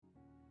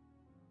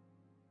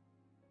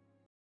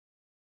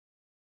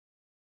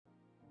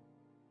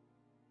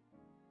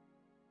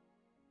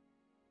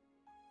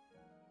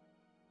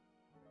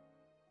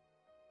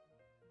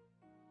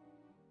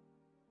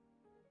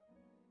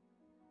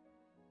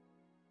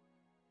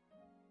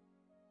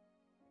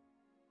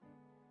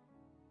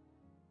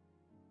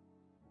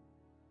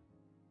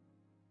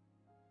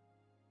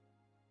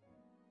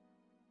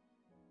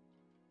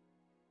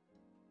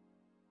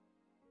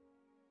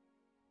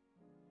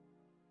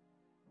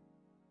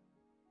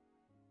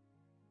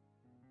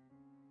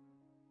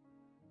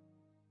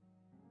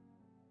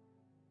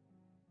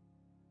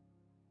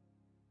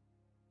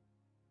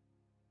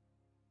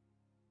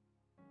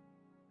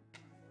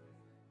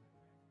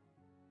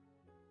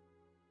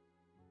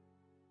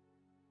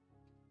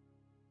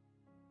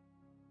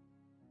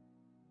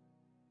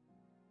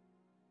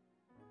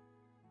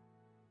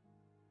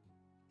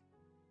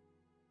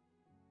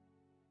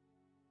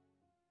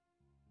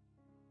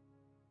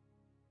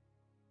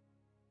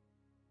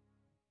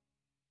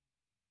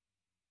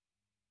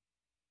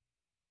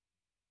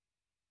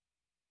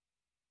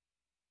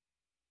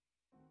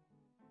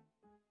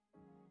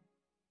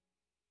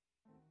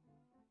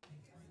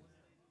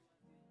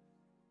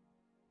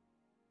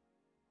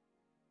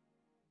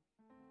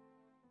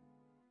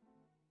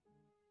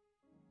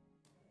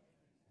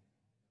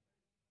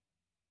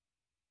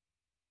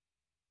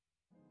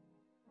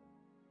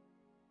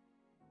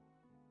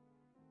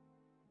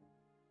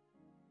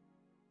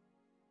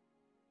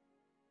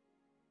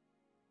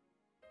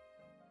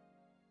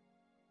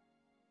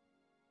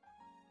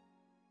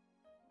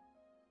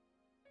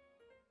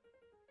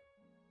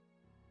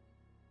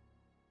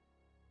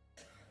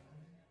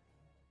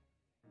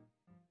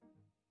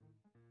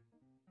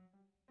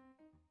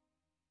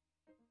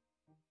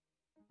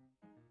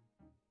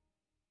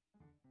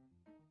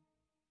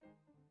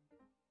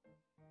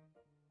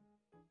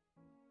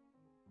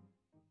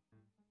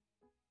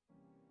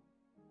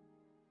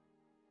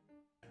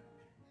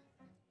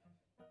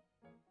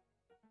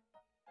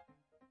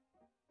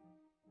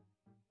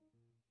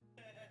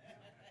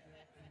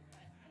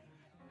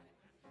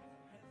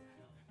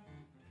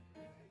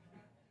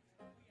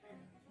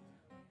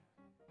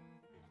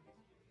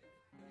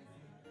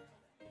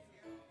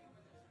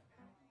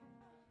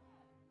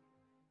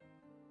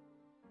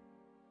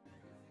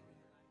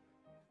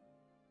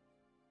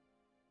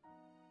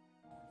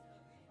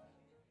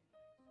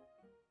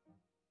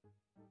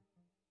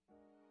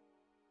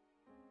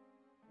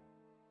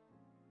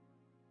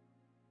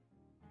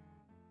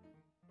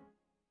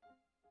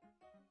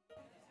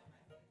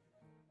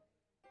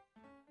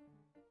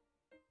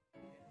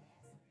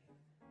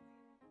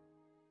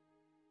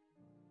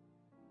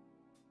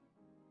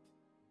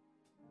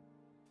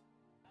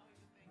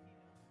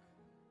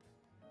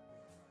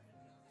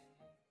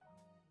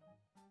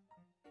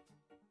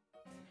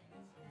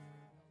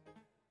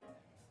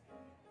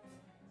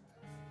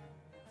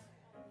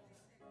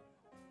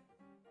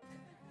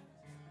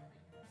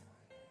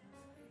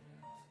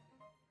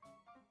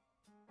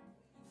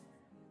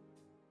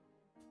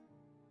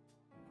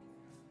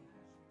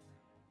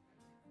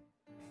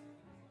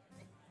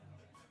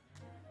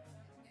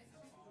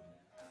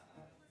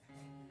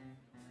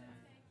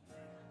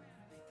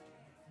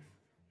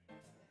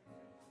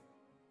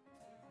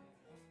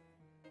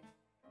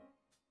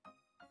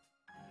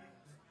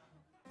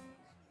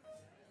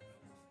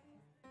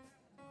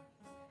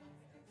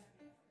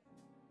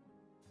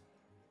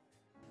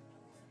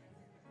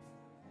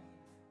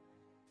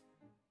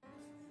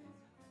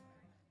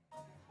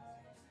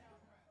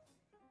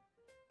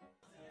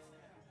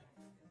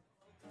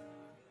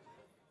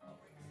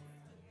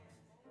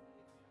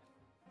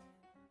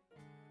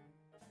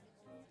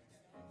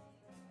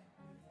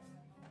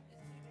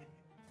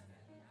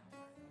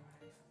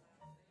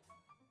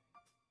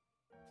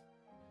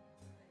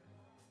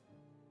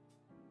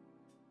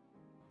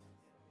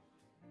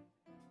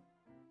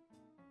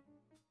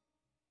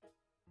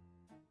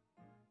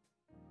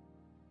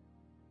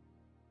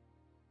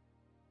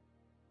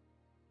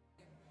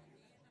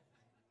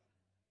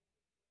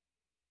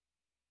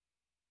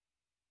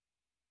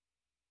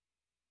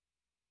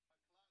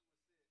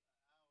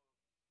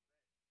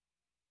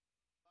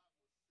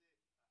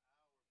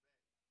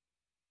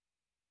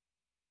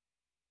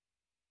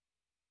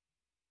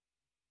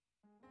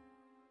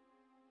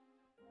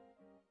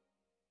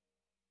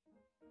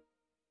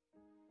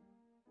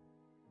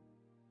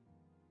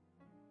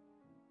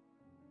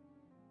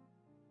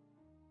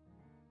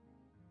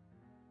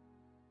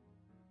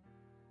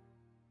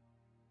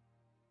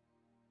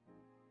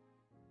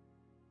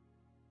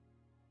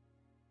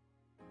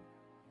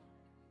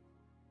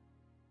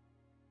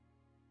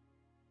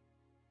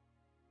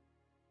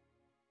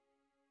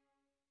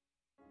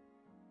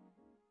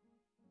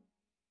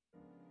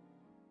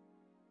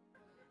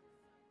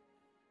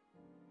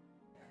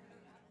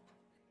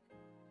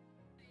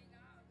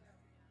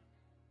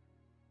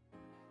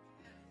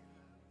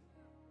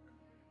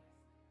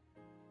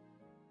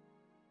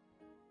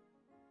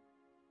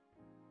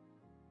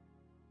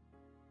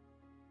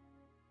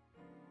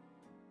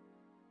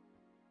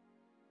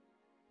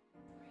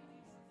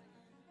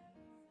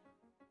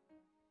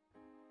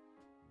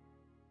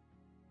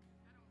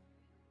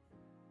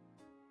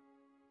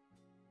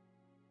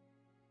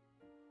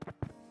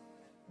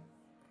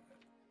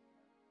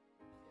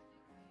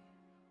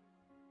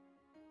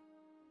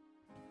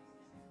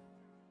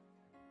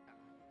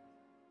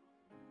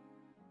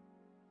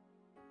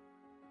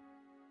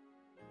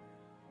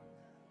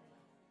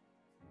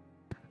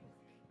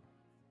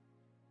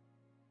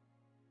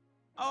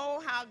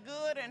Oh, how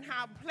good and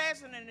how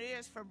pleasant it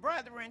is for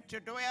brethren to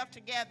dwell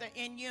together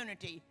in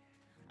unity.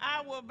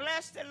 I will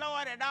bless the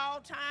Lord at all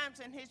times,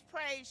 and his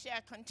praise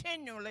shall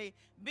continually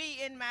be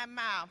in my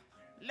mouth.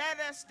 Let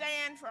us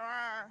stand for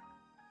our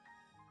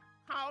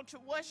call to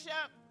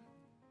worship,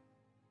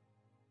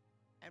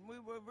 and we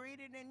will read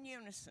it in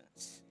unison.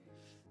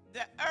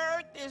 The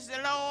earth is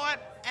the Lord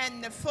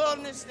and the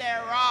fullness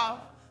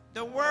thereof,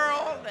 the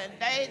world and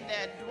they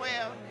that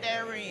dwell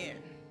therein.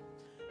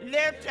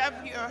 Lift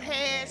up your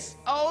heads,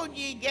 O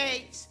ye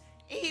gates,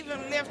 even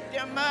lift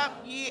them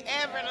up, ye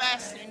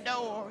everlasting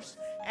doors,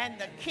 and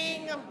the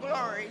King of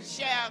glory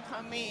shall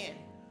come in.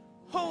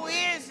 Who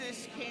is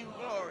this King of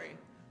glory?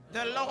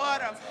 The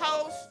Lord of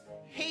hosts,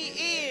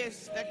 he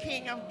is the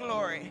King of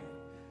glory.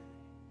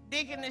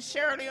 Deaconess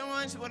Shirley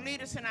Owens will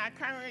lead us in our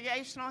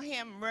congregational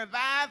hymn,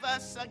 Revive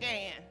Us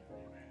Again.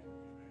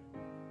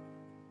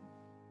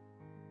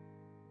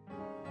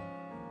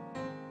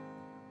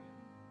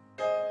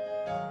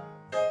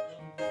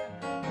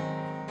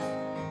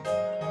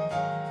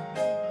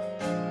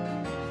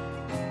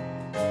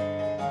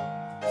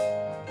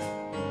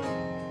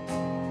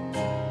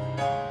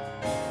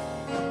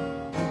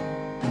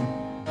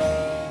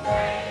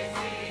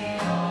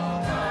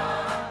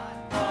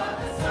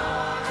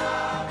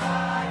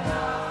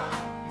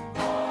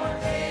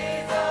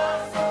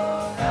 Jesus,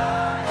 who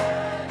died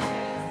and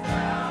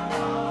is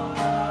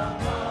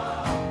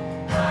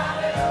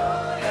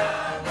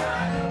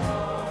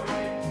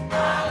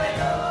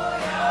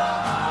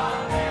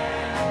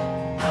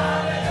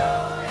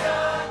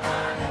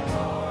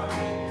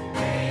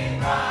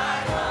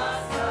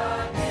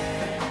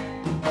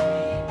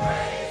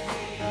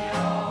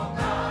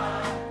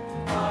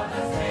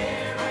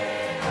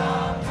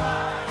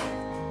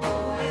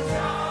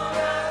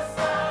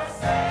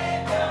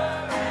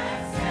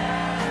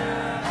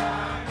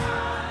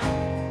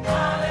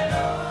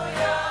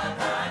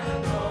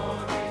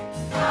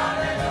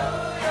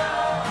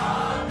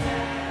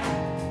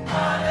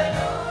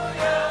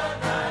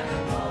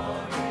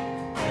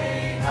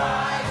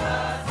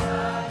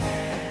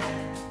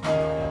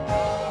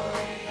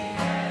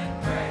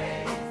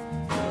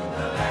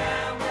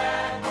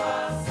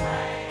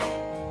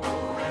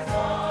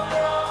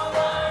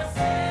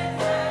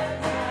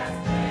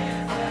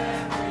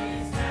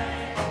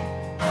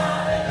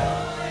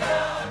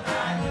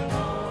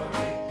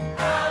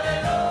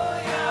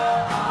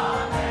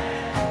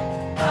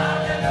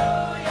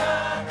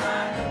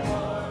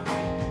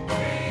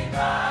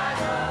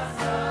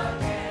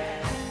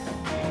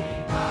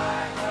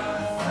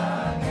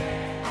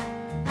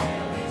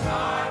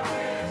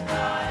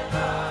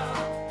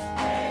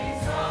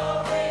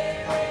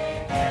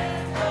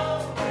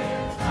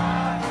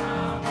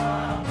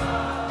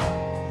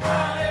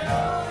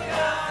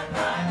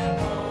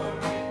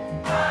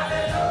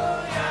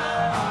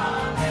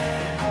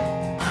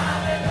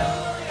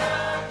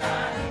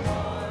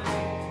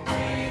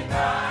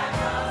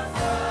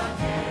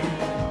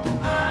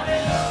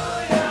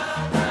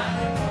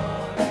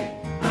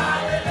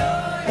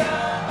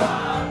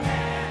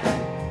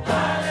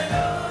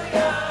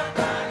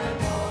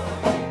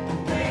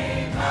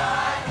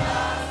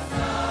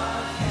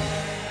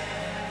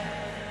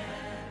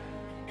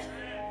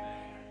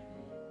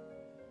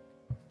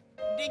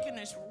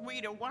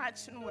Cynthia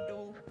Watson will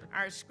do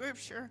our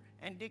scripture,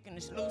 and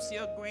Deaconess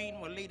Lucille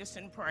Green will lead us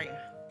in prayer.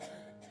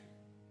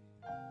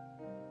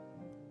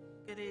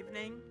 Good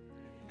evening.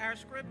 Our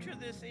scripture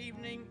this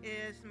evening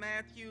is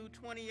Matthew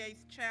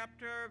 28th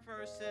chapter,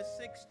 verses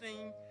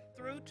 16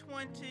 through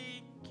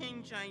 20,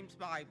 King James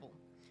Bible.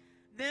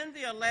 Then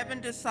the 11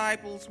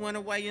 disciples went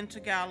away into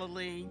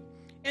Galilee,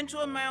 into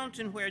a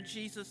mountain where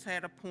Jesus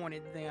had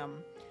appointed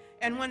them.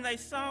 And when they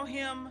saw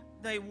him,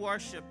 they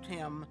worshipped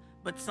him,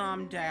 but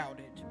some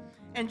doubted.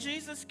 And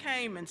Jesus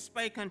came and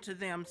spake unto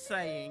them,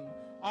 saying,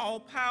 All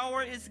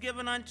power is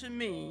given unto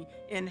me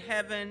in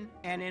heaven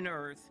and in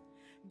earth.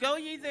 Go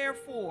ye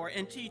therefore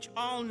and teach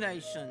all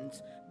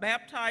nations,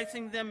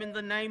 baptizing them in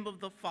the name of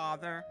the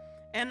Father,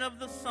 and of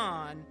the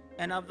Son,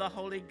 and of the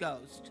Holy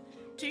Ghost,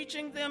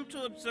 teaching them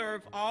to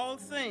observe all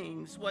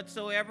things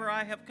whatsoever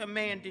I have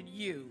commanded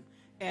you.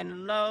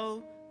 And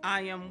lo,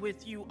 I am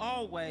with you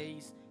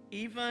always,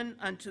 even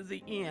unto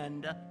the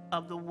end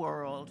of the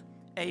world.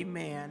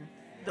 Amen.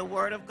 The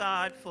word of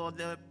God for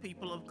the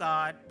people of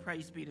God.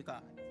 Praise be to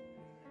God.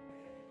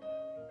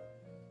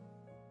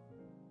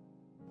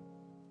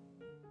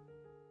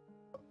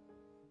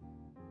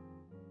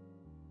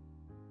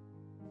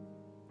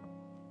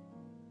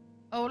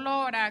 O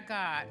Lord our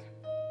God,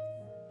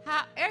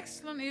 how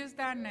excellent is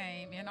thy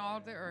name in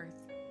all the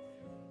earth.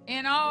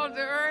 In all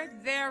the earth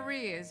there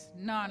is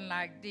none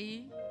like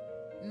thee,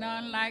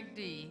 none like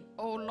thee.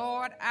 O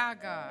Lord our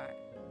God,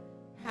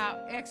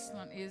 how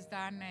excellent is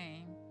thy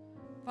name.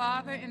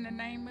 Father, in the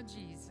name of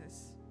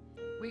Jesus,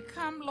 we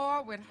come,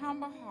 Lord, with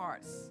humble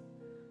hearts,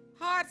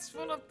 hearts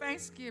full of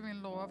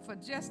thanksgiving, Lord, for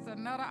just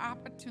another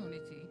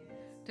opportunity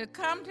to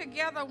come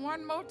together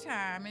one more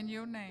time in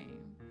your name.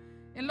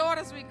 And Lord,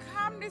 as we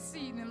come this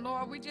evening,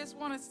 Lord, we just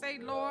want to say,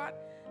 Lord,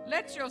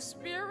 let your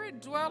spirit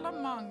dwell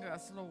among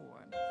us,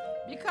 Lord,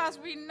 because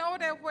we know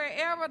that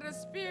wherever the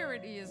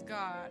spirit is,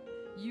 God,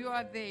 you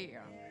are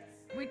there.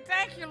 We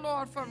thank you,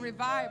 Lord, for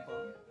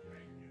revival.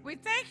 We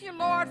thank you,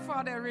 Lord,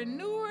 for the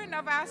renewing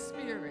of our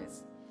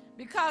spirits,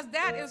 because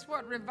that is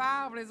what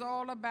revival is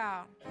all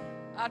about,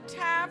 a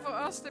time for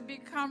us to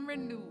become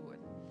renewed,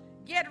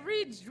 get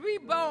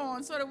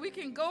reborn so that we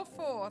can go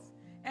forth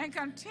and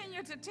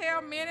continue to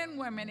tell men and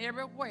women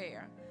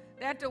everywhere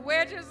that the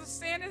wages of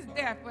sin is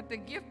death, but the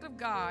gift of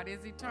God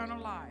is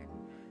eternal life.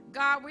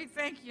 God, we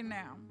thank you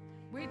now.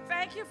 We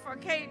thank you for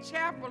Cade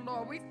Chapel,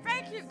 Lord. We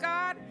thank you,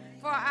 God,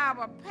 for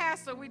our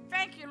pastor. We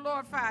thank you,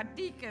 Lord, for our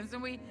deacons.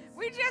 And we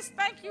just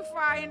thank you for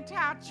our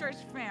entire church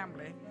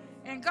family.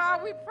 And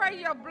God, we pray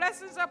your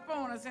blessings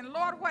upon us. And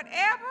Lord,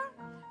 whatever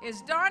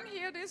is done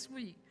here this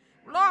week,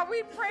 Lord,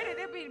 we pray that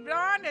it be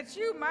done that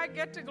you might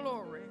get to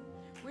glory.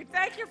 We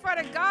thank you for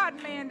the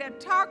God-man that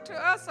talked to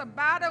us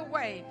about a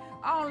way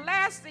on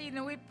last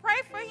evening. We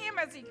pray for him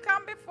as he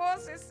come before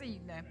us this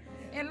evening.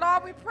 And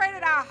Lord, we pray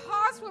that our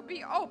hearts will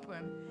be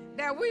open,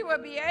 that we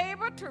will be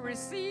able to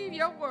receive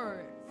your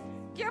word.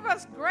 Give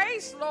us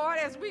grace, Lord,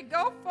 as we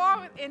go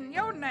forward in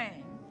your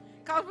name.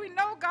 Because we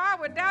know, God,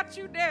 without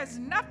you, there's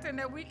nothing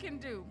that we can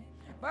do.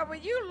 But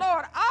with you,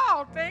 Lord,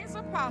 all things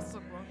are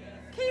possible.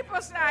 Keep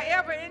us now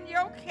ever in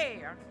your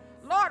care.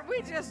 Lord,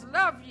 we just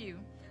love you.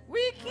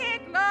 We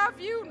can't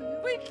love you.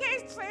 We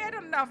can't say it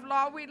enough,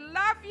 Lord. We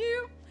love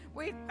you.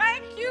 We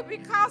thank you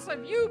because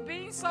of you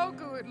being so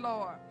good,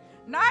 Lord.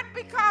 Not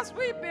because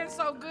we've been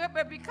so good,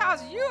 but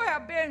because you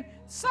have been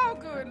so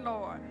good,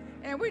 Lord.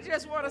 And we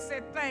just want to say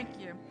thank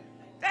you.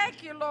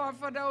 Thank you, Lord,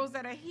 for those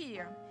that are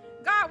here.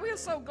 God, we're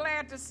so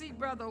glad to see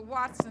Brother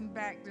Watson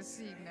back this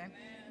evening.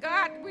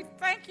 God, we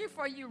thank you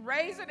for you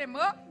raising him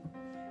up,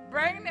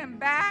 bringing him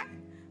back,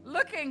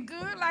 looking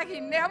good like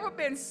he never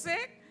been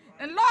sick.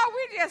 And Lord,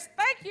 we just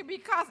thank you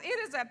because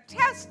it is a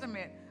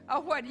testament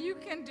of what you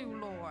can do,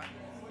 Lord.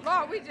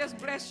 Lord, we just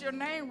bless your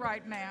name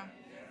right now.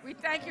 We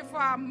thank you for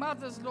our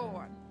mothers,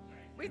 Lord.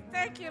 We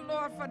thank you,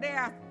 Lord, for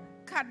their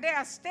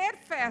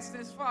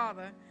steadfastness,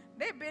 Father.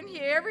 They've been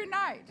here every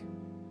night.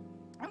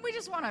 And we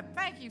just want to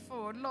thank you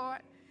for it, Lord,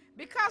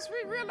 because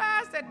we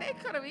realize that they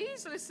could have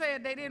easily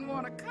said they didn't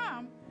want to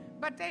come,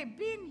 but they've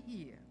been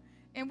here.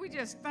 And we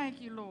just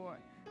thank you, Lord.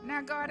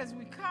 Now, God, as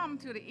we come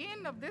to the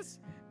end of this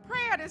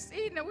prayer this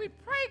evening, we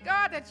pray,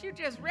 God, that you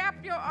just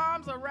wrap your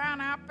arms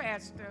around our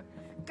pastor.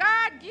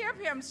 God, give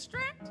him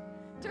strength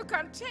to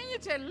continue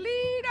to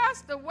lead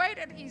us the way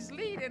that he's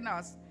leading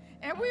us.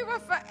 And we will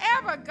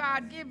forever,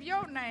 God, give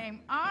your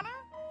name honor.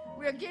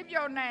 We'll give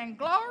your name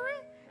glory.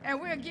 And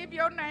we'll give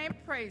your name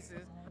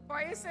praises. For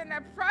it's in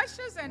the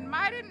precious and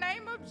mighty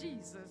name of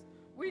Jesus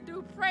we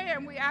do pray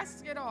and we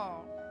ask it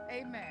all.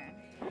 Amen.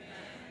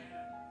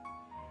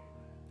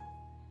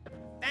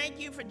 Thank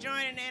you for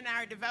joining in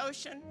our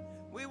devotion.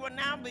 We will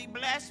now be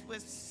blessed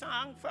with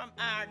song from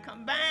our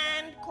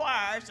combined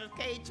choirs of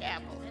Cade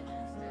Chapel.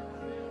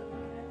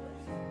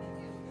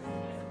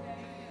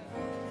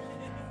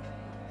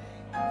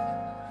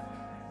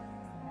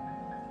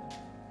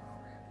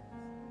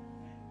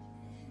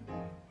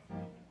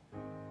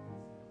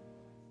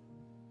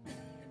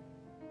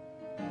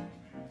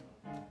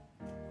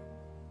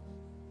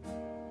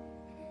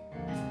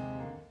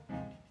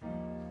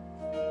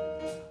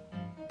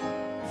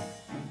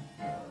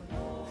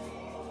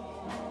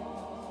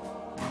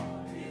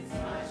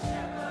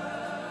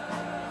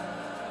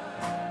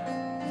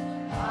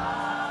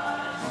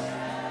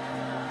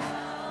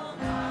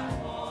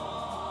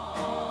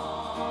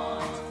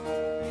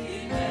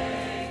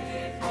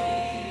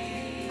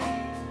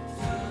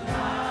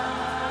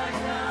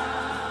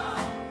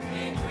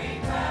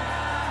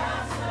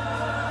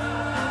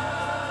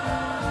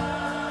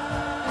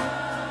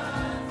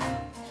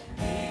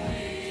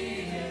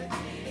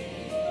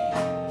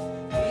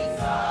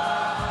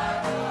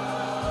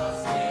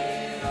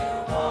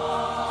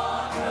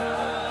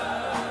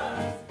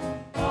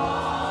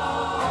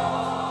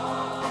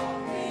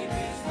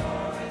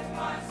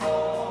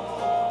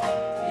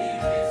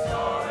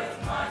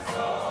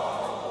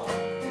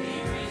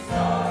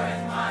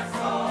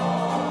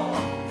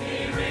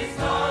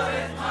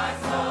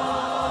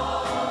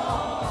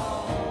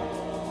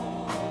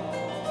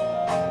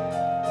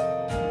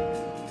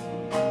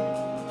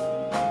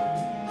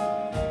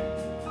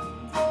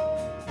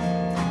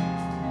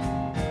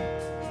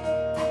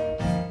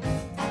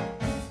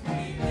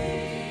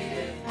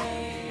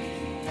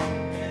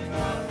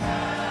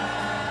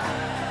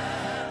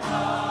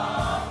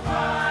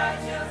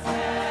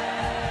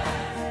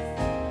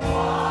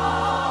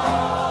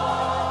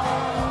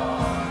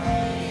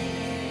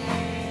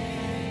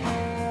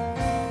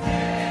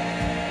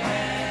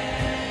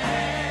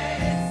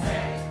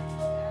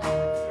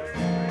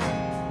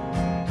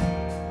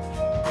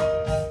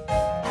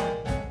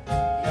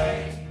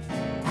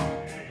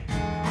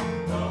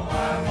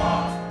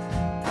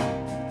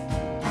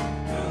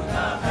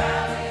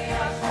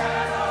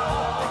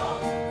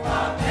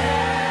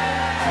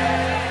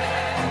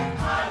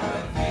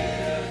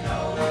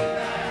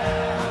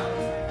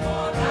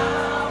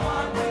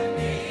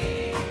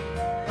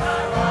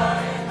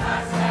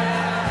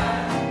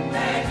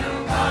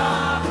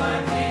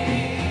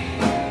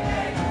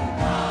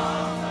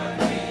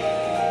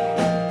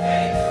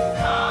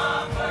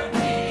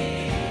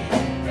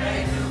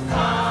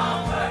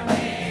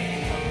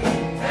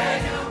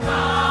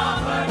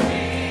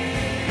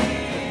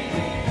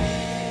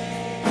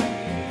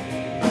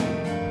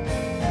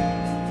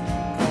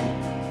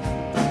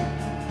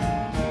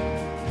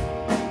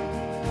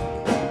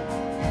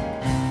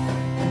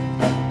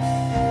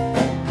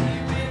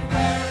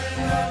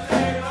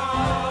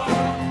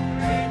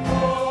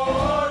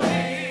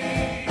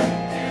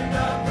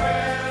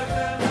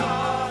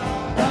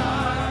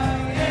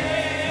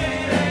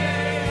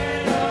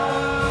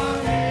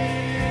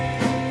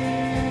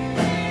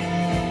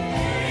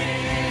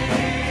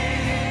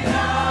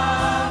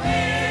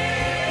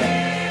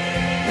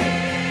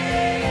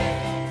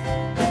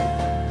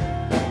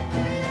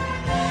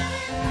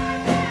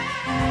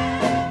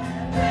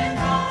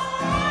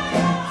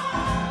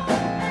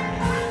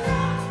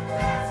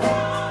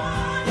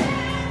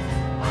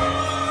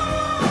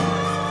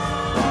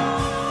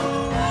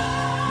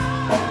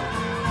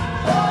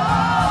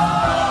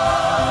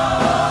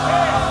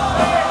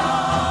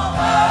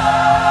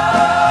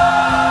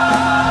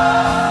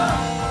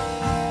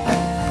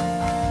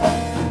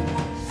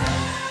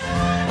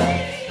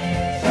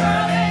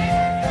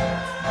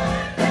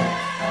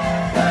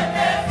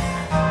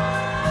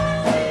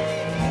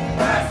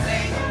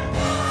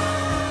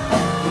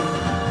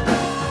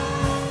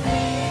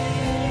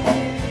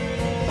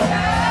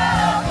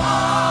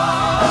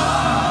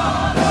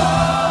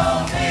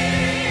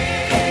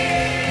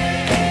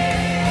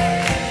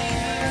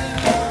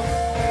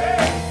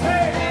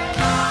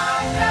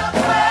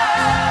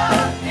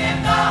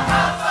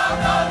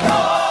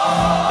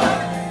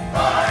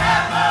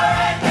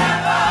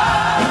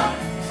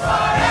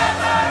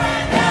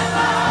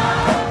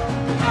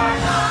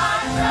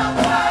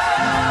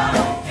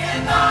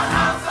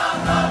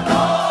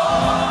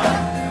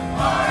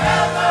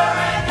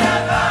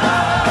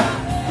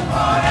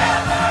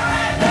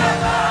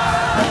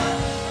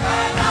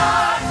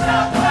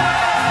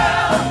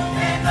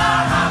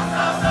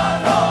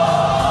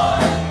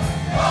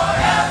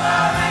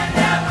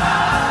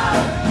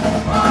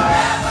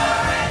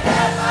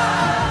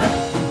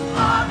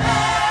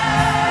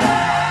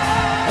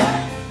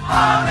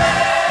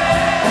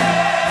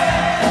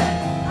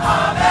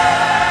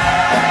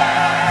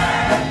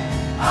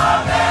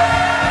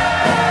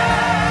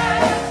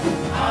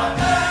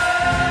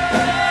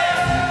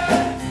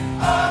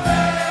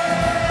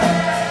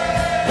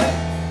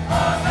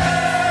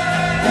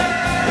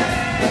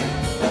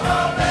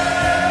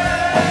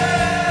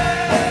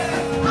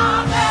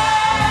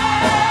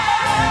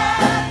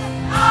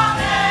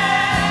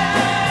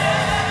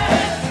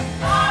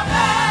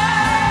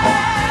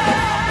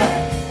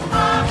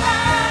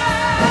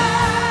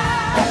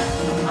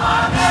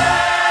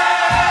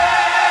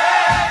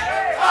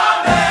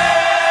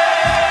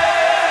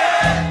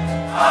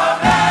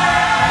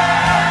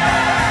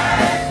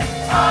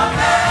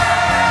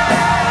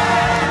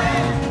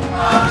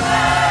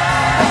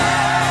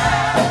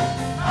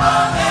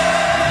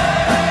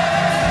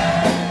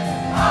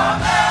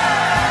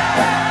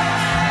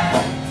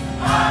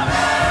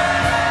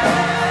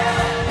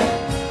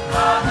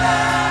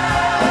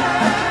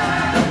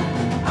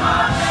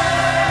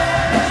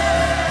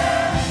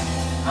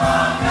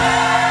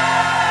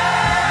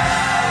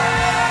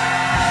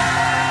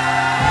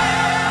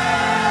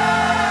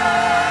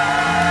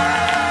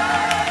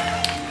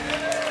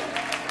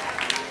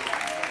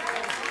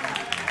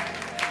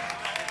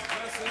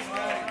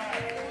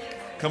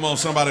 Come on,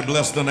 somebody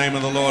bless the name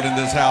of the Lord in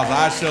this house.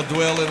 I shall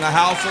dwell in the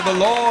house of the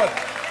Lord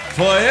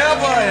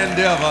forever and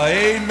ever.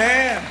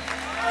 Amen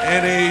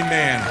and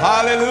amen.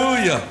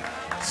 Hallelujah.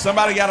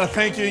 Somebody got a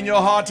thank you in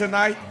your heart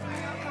tonight?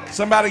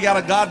 Somebody got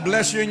a God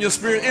bless you in your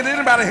spirit? And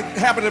anybody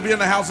happen to be in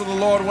the house of the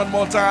Lord one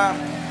more time?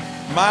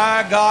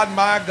 My God,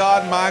 my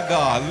God, my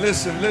God.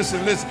 Listen.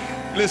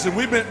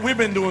 We've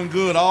been doing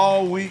good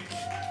all week.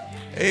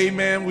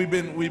 Amen. We've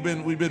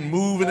been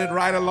moving it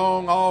right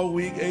along all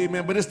week.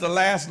 Amen. But it's the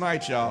last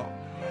night, y'all.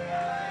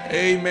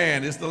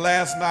 Amen. It's the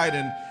last night,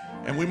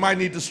 and we might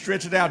need to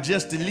stretch it out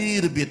just a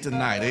little bit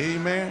tonight.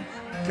 Amen.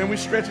 Can we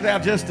stretch it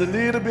out just a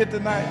little bit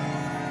tonight?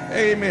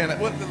 Amen.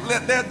 Well,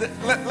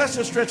 let's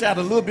just stretch out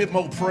a little bit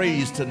more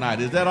praise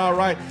tonight. Is that all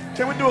right?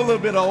 Can we do a little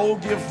bit of "Oh,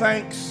 give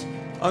thanks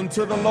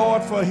unto the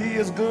Lord, for he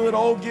is good"?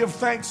 Oh, give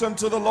thanks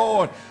unto the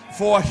Lord,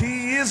 for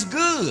he is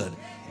good.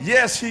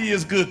 Yes, he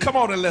is good. Come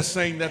on and let's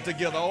sing that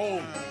together.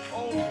 Oh,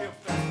 give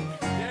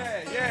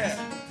thanks. Yeah.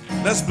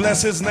 Let's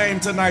bless his name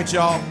tonight,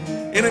 y'all.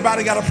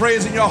 Anybody got a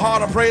praise in your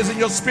heart, a praise in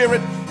your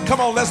spirit? Come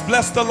on, let's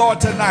bless the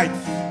Lord tonight.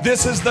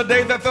 This is the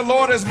day that the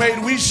Lord has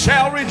made. We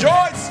shall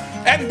rejoice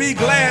and be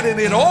glad in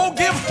it. Oh,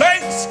 give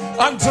thanks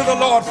unto the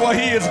Lord, for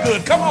he is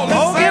good. Come on,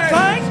 let's sing. Give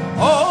thanks.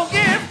 Oh,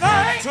 give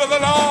thanks To the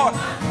Lord.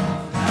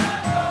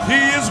 He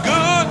is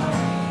good.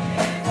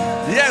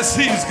 Yes,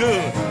 he's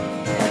good.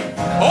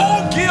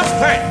 Oh, give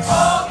thanks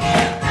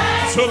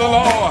to the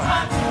Lord,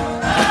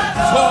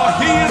 for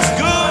he is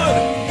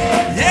good.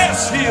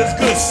 Yes, he is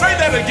good. Say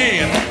that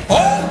again.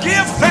 Oh,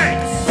 give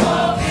thanks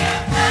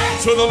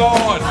to the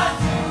Lord,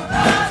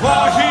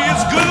 for he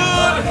is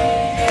good.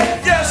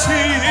 Yes, he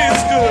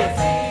is good.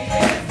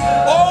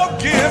 Oh,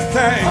 give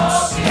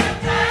thanks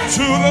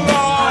to the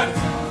Lord,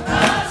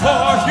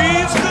 for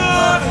he's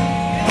good.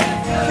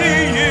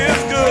 He is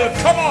good.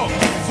 Come on.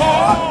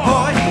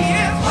 For he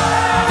is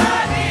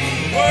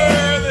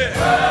worthy.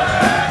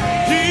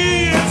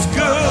 He is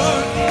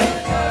good.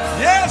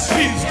 Yes,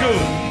 he's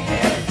good.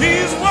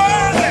 He's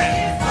worthy.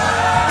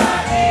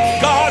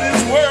 God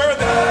is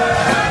worthy.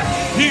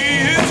 He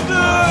is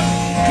good.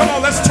 Come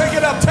on, let's take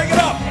it up. Take it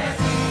up.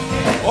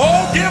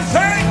 Oh, give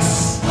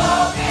thanks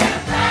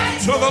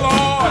to the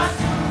Lord.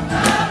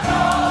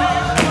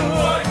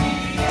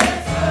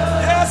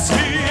 Yes,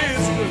 he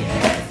is good.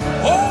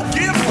 Oh,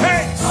 give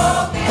thanks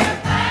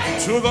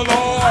to the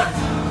Lord.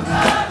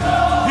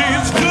 He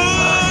is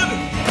good.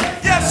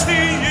 Yes,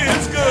 he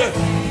is good.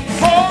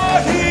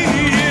 For he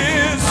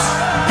is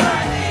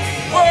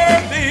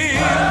worthy.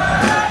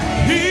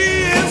 He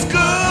is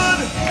good.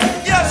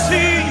 Yes,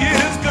 he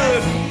is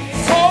good.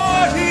 For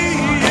he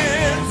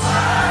is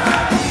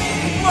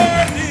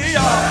worthy.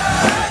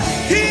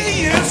 He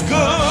is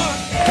good.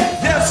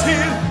 Yes, he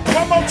is.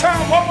 One more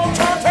time.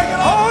 Take it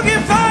on. Oh,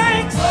 give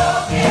thanks.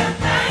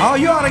 Oh,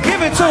 you ought to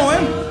give it to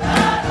him.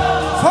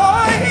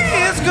 For he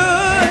is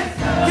good.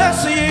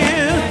 Yes, he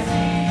is.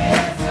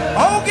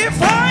 Oh, give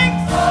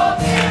thanks.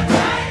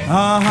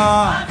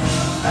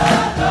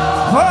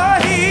 For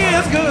he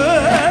is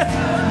good.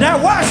 Now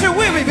wash it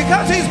with me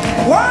because he's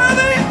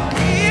worthy.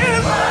 He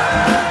is.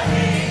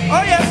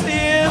 Oh, yes, he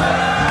is.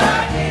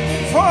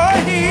 For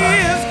he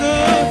is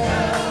good.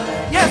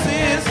 Yes, he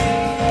is.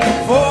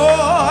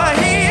 For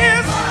he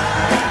is.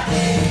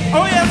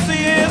 Oh, yes, he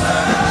is.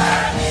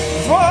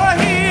 For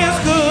he is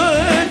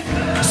good.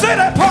 Say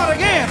that part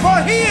again.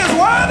 For he is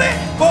worthy.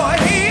 For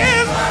he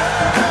is.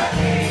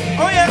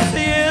 Oh, yes,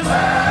 he is.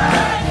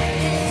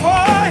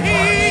 For he.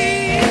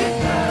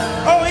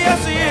 Oh, yes,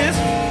 he is.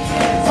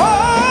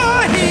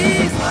 For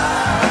he's.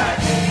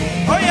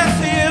 Oh, yes,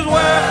 he is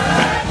worthy.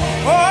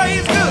 For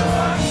he's good.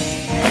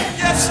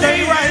 Yes,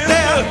 Stay he right is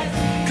there.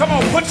 good. Come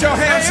on, put your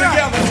hands Stay right.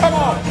 together. Come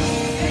on.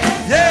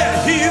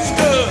 Yeah, he's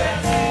good.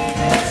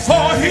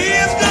 For he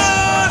is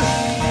good.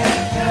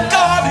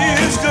 God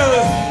is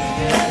good.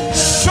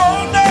 Sure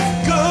enough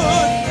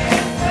good.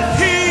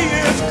 He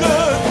is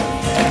good.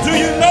 Do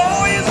you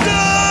know he's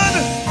good?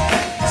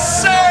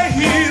 Say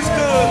he's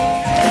good.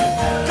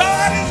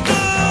 God is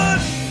good.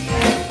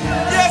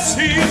 Yes,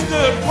 he's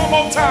good. One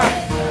more time.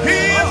 He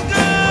is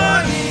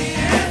good.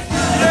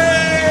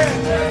 Yeah.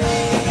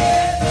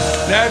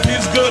 Now if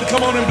he's good,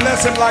 come on and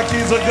bless him like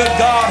he's a good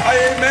God.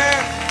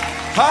 Amen.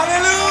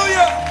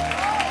 Hallelujah.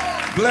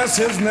 Bless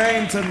his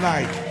name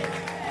tonight.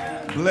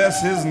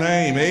 Bless his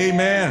name.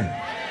 Amen.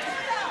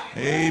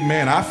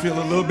 Amen. I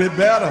feel a little bit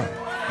better.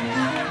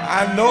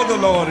 I know the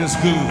Lord is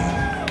good.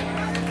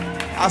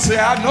 I say,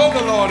 I know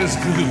the Lord is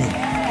good.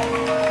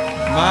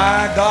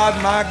 My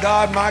God, my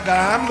God, my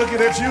God. I'm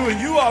looking at you, and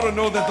you ought to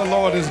know that the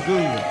Lord is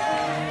good.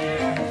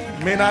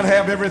 You may not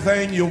have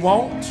everything you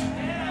want,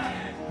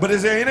 but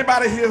is there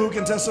anybody here who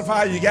can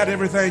testify you got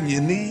everything you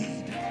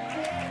need?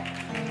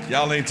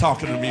 Y'all ain't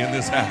talking to me in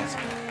this house.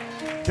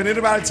 Can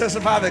anybody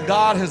testify that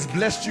God has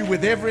blessed you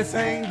with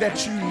everything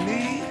that you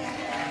need?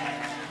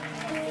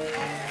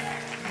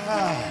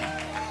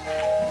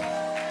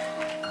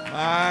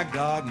 My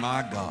God,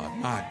 my God,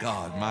 my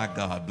God, my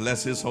God.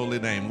 Bless his holy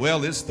name.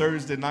 Well, it's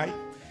Thursday night,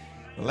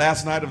 the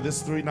last night of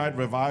this 3-night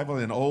revival,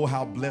 and oh,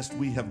 how blessed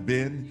we have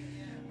been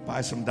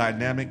by some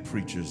dynamic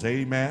preachers.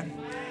 Amen.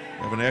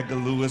 Reverend Edgar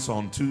Lewis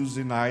on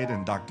Tuesday night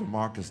and Dr.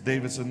 Marcus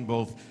Davidson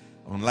both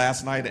on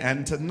last night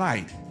and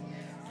tonight,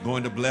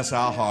 going to bless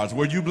our hearts.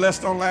 Were you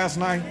blessed on last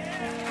night?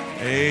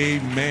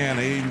 Amen,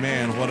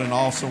 amen. What an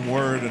awesome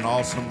word, an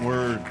awesome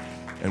word.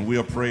 And we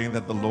are praying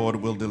that the Lord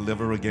will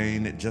deliver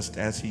again just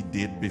as he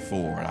did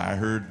before. I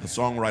heard the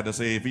songwriter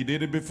say, if he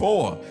did it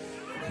before,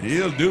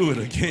 he'll do it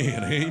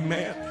again.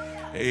 Amen.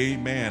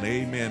 Amen.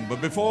 Amen.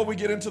 But before we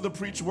get into the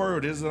preached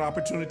word, it is an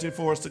opportunity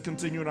for us to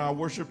continue in our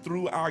worship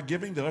through our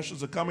giving. The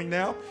ushers are coming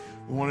now.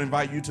 We want to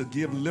invite you to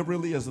give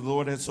liberally as the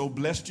Lord has so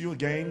blessed you.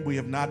 Again, we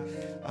have not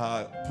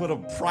put a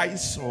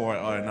price or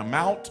an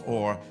amount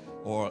or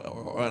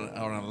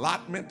an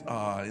allotment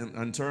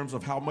in terms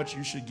of how much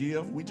you should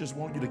give. We just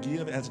want you to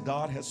give as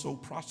God has so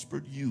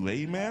prospered you.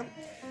 Amen.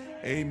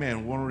 Amen.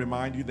 I want to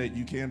remind you that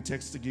you can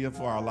text to give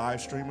for our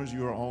live streamers.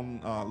 You are on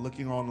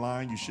looking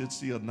online. You should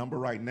see a number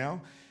right now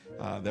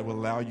that will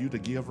allow you to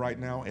give right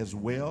now as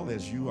well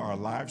as you are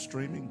live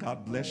streaming.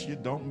 God bless you.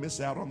 Don't miss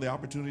out on the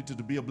opportunity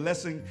to be a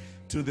blessing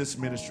to this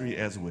ministry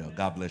as well.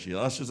 God bless you.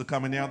 Ushers are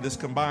coming now. This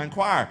combined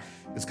choir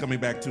is coming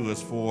back to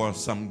us for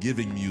some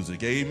giving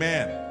music.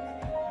 Amen.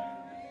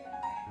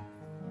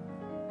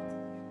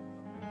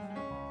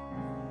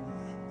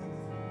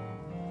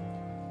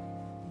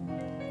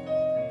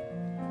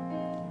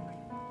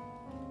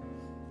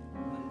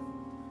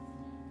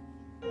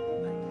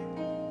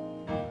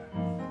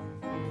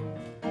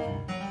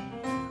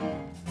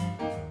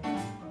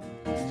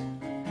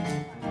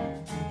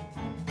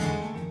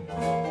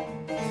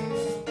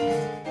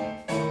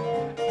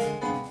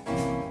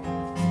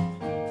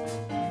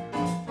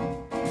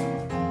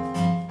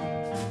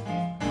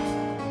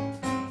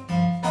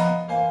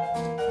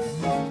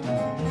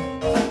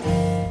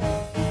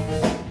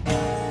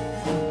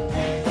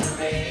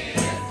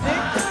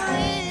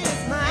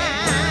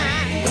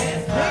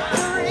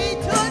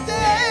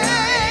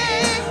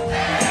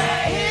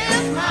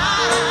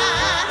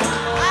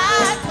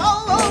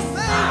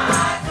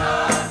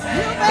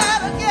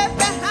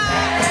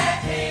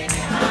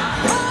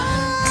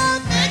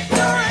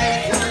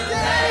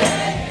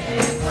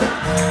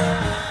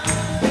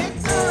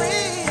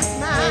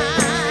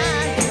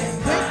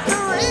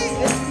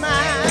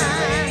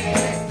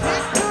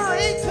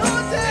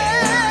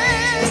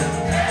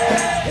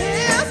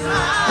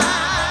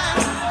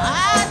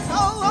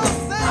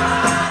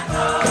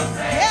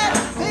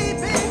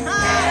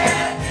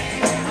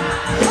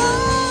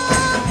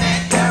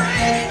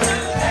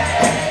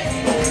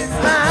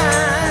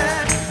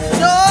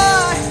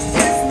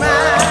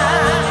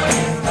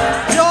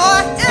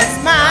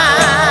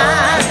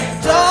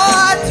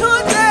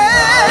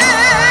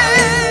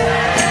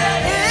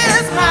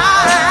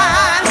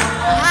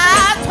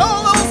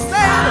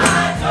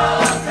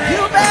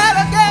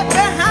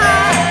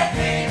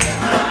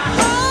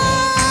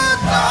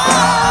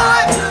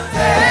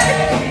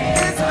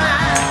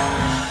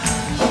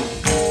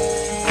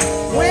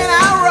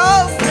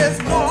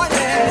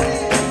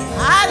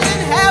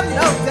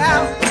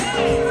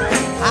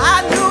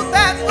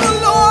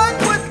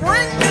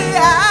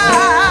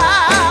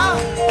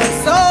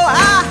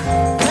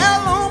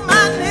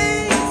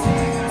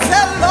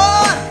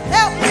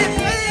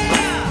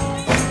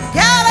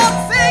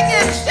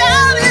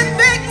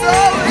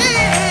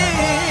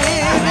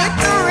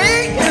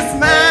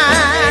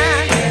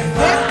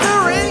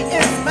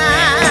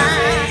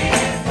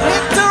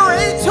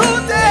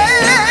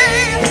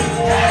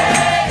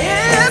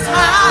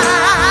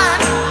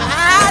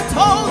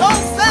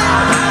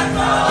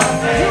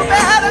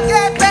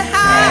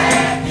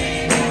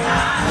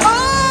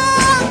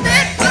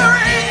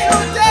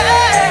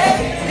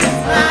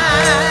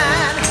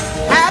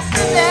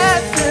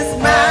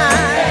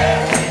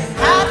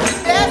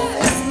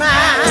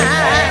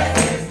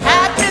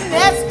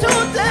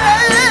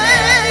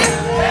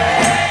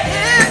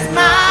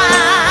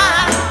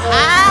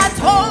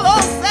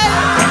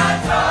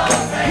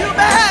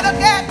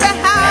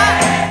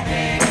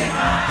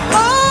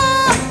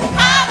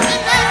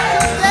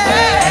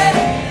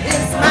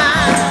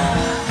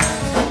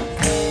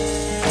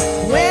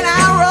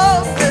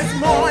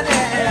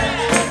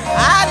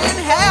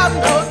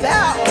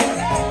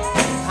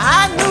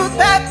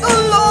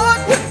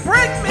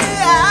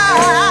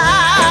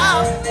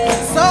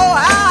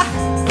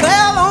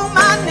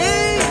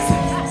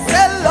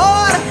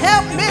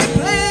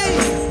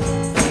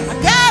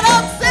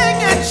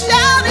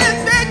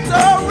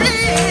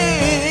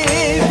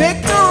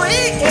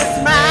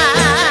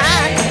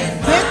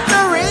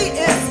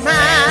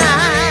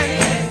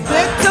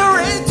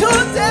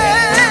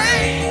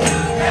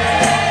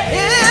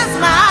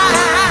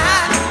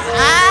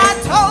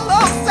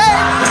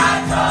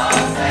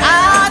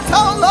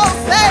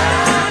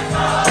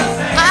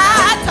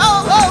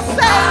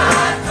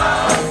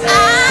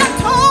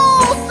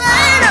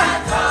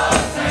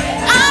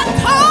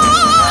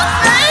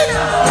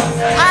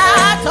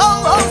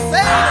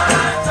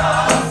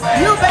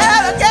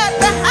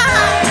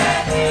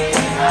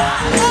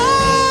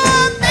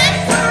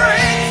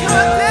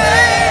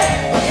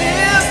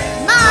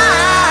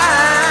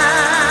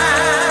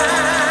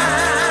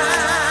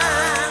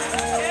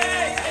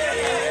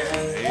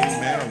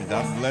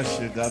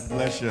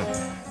 bless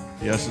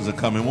you. The ushers are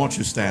coming. Won't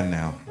you stand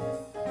now?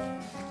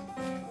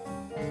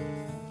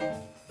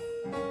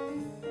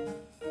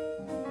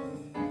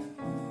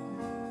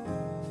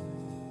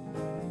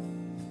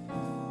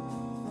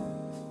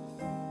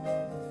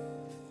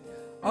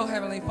 Oh,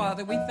 Heavenly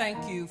Father, we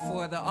thank you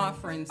for the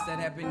offerings that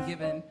have been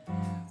given.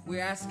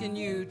 We're asking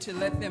you to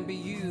let them be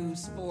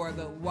used for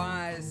the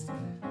wise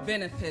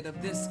benefit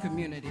of this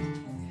community.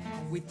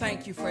 We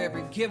thank you for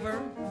every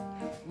giver.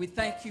 We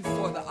thank you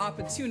for the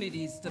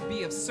opportunities to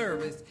be of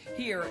service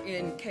here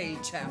in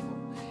Cade Chapel.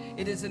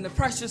 It is in the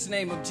precious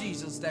name of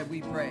Jesus that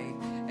we pray.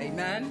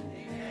 Amen.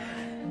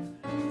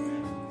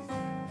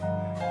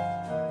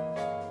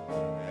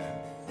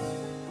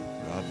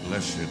 God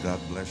bless you. God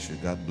bless you.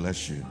 God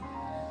bless you.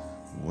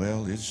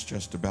 Well, it's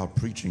just about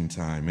preaching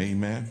time.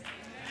 Amen.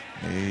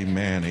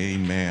 Amen.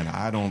 Amen.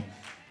 I don't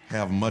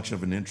have much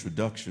of an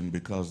introduction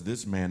because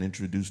this man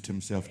introduced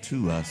himself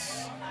to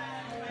us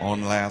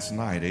on last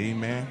night.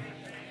 Amen.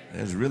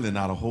 There's really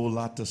not a whole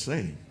lot to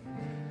say.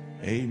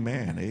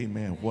 Amen.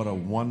 Amen. What a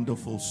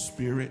wonderful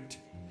spirit,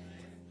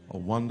 a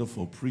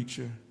wonderful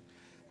preacher.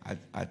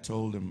 I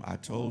told him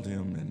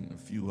and a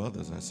few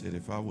others, I said,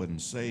 if I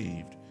wasn't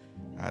saved,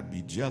 I'd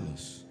be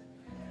jealous.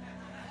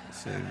 I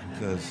said,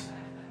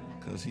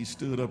 because he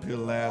stood up here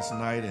last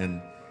night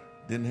and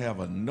didn't have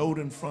a note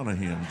in front of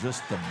him,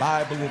 just the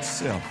Bible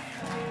itself.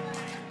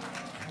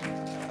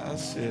 I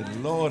said,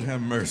 Lord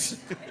have mercy.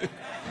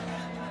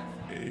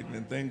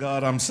 Amen. Thank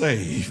God I'm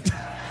saved.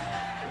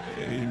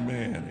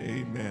 Amen.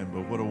 Amen.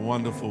 But what a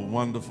wonderful,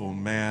 wonderful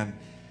man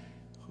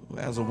who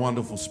has a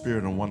wonderful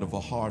spirit and a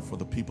wonderful heart for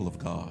the people of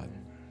God.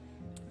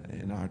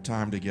 In our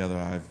time together,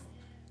 I've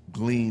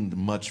gleaned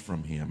much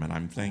from him, and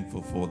I'm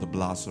thankful for the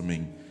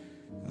blossoming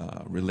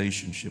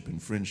relationship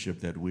and friendship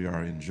that we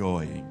are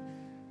enjoying.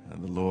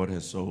 The Lord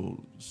has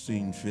so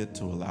seen fit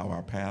to allow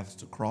our paths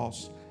to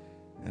cross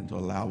and to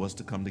allow us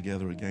to come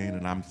together again,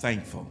 and I'm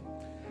thankful.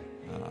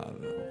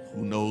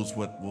 Who knows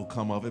what will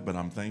come of it, but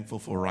I'm thankful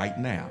for right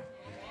now.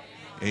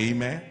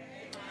 Amen.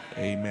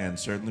 Amen.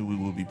 Certainly we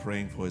will be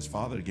praying for his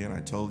father. Again, I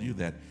told you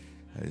that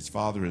his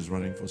father is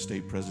running for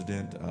state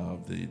president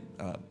of the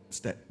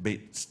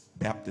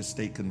Baptist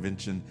State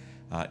Convention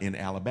in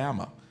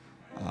Alabama.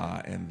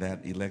 And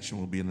that election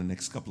will be in the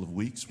next couple of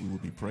weeks. We will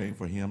be praying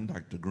for him,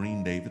 Dr.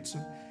 Green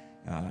Davidson,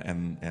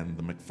 and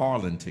the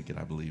McFarland ticket,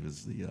 I believe,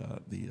 is the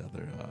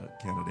other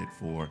candidate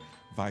for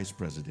vice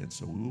president.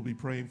 So we will be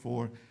praying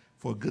for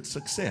good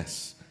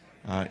success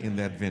in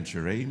that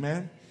venture.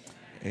 Amen.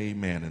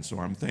 Amen. And so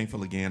I'm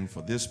thankful again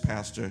for this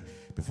pastor.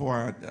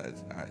 Before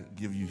I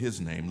give you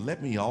his name,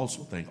 let me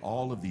also thank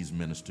all of these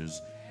ministers,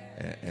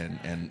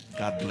 and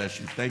God bless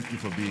you. Thank you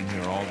for being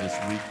here all this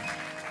week.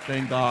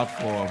 Thank God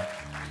for,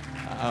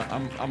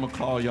 I'm going to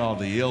call y'all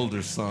the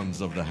elder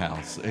sons of the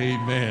house.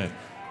 Amen.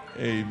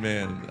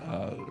 Amen.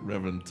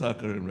 Reverend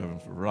Tucker and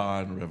Reverend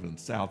Farron, Reverend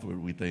Southward,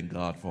 we thank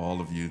God for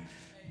all of you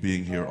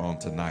being here on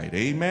tonight.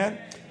 Amen.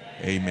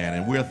 Amen.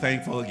 And we're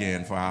thankful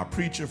again for our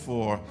preacher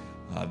for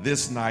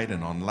this night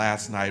and on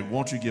last night.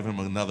 Won't you give him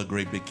another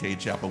great big Cade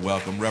Chapel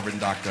welcome, Reverend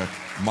Dr.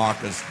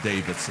 Marcus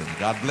Davidson.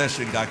 God bless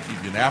you and God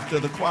keep you. And after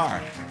the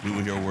choir, we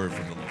will hear a word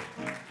from the Lord.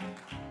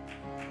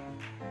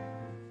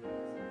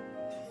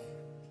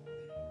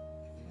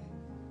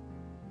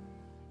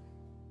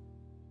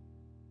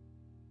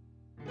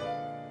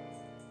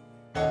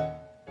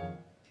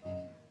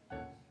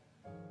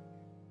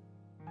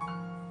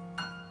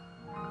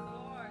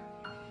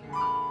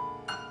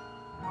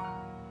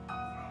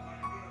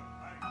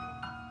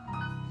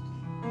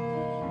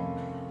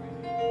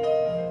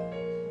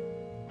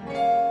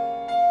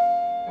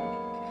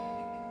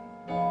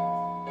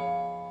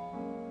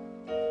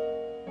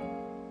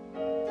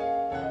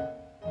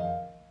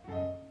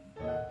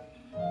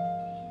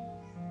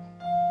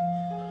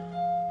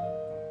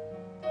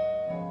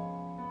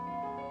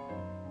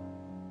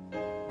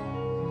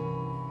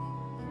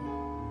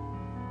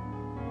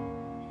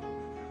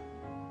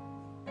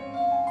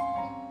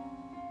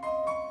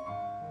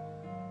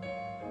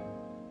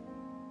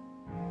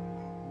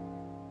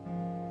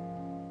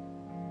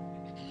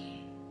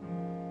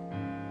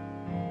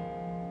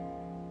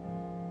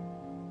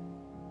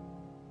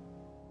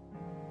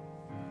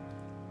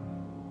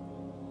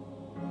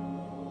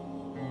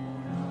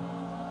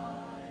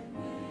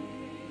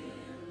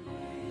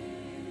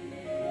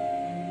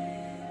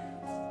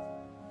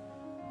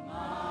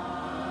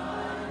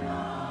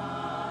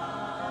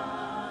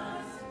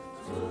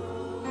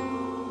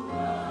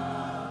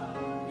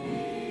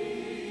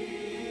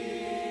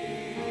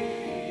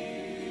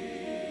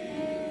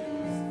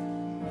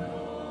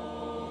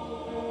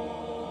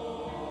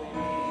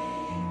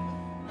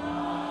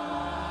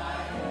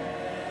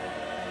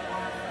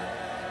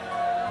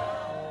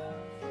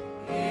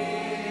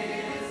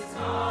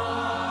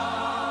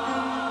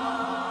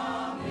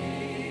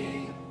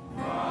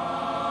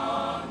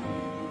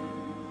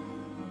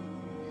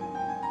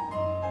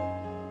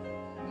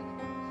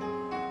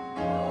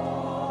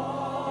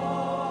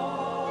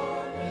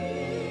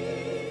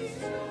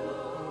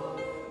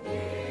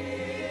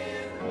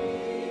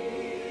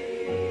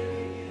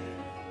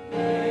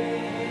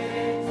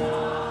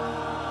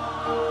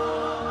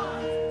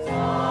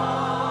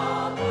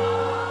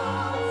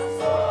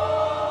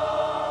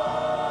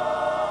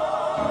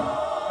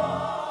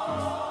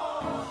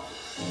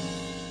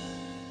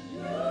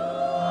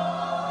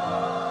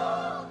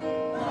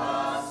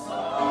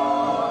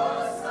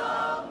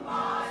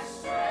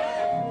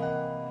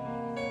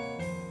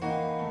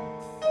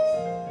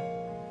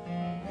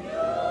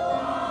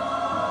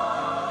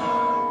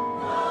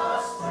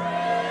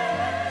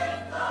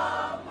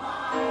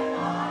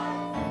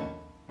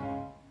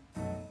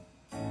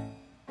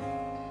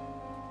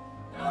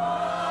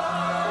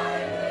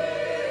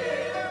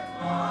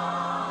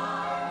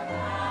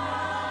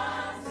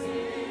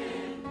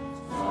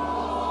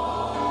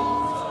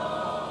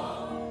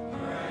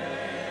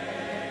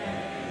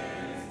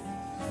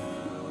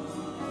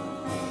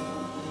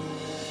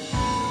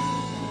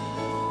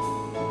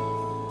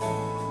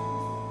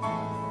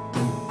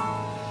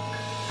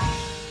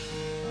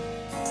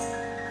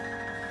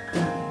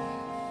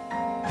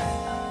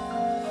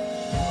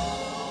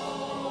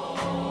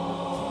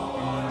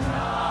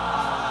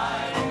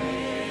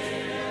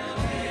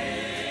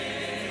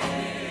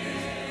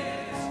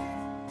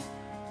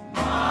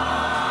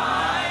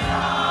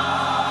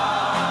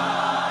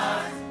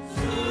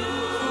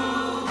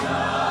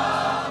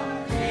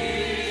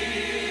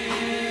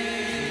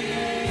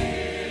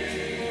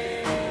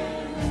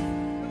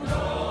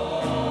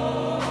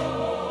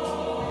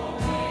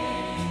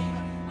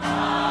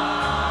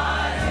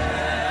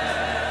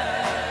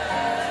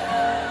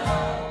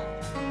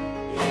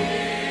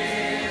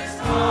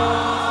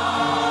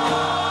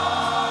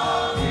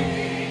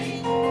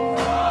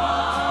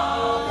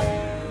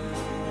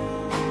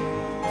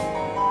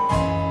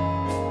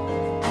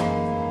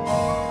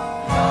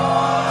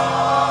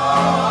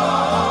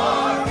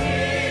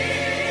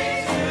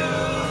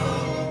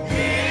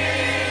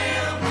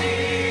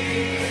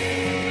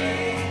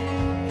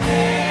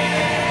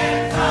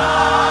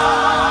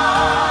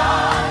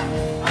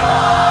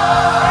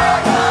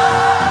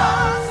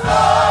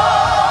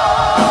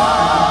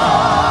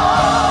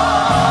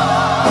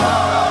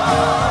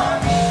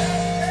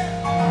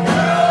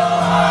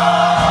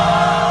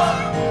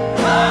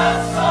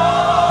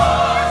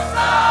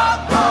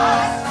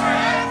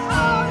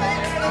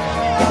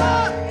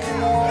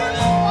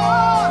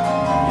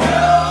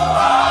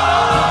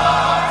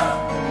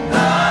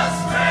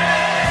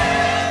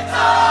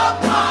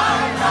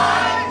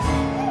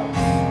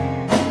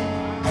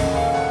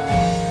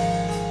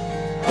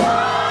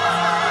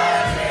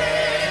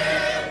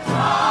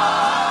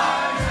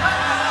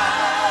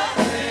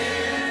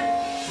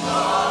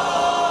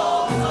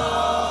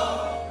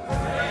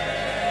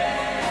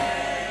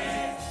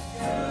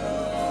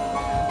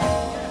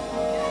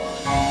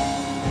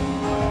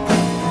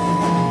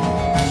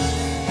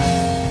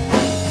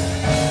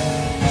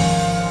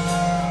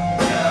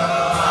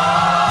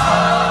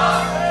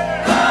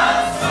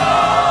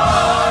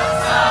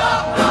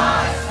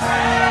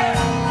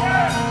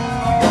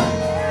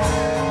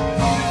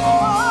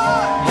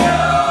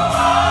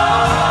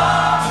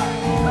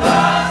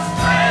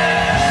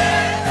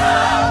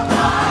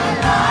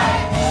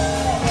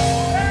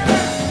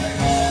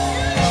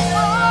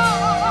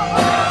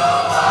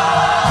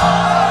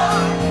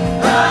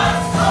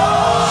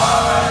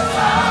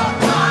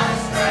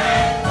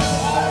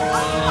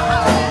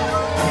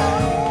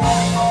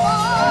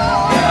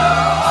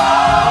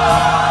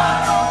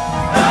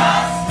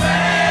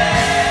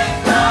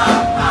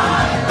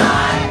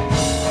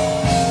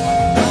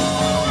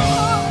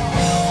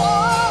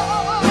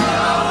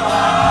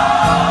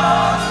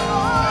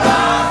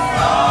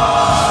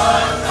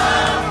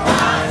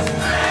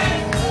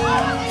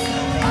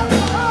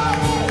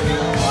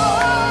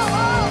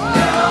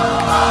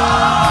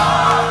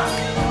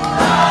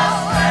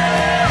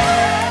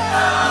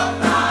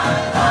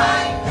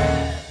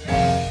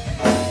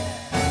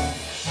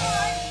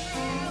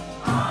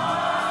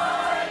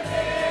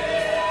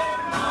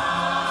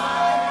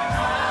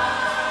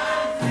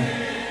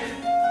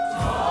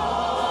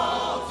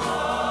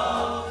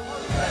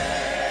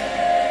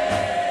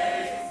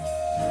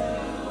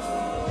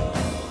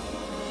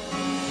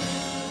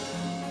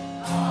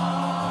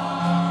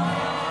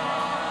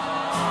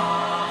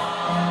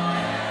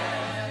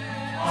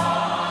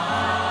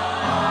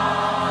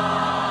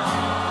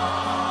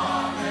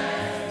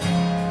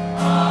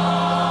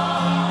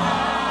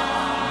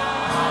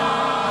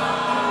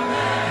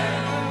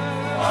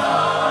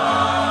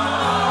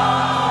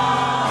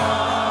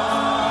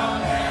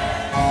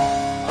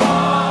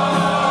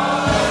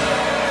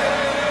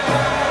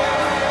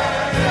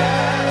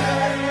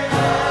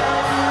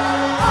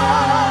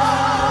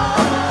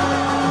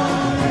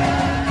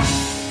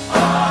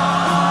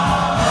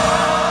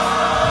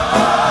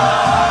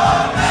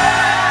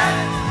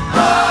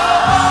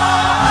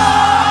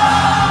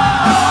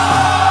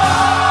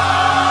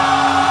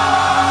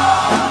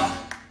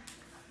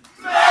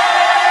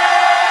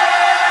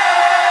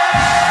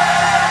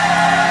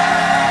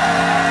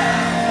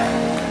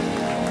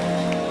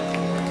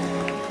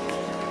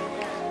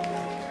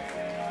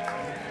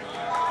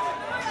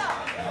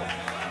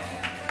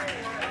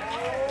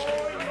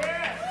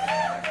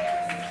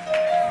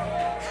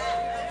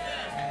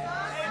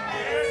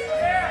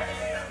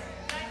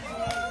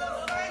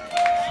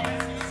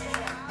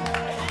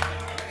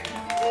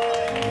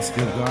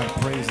 Let's give God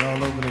praise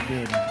all over the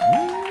building.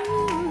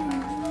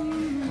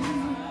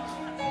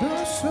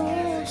 The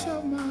source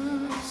of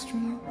my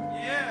strength.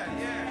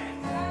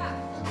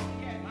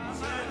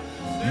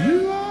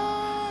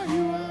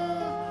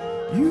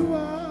 You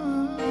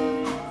are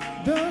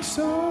the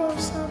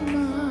source of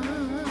my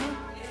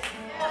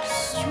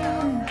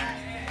strength.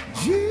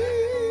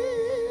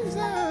 Jesus,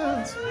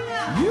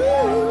 you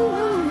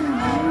are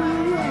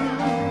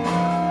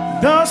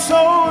the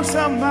source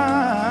of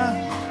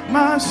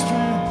my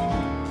strength.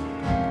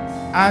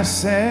 I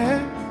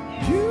said,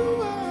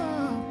 you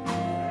are.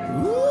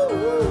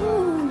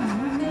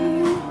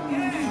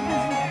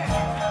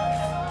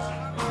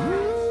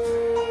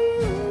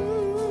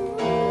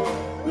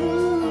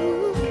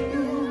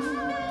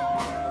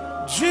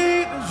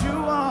 Jesus,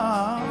 you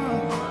are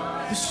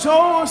the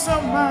source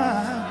of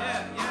my.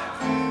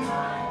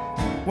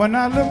 When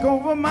I look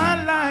over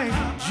my life,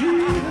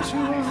 Jesus, you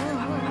are.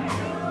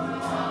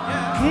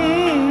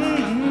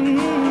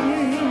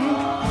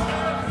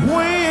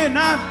 When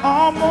I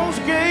almost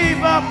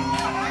gave up,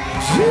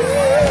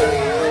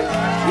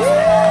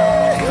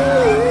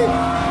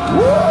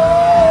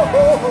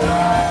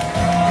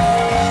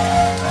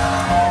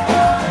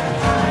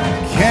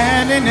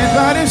 can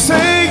anybody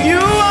say you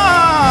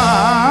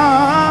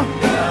are?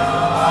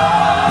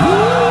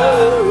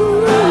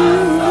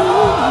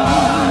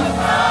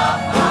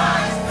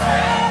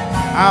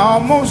 I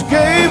almost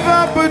gave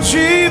up, but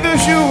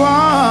Jesus, you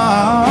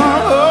are.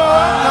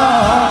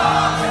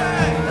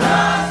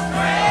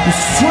 The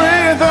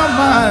strength of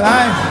my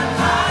life.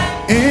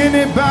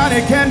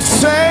 Anybody can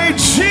say,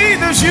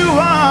 Jesus, you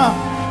are.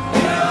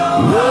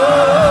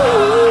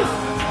 Woo.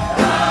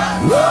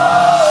 Woo.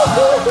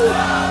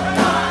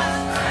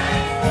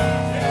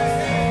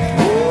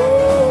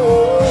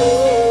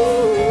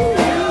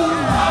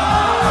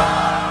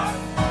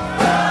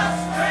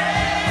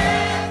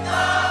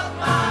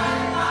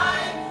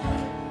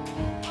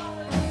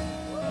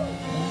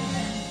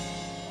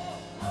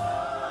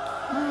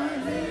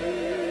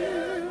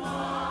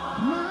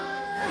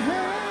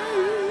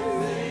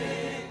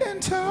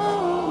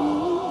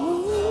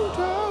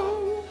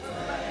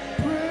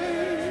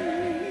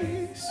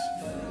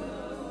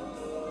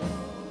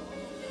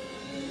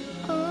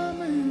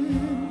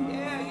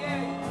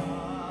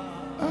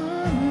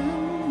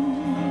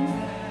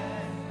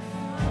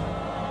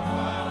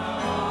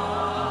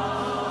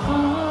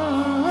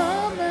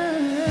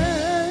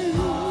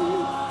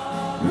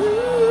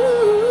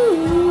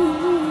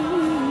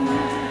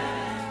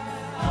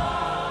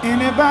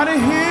 Anybody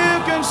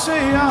here can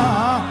say,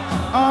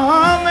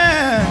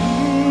 amen.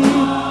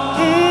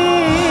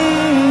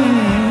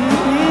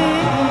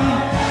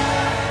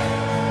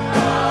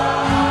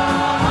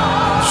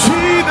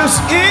 Jesus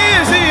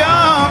is the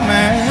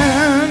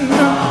amen.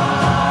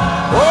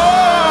 Oh,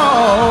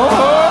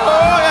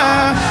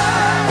 yeah.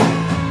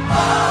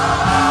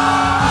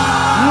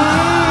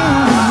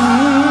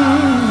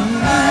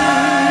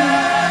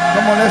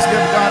 Come on, let's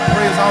give God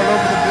praise all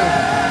over the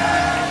building.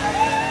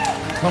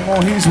 Come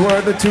on, he's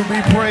worthy to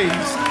be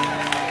praised.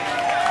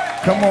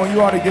 Come on,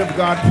 you ought to give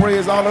God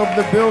praise all over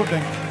the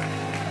building.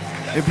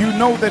 If you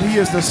know that he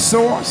is the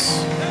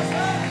source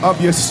of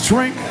your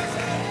strength,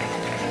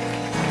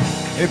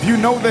 if you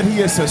know that he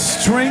is the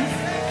strength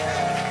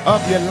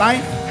of your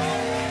life,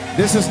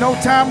 this is no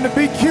time to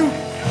be cute.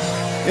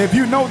 If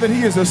you know that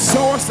he is the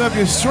source of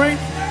your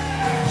strength,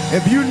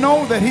 if you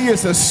know that he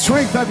is the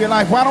strength of your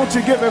life, why don't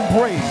you give him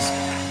praise?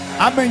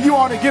 I mean, you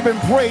ought to give him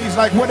praise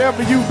like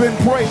whatever you've been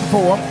praying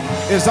for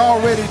is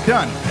already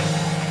done.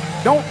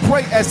 Don't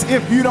pray as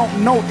if you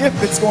don't know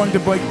if it's going to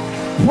be.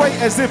 Pray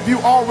as if you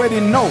already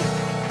know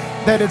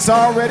that it's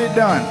already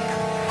done.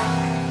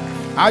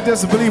 I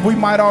just believe we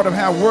might ought to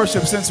have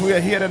worship. Since we are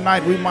here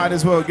tonight, we might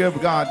as well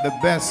give God the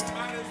best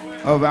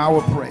of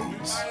our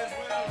praise.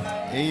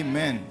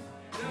 Amen.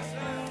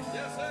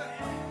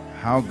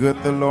 How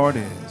good the Lord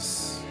is.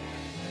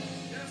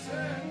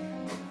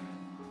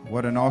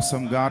 What an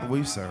awesome God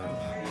we serve.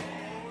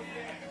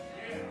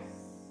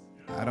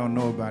 I don't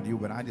know about you,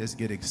 but I just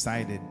get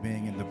excited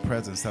being in the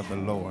presence of the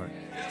Lord.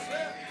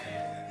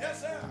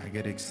 I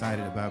get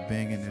excited about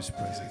being in his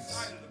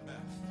presence.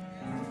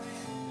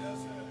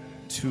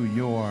 To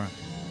your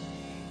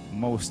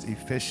most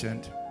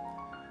efficient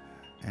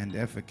and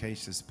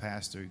efficacious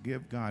pastor,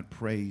 give God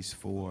praise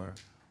for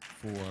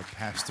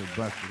Pastor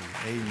Buckley.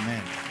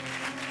 Amen.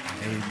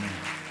 Amen.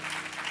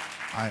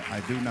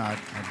 I do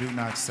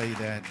not say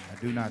that. I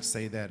do not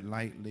say that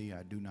lightly.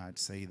 I do not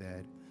say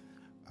that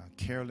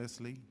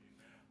carelessly.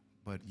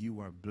 But you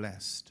are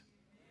blessed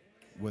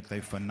with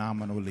a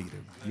phenomenal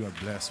leader. You are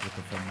blessed with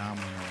a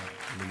phenomenal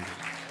leader.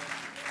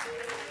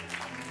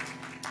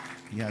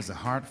 He has a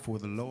heart for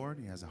the Lord.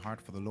 He has a heart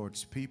for the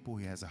Lord's people.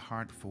 He has a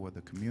heart for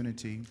the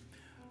community.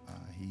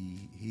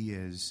 He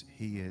is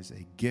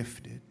a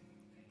gifted,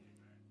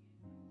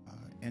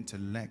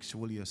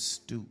 intellectually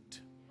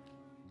astute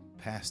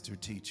pastor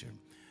teacher.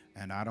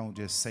 And I don't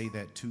just say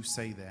that to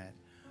say that.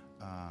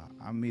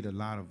 I meet a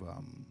lot of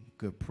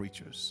good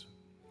preachers,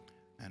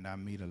 and I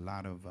meet a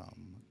lot of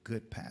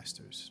good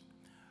pastors.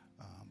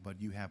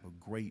 but you have a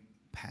great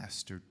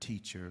pastor,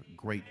 teacher,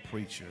 great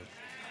preacher,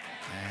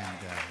 and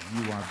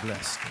you are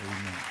blessed.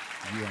 Amen.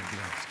 You are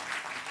blessed.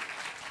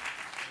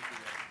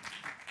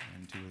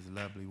 And to his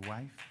lovely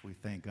wife, we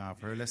thank God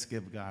for her. Let's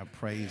give God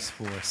praise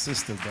for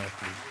Sister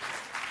Buckley.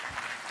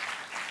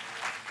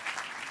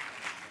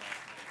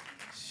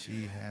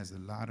 She has a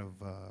lot of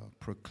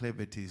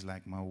proclivities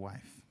like my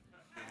wife.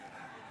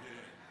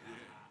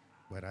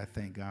 But I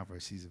thank God for her.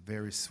 She's a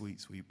very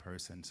sweet, sweet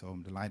person. So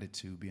I'm delighted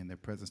to be in their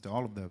presence. To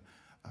all of the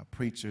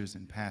preachers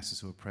and pastors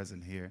who are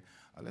present here,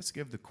 let's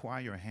give the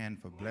choir a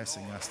hand for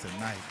blessing us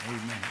tonight.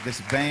 Amen. This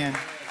band,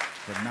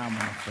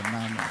 phenomenal,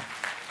 phenomenal.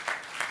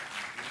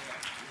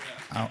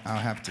 I'll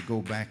have to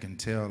go back and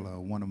tell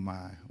one of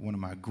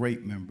my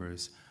great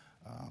members,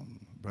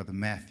 Brother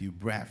Matthew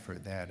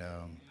Bradford, that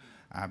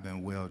I've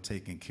been well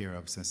taken care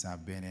of since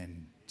I've been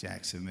in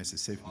Jackson,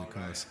 Mississippi,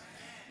 because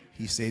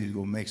he said he'd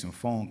go make some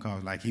phone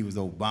calls like he was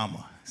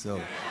Obama. So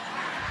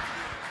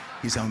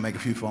he said, I'm gonna make a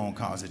few phone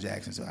calls to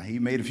Jackson. So he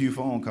made a few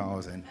phone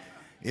calls and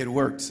it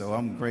worked. So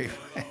I'm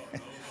grateful.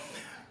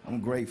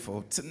 I'm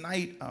grateful.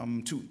 Tonight,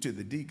 to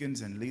the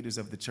deacons and leaders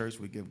of the church,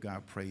 we give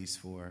God praise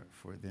for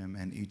them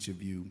and each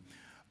of you.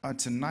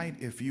 Tonight,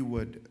 if you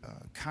would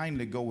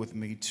kindly go with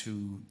me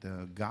to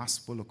the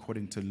gospel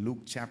according to Luke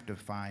chapter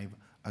 5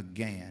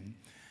 again.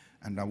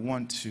 And I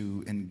want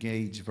to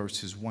engage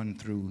verses 1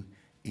 through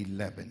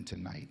 11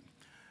 tonight.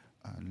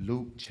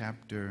 Luke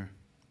chapter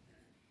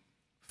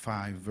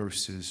 5,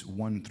 verses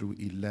 1 through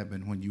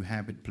 11. When you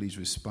have it, please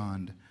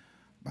respond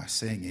by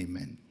saying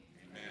amen.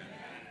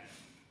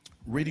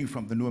 Reading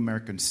from the New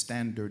American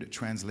Standard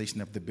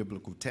translation of the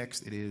biblical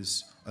text. It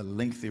is a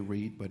lengthy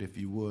read, but if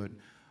you would,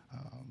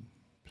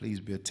 please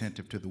be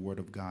attentive to the word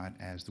of God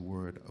as the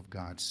word of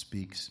God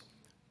speaks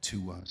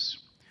to us.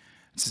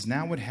 It says,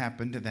 now it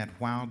happened that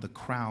while the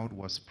crowd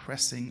was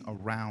pressing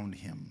around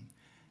him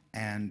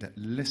and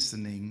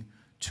listening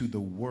to the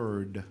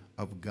word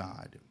of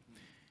God,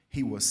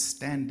 he was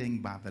standing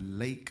by the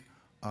lake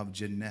of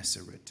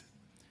Gennesaret,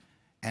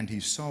 and he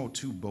saw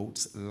two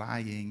boats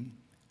lying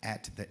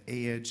at the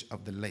edge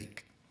of the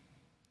lake.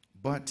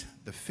 But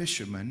the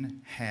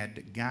fishermen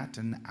had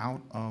gotten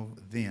out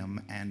of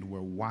them and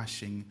were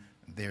washing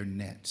their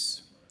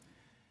nets.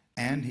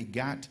 And he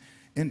got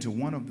into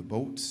one of the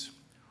boats,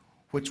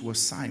 which was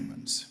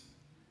Simon's,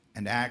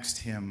 and asked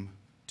him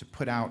to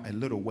put out a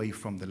little way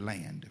from the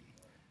land.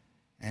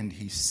 And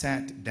he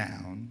sat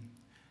down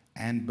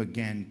and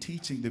began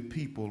teaching the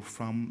people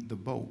from the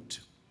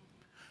boat.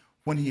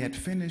 When he had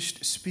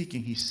finished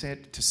speaking, he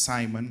said to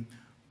Simon,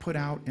 put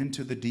out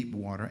into the deep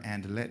water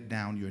and let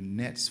down your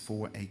nets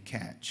for a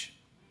catch.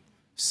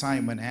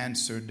 Simon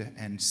answered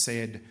and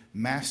said,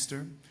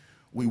 Master,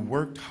 we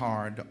worked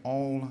hard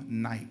all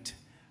night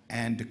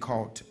and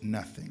caught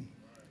nothing.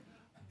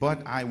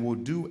 But I will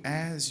do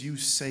as you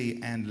say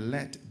and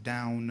let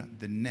down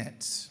the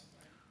nets.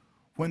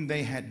 When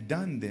they had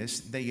done this,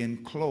 they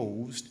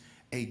enclosed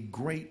a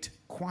great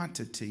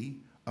quantity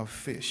of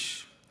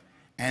fish,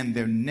 and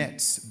their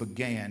nets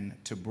began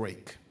to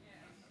break.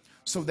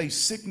 So they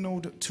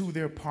signaled to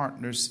their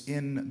partners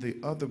in the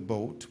other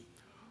boat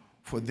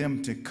for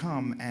them to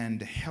come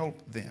and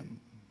help them.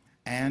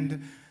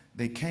 And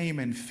they came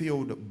and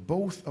filled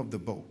both of the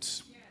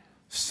boats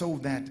so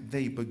that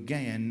they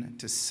began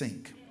to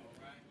sink.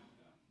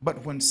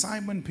 But when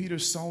Simon Peter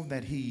saw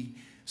that, he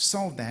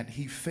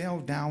fell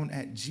down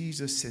at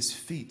Jesus'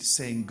 feet,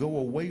 saying, go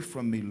away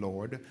from me,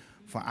 Lord,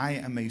 for I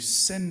am a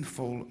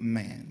sinful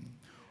man.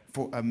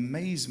 For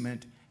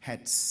amazement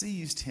had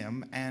seized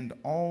him and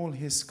all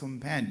his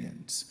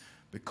companions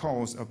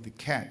because of the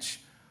catch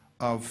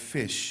of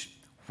fish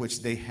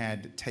which they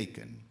had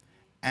taken.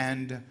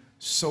 And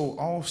so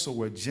also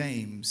were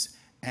James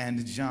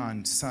and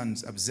John,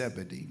 sons of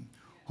Zebedee,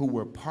 who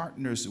were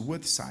partners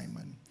with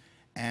Simon.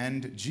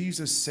 And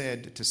Jesus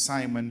said to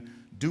Simon,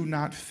 do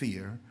not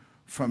fear.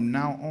 From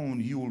now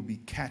on you will be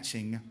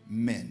catching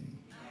men.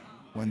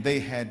 When they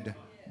had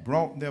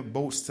brought their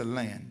boats to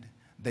land,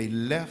 they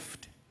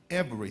left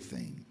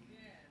everything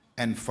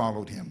and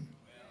followed him.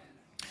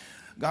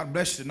 God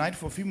bless you tonight.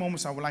 For a few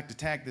moments, I would like to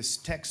tag this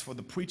text for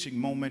the preaching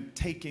moment,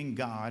 taking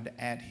God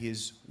at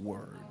his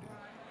word.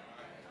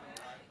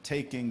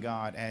 Taking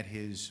God at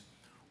his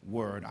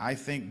word. I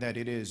think that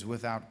it is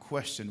without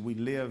question. We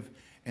live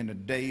in a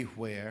day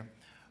where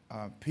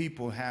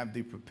people have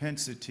the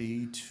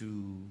propensity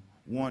to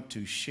want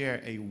to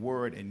share a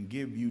word and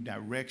give you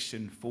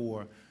direction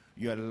for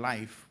your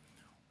life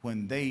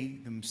when they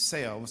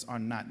themselves are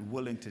not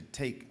willing to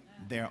take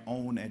their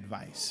own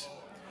advice.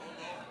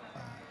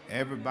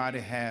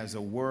 Everybody has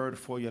a word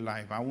for your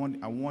life. I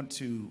want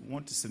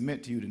to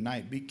submit to you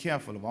tonight. Be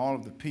careful of all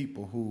of the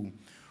people who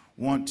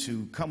want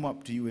to come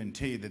up to you and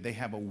tell you that they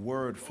have a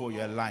word for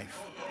your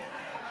life.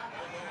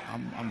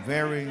 I'm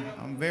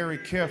very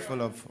careful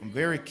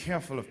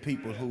of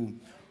people who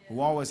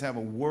always have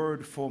a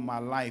word for my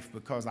life,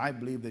 because I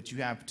believe that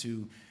you have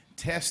to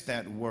test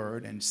that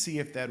word and see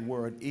if that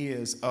word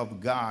is of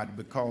God,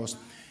 because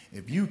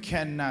If you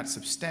cannot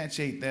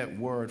substantiate that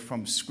word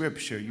from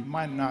Scripture, you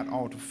might not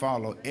ought to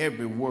follow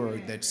every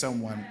word that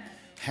someone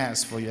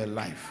has for your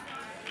life.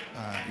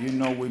 You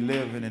know, we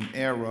live in an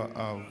era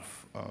of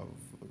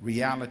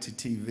reality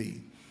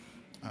TV.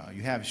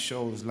 You have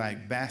shows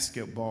like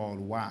Basketball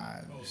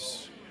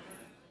Wives,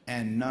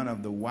 and none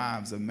of the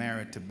wives are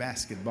married to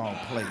basketball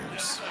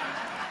players.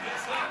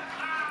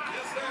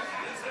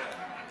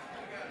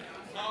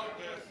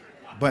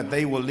 But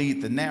they will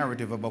lead the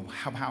narrative about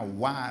how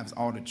wives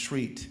ought to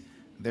treat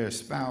their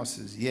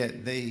spouses,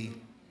 yet they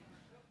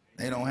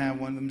don't have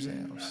one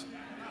themselves.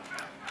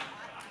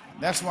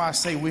 That's why I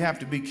say we have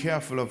to be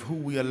careful of who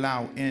we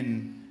allow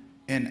in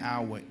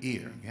our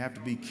ear. You have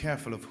to be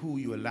careful of who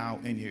you allow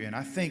in your ear. And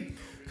I think,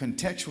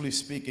 contextually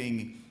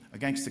speaking,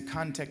 against the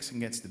context,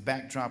 against the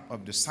backdrop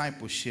of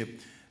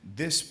discipleship,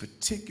 this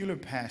particular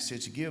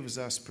passage gives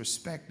us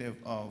perspective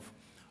of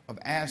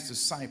as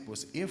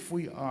disciples, if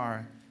we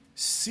are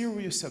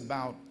serious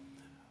about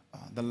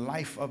the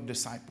life of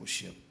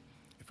discipleship,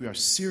 if we are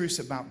serious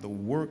about the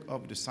work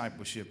of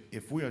discipleship,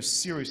 if we are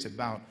serious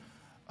about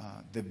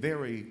the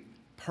very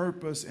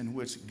purpose in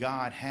which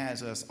God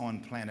has us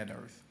on planet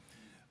Earth,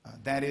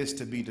 that is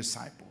to be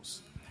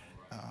disciples.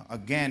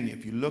 Again,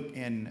 if you look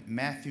in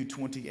Matthew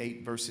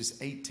 28,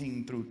 verses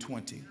 18 through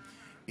 20,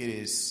 it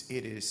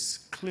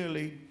is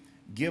clearly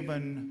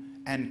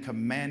given and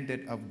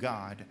commanded of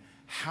God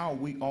how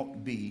we ought to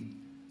be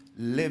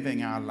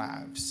living our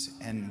lives,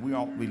 and we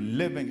ought to be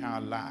living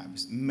our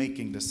lives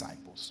making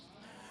disciples.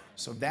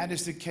 So if that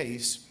is the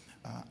case,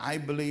 I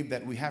believe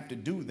that we have to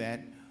do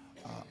that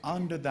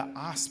under the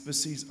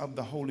auspices of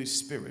the Holy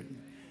Spirit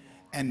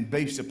and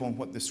based upon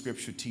what the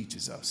Scripture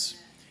teaches us.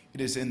 It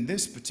is in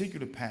this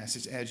particular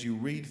passage, as you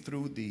read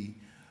through the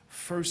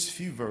first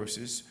few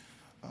verses,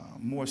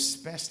 more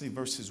especially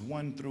verses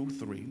 1 through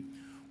 3,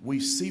 we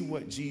see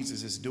what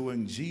Jesus is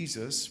doing.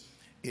 Jesus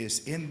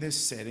is in this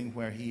setting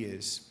where he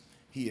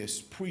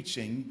is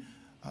preaching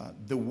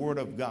the Word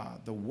of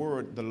God, the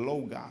Word, the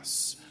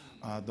Logos,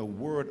 the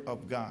Word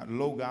of God.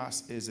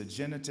 Logos is a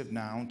genitive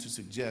noun to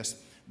suggest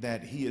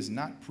that he is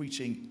not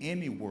preaching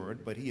any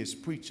word, but he is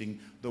preaching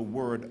the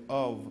Word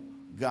of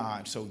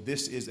God. So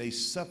this is a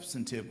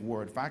substantive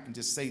word. If I can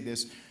just say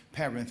this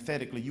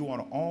parenthetically, you ought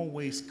to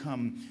always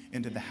come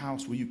into the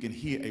house where you can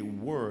hear a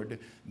word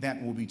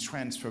that will be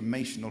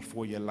transformational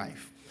for your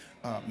life.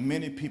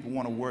 Many people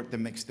want a word that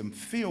makes them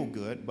feel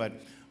good,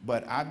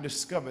 but I've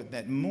discovered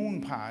that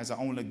moon pies are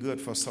only good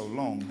for so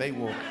long. They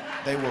will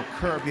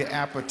curb your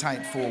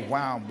appetite for a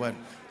while,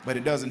 but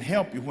it doesn't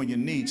help you when you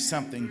need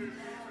something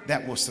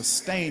that will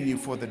sustain you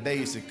for the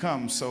days to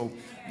come. So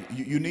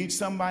you need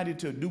somebody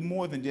to do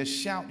more than just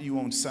shout you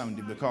on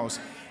Sunday, because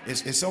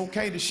it's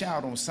okay to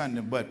shout on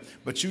Sunday,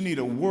 but you need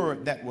a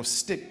word that will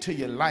stick to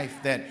your life,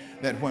 that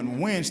when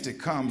Wednesday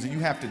comes and you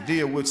have to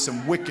deal with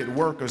some wicked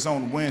workers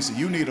on Wednesday,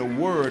 you need a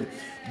word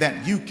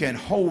that you can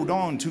hold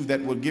on to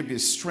that will give you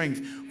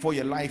strength for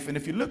your life. And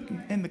if you look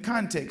in the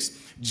context,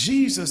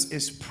 Jesus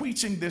is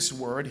preaching this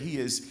word. He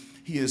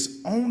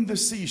is on the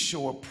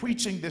seashore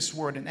preaching this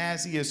word, and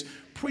as he is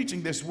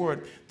preaching this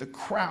word, the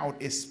crowd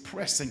is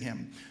pressing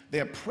him. They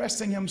are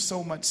pressing him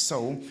so much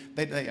so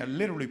that they are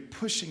literally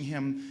pushing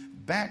him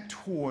back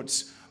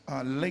towards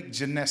Lake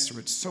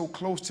Gennesaret, so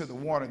close to the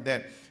water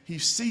that he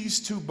sees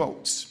two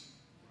boats.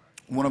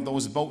 One of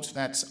those boats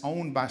that's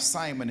owned by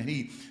Simon, and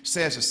he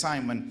says to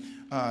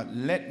Simon,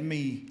 let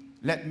me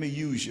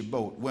use your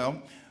boat.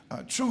 Well,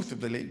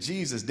 truthfully,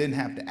 Jesus didn't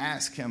have to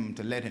ask him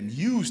to let him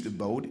use the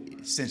boat,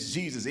 since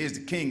Jesus is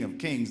the King of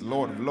Kings,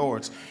 Lord of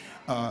Lords.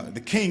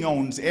 The King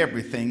owns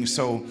everything,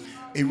 so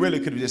he really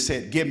could have just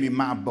said, give me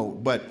my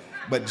boat.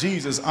 But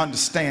Jesus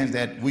understands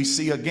that. We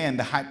see again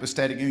the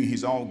hypostatic union.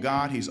 He's all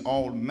God, he's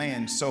all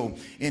man. So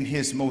in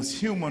his most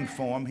human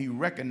form, he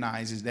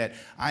recognizes that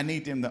I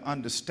need him to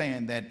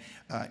understand that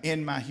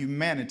in my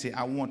humanity,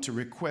 I want to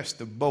request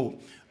the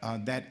boat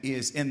that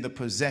is in the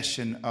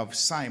possession of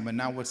Simon.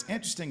 Now, what's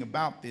interesting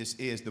about this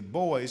is the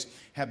boys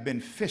have been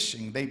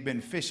fishing. They've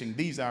been fishing.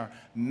 These are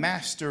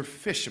master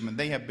fishermen.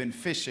 They have been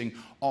fishing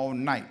all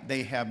night.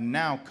 They have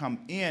now come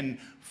in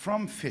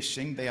from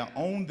fishing. They are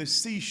on the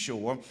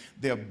seashore.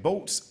 Their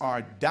boats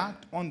are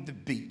docked on the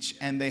beach,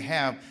 and they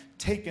have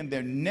taken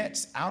their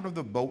nets out of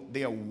the boat.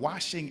 They are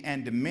washing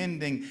and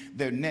mending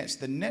their nets.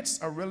 The nets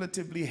are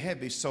relatively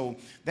heavy, so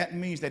that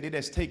means that it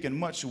has taken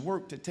much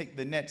work to take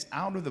the nets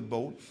out of the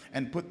boat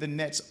and put the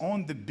nets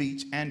on the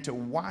beach and to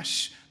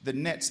wash the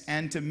nets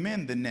and to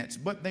mend the nets.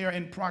 But they are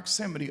in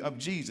proximity of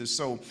Jesus.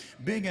 So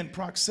being in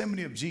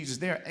proximity of Jesus,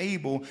 they're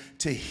able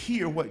to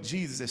hear what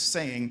Jesus is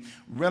saying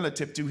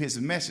relative to his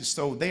message.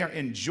 So they are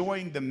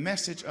enjoying the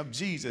message of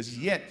Jesus,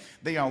 yet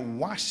they are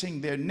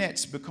washing their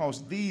nets,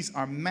 because these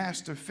are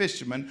master fishermen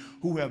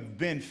who have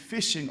been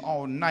fishing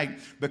all night,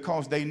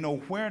 because they know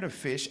where to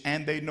fish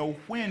and they know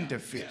when to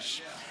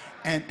fish.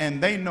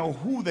 And they know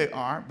who they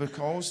are,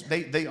 because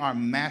they are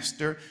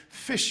master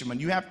fishermen.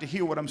 You have to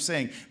hear what I'm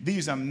saying.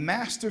 These are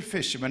master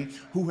fishermen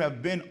who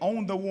have been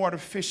on the water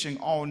fishing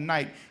all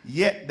night,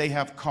 yet they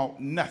have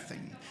caught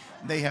nothing.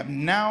 They have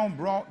now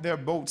brought their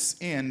boats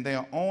in. They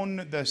are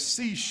on the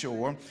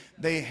seashore.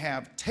 They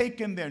have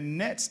taken their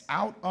nets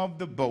out of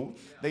the boat.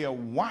 They are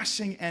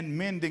washing and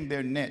mending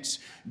their nets.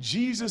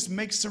 Jesus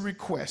makes a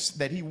request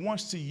that he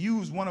wants to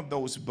use one of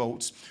those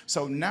boats.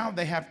 So now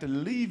they have to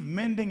leave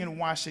mending and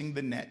washing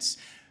the nets,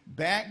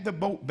 back the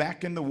boat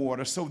back in the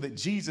water so that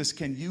Jesus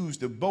can use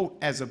the boat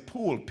as a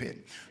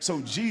pulpit.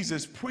 So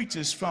Jesus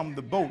preaches from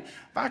the boat.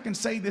 If I can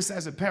say this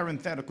as a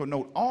parenthetical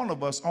note, all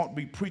of us ought to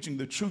be preaching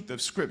the truth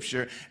of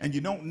Scripture, and you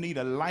don't need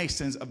a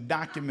license of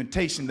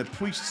documentation to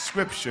preach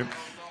Scripture.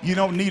 You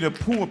don't need a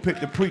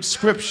pulpit to preach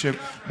Scripture,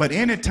 but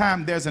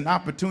anytime there's an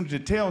opportunity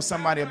to tell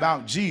somebody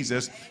about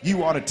Jesus,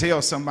 you ought to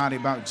tell somebody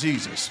about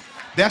Jesus.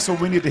 That's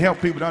what we need to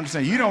help people to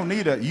understand. You don't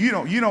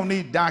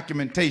need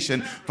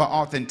documentation for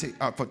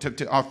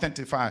to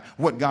authentify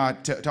what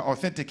God to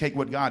authenticate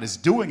what God is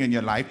doing in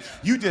your life.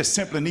 You just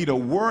simply need a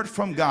word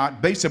from God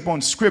based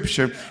upon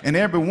Scripture. And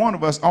every one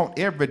of us ought,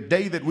 every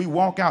day that we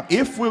walk out,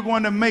 if we're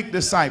going to make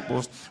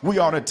disciples, we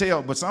ought to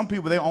tell. But some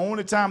people, the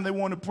only time they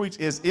want to preach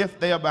is if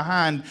they are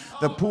behind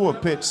the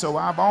pulpit. So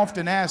I've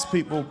often asked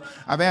people,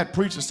 I've had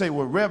preachers say,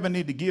 well, Reverend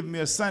need to give me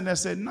a Sunday. I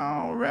said,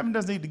 no, Reverend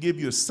doesn't need to give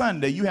you a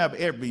Sunday. You have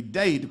every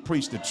day to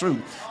preach the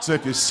truth. So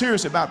if you're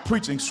serious about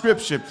preaching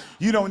Scripture,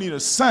 you don't need a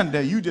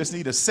Sunday. You just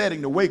need a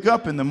setting to wake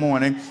up in the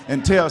morning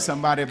and tell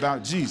somebody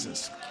about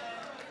Jesus.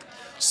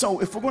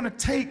 So if we're going to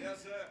take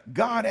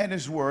God at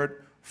his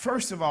word,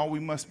 first of all, we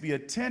must be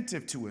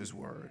attentive to his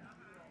word.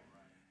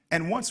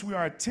 And once we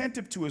are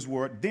attentive to his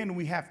word, then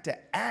we have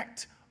to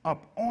act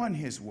up on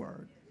his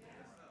word.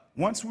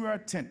 Once we are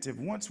attentive,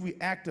 once we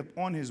act up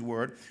on his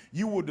word,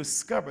 you will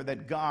discover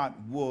that God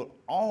will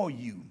awe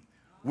you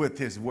with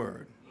his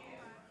word.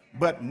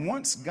 But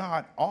once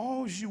God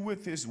awes you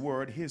with his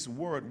word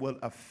will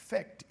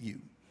affect you.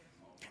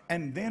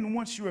 And then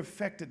once you're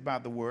affected by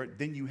the word,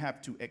 then you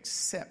have to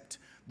accept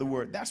the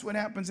word. That's what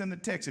happens in the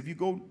text. If you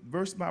go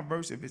verse by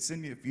verse, if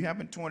you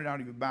haven't torn it out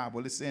of your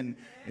Bible, it's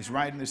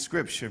right in the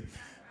Scripture.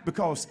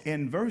 Because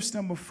in verse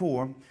number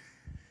 4,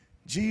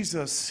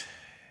 Jesus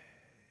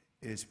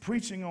is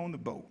preaching on the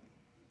boat.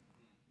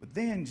 But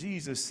then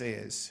Jesus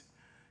says,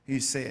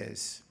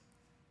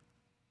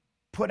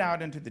 put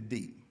out into the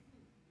deep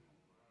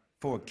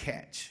for a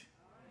catch.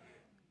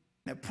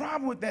 Now, the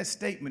problem with that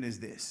statement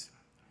is this.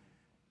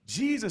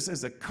 Jesus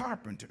is a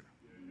carpenter.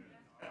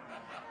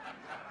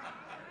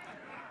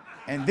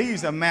 And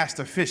these are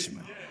master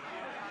fishermen.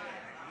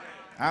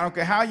 I don't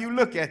care how you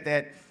look at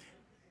that.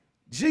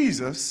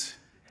 Jesus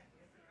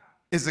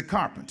is a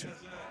carpenter.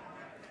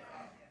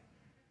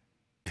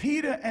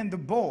 Peter and the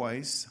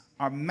boys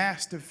are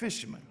master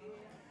fishermen.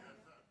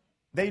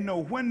 They know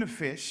when to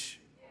fish,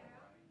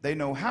 they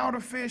know how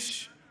to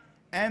fish,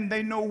 and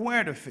they know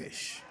where to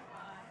fish.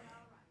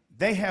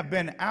 They have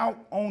been out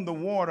on the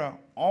water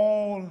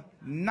all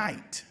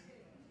night,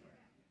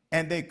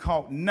 and they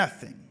caught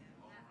nothing.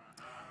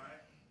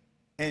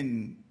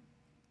 And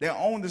they're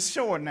on the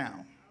shore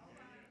now.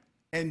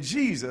 And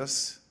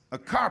Jesus, a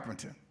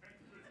carpenter,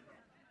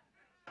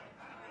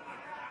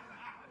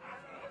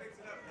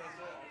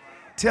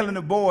 telling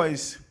the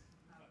boys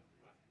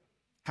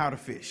how to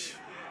fish.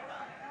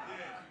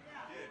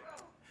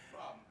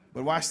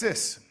 But watch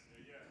this.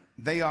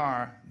 They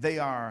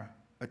are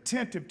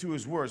attentive to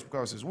his words,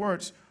 because his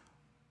words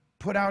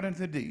put out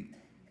into the deep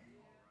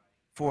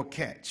for a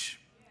catch.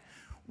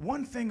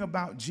 One thing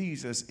about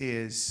Jesus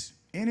is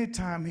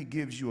anytime he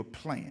gives you a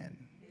plan,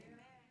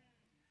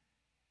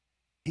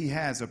 he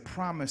has a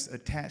promise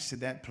attached to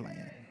that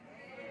plan.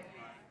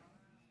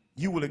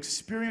 You will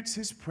experience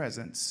his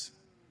presence,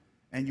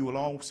 and you will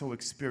also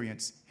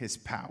experience his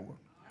power.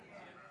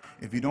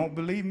 If you don't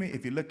believe me,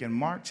 if you look in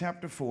Mark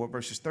chapter 4,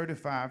 verses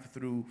 35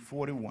 through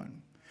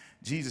 41,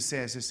 Jesus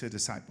says this to his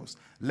disciples,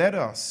 let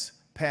us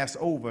pass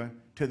over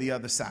to the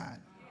other side.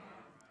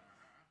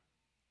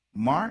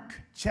 Mark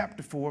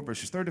chapter 4,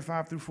 verses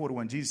 35 through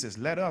 41, Jesus says,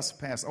 let us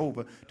pass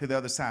over to the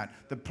other side.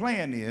 The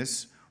plan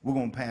is we're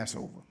going to pass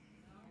over.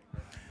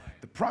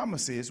 The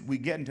promise is we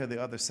get into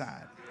the other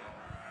side.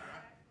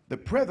 The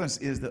presence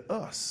is the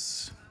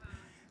us.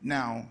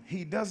 Now,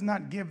 he does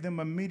not give them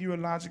a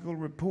meteorological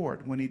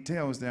report when he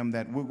tells them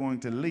that we're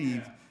going to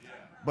leave,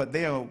 but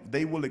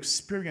they will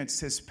experience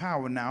his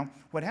power. Now,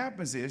 what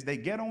happens is they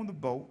get on the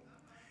boat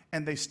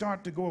and they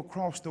start to go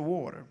across the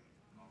water.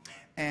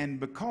 And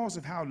because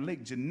of how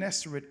Lake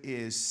Gennesaret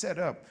is set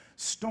up,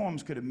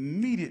 storms could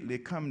immediately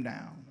come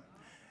down.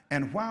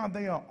 And while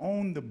they are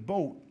on the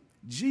boat,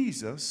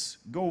 Jesus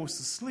goes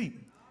to sleep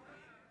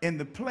in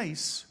the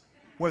place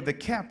where the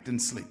captain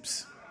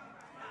sleeps.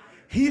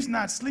 He's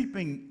not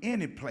sleeping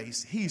any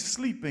place. He's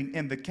sleeping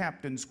in the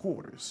captain's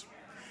quarters.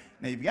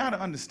 Now, you've got to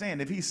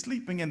understand, if he's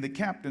sleeping in the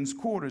captain's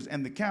quarters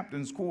and the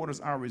captain's quarters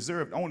are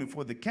reserved only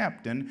for the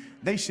captain,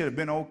 they should have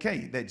been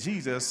okay that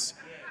Jesus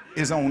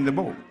is on the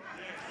boat.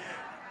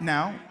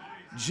 Now,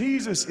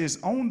 Jesus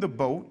is on the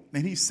boat,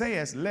 and he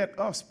says, let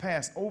us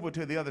pass over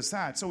to the other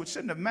side. So it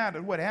shouldn't have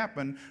mattered what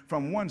happened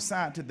from one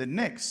side to the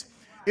next.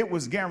 It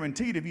was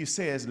guaranteed if he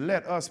says,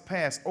 let us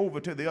pass over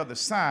to the other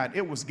side,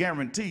 it was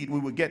guaranteed we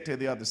would get to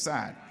the other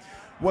side.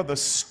 Well, the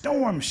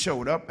storm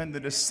showed up, and the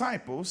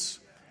disciples,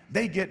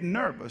 they get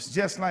nervous,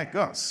 just like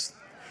us.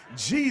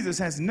 Jesus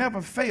has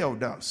never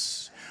failed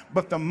us.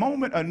 But the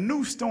moment a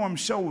new storm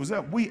shows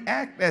up, we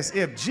act as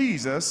if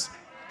Jesus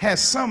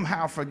has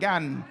somehow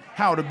forgotten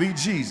how to be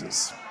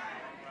Jesus.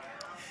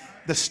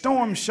 The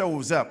storm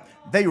shows up.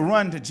 They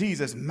run to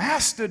Jesus.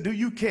 Master, do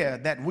you care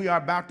that we are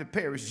about to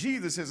perish?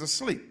 Jesus is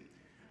asleep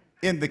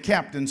in the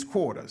captain's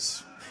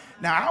quarters.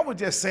 Now, I would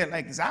just say it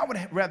like this. I would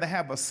rather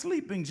have a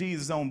sleeping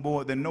Jesus on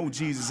board than no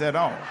Jesus at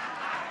all.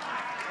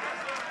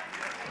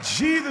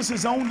 Jesus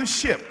is on the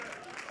ship.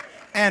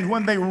 And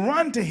when they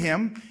run to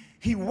him,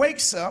 he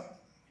wakes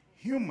up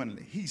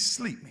humanly. He's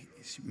sleeping.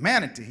 It's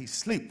humanity. He's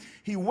asleep.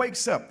 He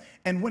wakes up.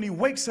 And when he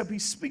wakes up, he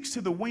speaks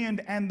to the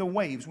wind and the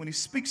waves. When he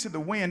speaks to the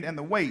wind and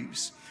the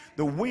waves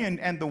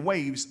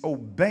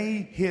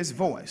obey his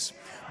voice.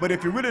 But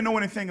if you really know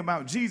anything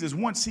about Jesus,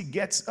 once he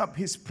gets up,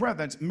 his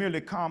presence merely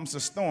calms the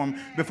storm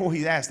before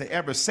he has to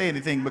ever say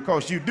anything,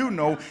 because you do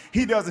know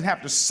he doesn't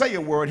have to say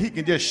a word. He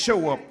can just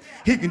show up.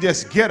 He can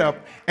just get up.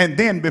 And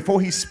then before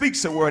he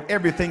speaks a word,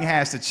 everything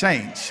has to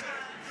change.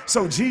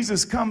 So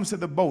Jesus comes to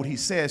the boat. He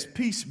says,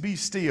 peace be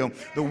still.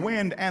 The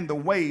wind and the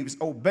waves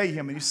obey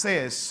him. And he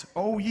says,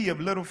 O ye of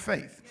little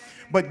faith.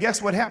 But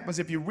guess what happens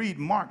if you read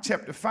Mark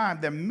chapter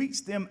 5? There meets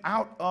them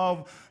out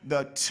of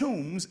the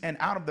tombs and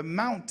out of the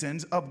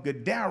mountains of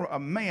Gadara a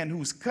man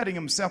who's cutting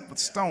himself with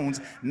stones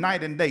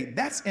night and day.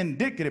 That's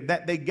indicative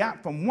that they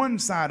got from one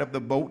side of the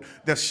boat,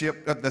 the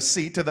ship, the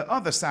sea, to the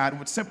other side,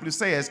 which simply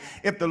says,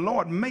 if the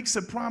Lord makes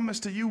a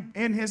promise to you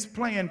in his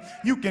plan,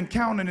 you can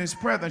count on his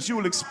presence. You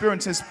will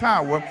experience his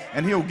power,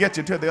 and he'll get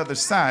you to the other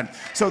side.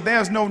 So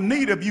there's no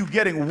need of you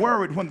getting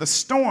worried when the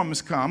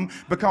storms come,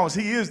 because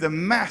he is the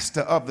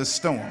master of the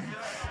storm.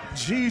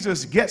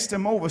 Jesus gets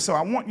them over. So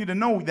I want you to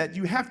know that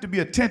you have to be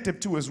attentive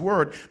to his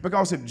word,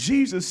 because if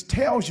Jesus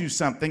tells you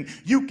something,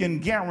 you can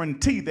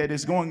guarantee that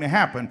it's going to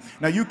happen.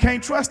 Now, you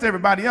can't trust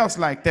everybody else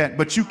like that,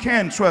 but you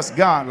can trust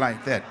God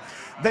like that.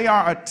 They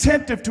are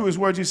attentive to his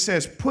words. He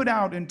says, put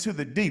out into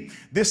the deep.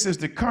 This is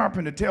the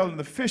carpenter telling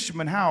the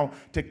fisherman how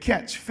to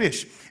catch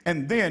fish.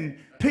 And then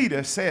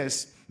Peter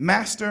says,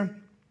 Master,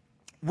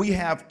 we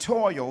have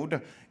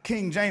toiled,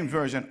 King James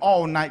Version,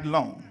 all night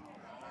long.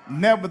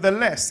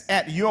 Nevertheless,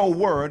 at your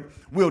word,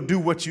 we'll do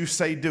what you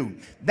say do.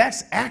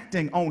 That's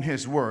acting on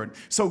his word.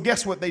 So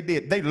guess what they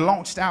did? They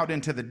launched out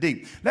into the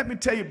deep. Let me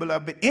tell you,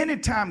 beloved,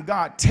 anytime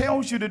God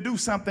tells you to do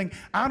something,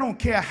 I don't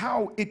care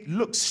how it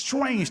looks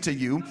strange to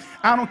you.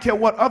 I don't care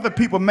what other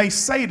people may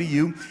say to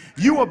you.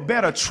 You are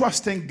better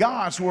trusting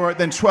God's word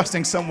than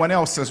trusting someone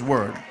else's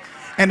word.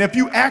 And if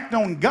you act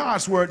on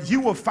God's word,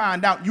 you will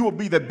find out you will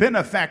be the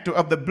benefactor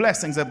of the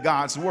blessings of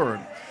God's word.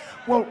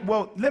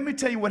 Well, let me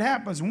tell you what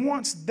happens.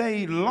 Once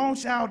they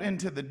launch out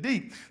into the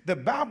deep, the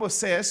Bible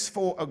says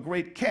for a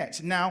great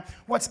catch. Now,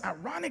 what's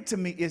ironic to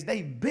me is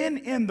they've been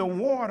in the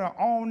water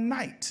all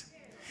night.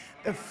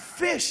 The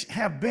fish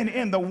have been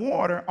in the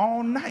water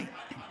all night.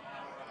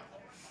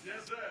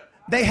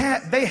 They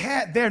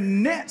had their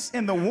nets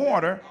in the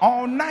water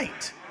all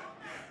night.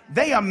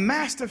 They are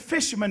master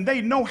fishermen.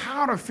 They know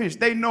how to fish.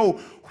 They know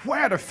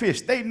where to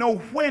fish. They know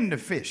when to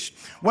fish.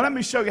 Well, let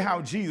me show you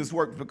how Jesus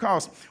works,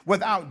 because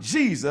without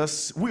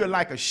Jesus, we are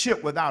like a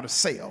ship without a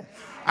sail.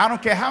 I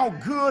don't care how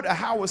good or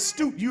how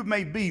astute you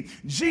may be.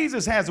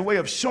 Jesus has a way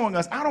of showing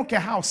us, I don't care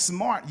how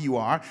smart you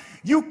are,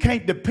 you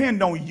can't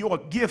depend on your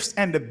gifts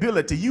and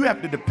ability. You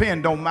have to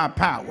depend on my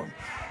power.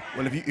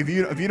 Well, if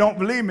you don't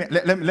believe me,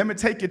 let me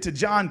take you to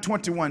John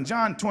 21.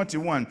 John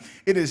 21,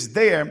 it is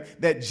there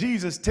that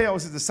Jesus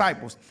tells his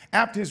disciples,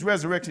 after his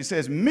resurrection, he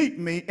says, meet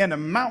me in a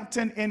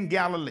mountain in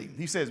Galilee.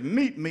 He says,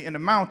 meet me in a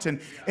mountain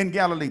in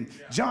Galilee.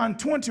 John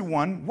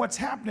 21, what's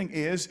happening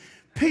is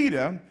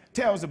Peter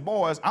tells the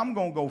boys, I'm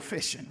going to go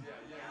fishing.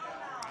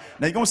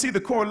 Now, you're going to see the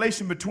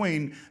correlation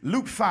between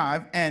Luke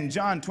 5 and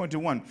John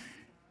 21.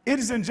 It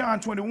is in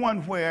John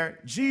 21 where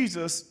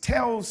Jesus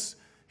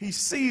he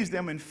sees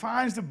them and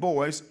finds the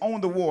boys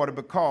on the water,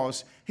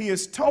 because he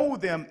has told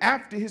them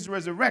after his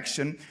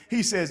resurrection,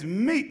 he says,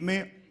 meet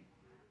me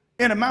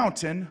in a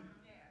mountain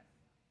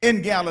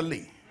in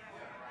Galilee.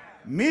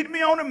 Meet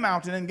me on a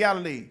mountain in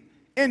Galilee.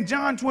 In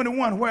John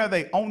 21, where are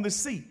they? On the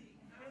sea.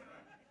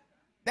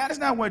 That is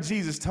not what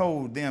Jesus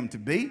told them to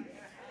be.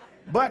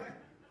 But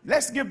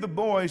let's give the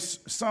boys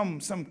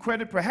some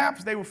credit.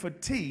 Perhaps they were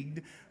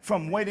fatigued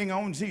from waiting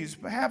on Jesus.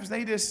 Perhaps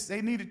they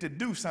needed to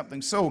do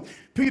something. So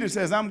Peter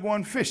says, I'm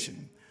going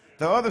fishing.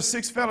 The other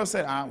 6 fellows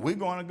said, we're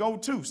going to go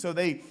too. So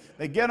they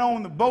get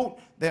on the boat.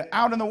 They're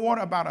out in the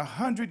water about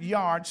 100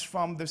 yards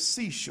from the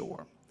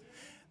seashore.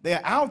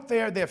 They're out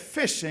there, they're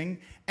fishing,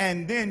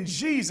 and then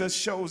Jesus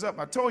shows up.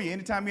 I told you,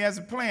 anytime he has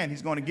a plan,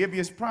 he's going to give you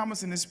his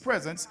promise and his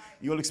presence.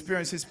 You'll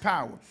experience his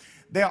power.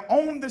 They're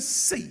on the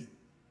sea.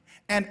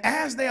 And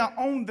as they are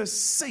on the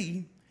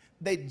sea,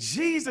 that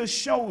Jesus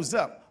shows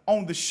up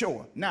on the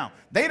shore. Now,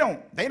 they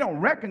don't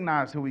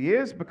recognize who he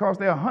is, because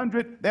they're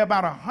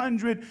about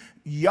 100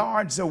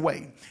 yards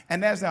away.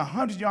 And as they're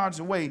 100 yards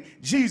away,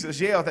 Jesus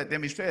yells at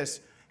them. He says,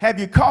 have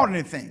you caught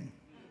anything?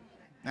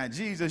 Now,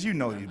 Jesus, you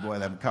know these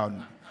boys haven't caught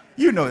anything.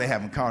 You know they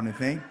haven't caught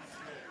anything.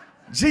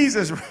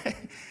 Jesus,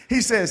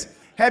 he says,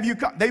 have you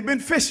caught? They've been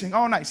fishing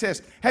all night. He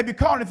says, have you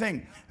caught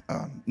anything?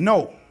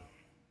 No.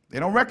 They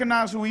don't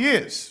recognize who he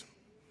is.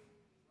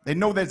 They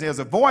know that there's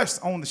a voice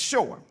on the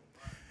shore.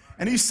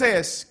 And he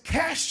says,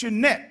 cast your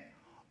net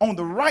on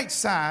the right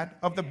side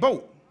of the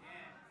boat.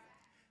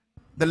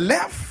 The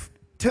left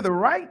to the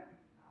right.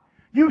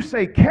 You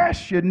say,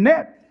 cast your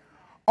net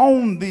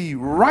on the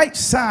right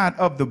side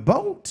of the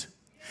boat.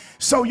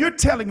 So you're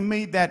telling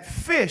me that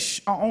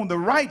fish are on the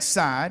right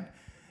side,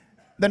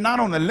 they're not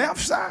on the left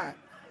side?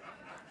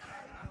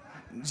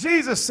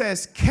 Jesus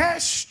says,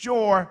 cast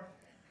your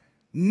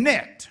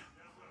net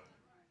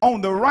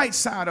on the right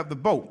side of the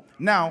boat.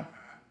 Now,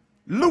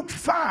 Luke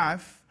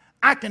 5,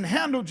 I can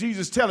handle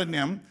Jesus telling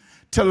them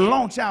to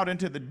launch out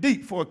into the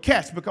deep for a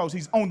catch because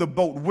he's on the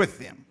boat with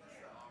them.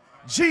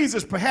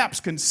 Jesus perhaps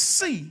can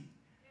see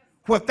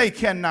what they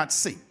cannot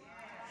see.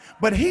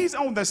 But he's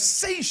on the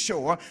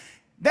seashore.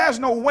 There's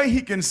no way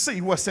he can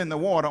see what's in the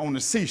water on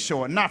the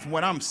seashore, not from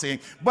what I'm seeing.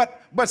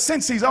 But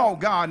since he's all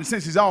God and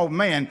since he's all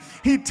man,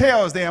 he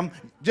tells them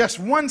just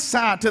one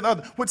side to the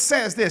other, which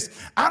says this: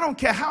 I don't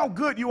care how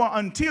good you are,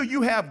 until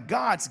you have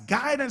God's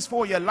guidance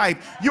for your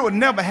life, you will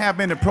never have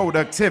any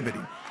productivity.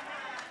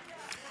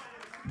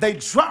 They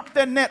drop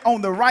their net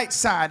on the right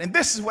side. And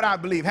this is what I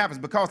believe happens,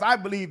 because I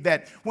believe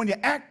that when you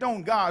act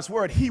on God's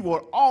word, he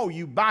will awe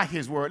you by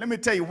his word. Let me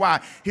tell you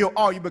why he'll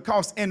awe you,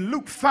 because in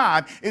Luke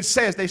 5, it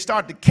says they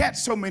started to catch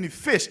so many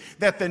fish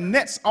that the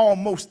nets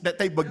that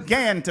they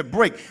began to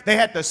break. They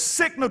had to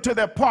signal to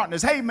their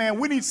partners, hey man,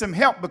 we need some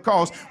help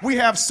because we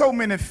have so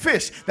many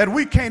fish that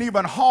we can't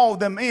even haul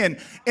them in.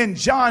 In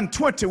John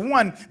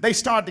 21, they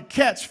started to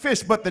catch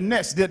fish, but the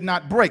nets did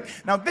not break.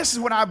 Now, this is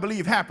what I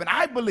believe happened.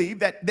 I believe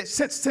that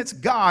since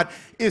God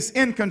is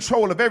in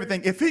control of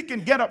everything, if he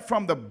can get up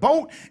from the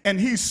boat and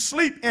he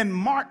sleep in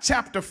Mark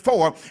chapter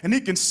 4, and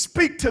he can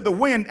speak to the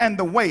wind and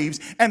the waves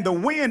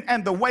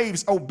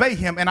obey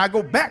him, and I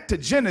go back to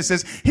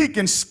Genesis, he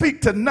can speak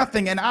to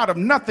nothing and out of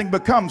nothing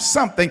becomes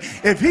something.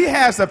 If he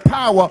has the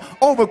power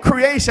over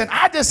creation,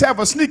 I just have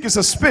a sneaky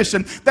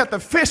suspicion that the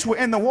fish were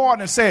in the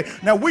water and said,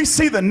 now we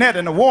see the net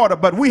in the water,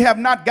 but we have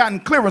not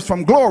gotten clearance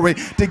from glory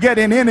to get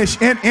in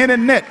a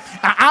net.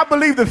 I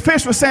believe the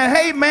fish were saying,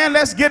 hey man,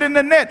 let's get in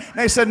the net.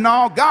 They said,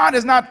 no, God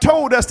has not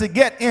told us to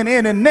get in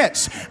any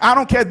nets. I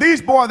don't care.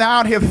 These boys are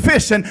out here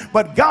fishing,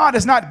 but God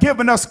has not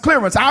given us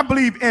clearance. I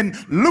believe in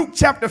Luke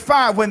chapter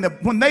 5,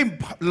 when they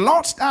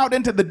launched out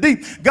into the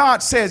deep,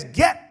 God says,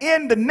 get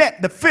in the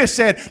net. The fish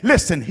said,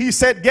 listen, he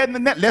said, get in the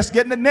net. Let's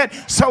get in the net.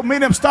 So many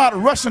of them started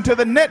rushing to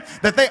the net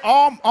that they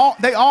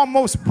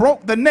almost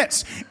broke the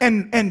nets.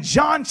 And in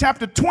John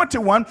chapter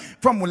 21,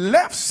 from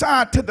left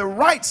side to the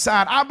right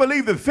side, I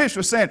believe the fish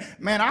was saying,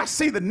 man, I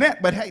see the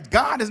net, but hey,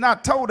 God has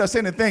not told us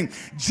anything.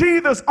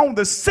 Jesus on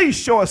the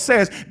seashore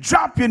says,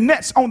 drop your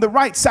nets on the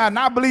right side. And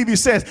I believe he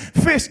says,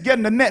 fish get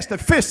in the nets. The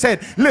fish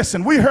said,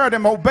 listen, we heard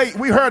him obey.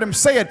 We heard him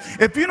say it.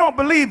 If you don't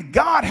believe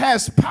God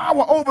has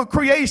power over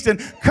creation,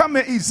 come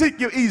to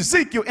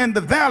Ezekiel in the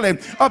valley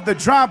of the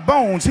dry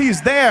bones.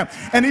 He's there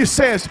and he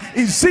says,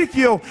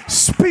 Ezekiel,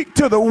 speak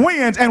to the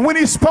winds. And when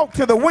he spoke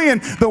to the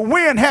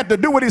wind had to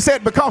do what he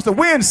said, because the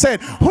wind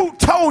said, who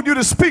told you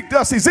to speak to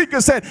us?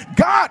 Ezekiel said,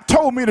 God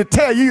told me to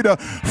tell you to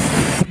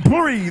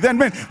breathe.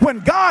 And when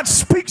God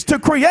speaks to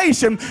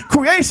creation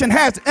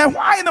has, and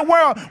why in the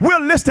world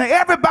we'll listen to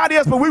everybody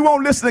else but we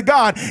won't listen to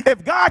God?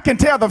 If God can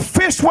tell the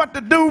fish what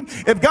to do,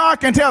 if God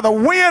can tell the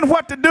wind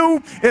what to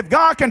do, if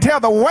God can tell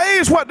the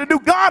waves what to do,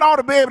 God ought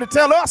to be able to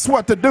tell us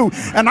what to do.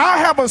 And I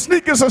have a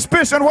sneaky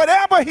suspicion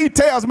whatever he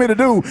tells me to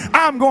do,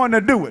 I'm going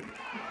to do it.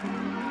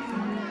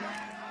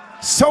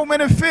 So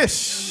many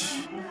fish,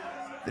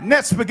 the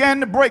nets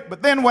began to break.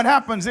 But then what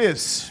happens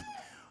is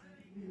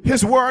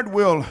his word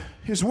will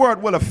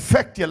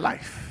affect your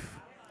life.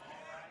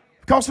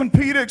 Because when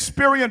Peter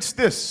experienced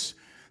this,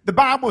 the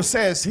Bible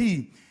says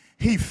he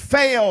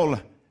fell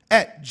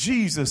at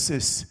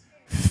Jesus's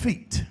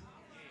feet.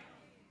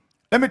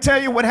 Let me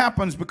tell you what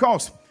happens,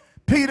 because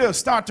Peter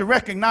started to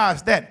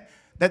recognize that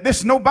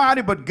this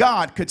nobody but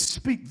God could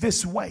speak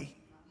this way.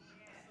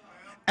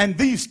 And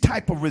these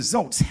type of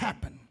results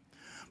happen.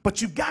 But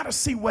you got to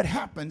see what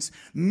happens.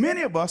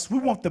 Many of us, we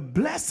want the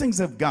blessings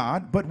of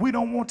God, but we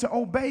don't want to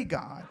obey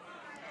God.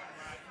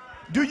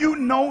 Do you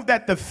know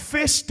that the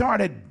fish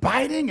started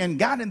biting and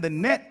got in the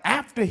net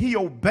after he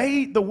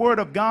obeyed the word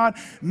of God?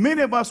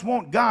 Many of us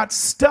want God's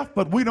stuff,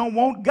 but we don't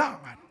want God.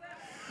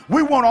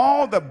 We want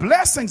all the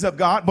blessings of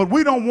God, but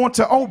we don't want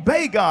to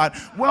obey God.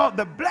 Well,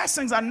 the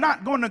blessings are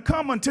not going to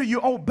come until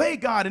you obey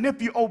God. And if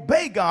you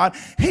obey God,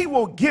 he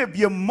will give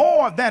you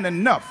more than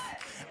enough.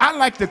 I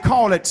like to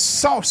call it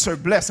saucer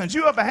blessings.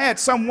 You ever had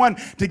someone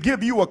to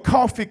give you a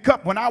coffee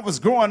cup? When I was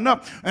growing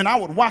up and I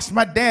would watch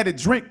my daddy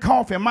drink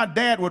coffee, and my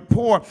dad would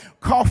pour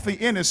coffee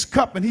in his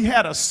cup, and he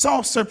had a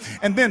saucer,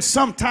 and then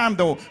sometime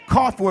the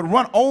coffee would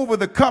run over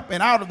the cup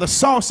and out of the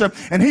saucer,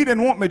 and he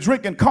didn't want me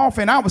drinking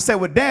coffee, and I would say,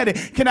 well, Daddy,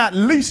 can I at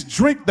least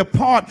drink the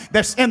part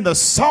that's in the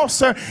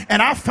saucer?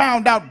 And I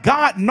found out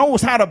God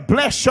knows how to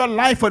bless your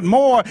life with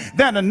more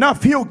than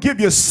enough. He'll give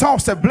you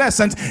saucer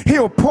blessings.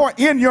 He'll pour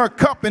in your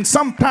cup, and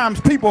sometimes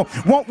people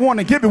won't want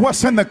to give you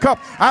what's in the cup.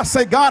 I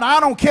say, God, I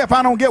don't care if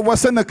I don't get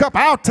what's in the cup.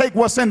 I'll take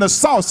what's in the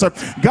saucer.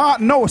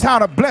 God knows how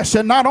to bless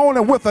you, not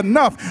only with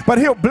enough, but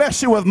he'll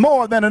bless you with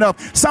more than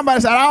enough.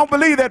 Somebody said, I don't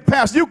believe that,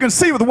 Pastor. You can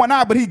see with one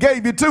eye, but he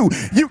gave you two.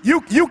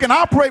 You can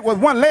operate with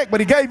one leg, but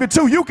he gave you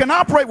two. You can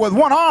operate with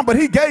one arm, but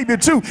he gave you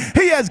two.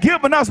 He has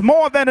given us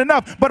more than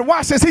enough. But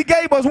watch this. He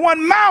gave us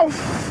one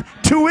mouth,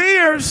 2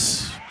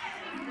 ears.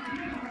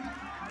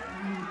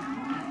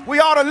 We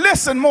ought to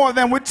listen more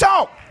than we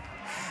talk.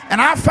 And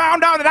I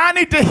found out that I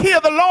need to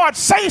hear the Lord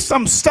say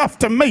some stuff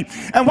to me.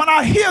 And when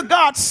I hear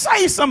God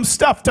say some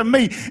stuff to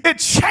me, it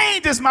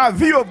changes my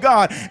view of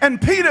God. And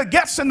Peter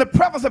gets in the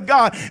presence of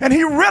God, and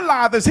he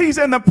realizes he's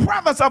in the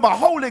presence of a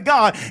holy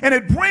God. And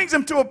it brings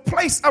him to a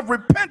place of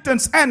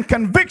repentance and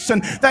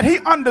conviction, that he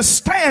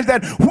understands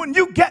that when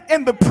you get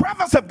in the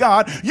presence of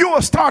God, you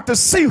will start to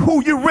see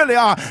who you really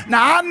are.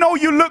 Now, I know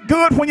you look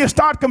good when you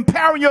start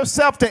comparing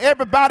yourself to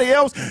everybody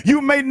else. You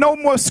may know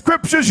more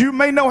scriptures. You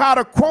may know how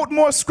to quote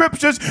more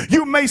scriptures.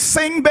 You may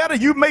sing better.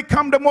 You may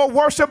come to more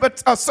worship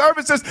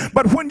services.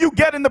 But when you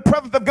get in the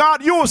presence of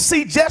God, you will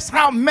see just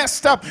how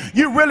messed up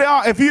you really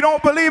are. If you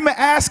don't believe me,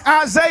 ask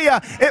Isaiah.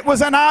 It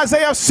was in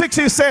Isaiah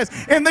 60. It says,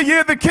 in the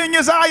year the King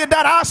Uzziah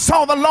died, I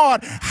saw the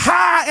Lord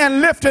high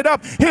and lifted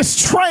up. His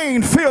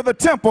train filled the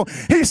temple.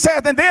 He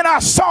said, and then I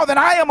saw that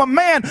I am a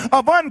man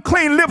of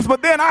unclean lips.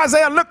 But then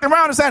Isaiah looked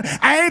around and said,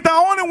 I ain't the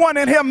only one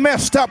in here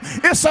messed up.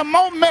 It's some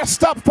more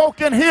messed up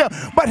folk in here.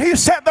 But he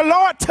said, the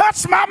Lord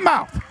touched my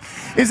mouth.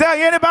 Is there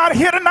anybody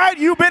here tonight?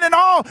 You've been in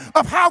awe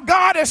of how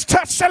God has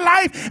touched your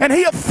life, and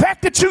he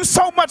affected you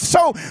so much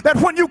so that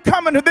when you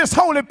come into this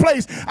holy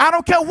place, I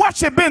don't care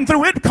what you've been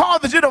through, it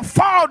causes you to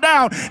fall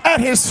down at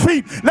his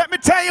feet. Let me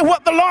tell you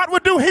what the Lord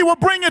will do. He will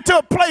bring you to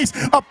a place,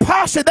 a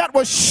posture that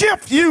will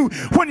shift you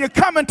when you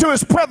come into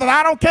his presence.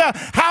 I don't care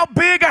how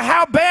big or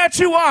how bad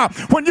you are.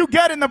 When you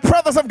get in the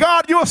presence of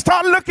God, you'll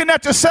start looking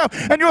at yourself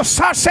and you'll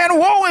start saying,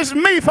 woe is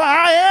me, for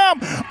I am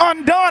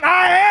undone.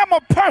 I am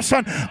a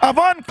person of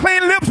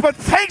unclean lips, but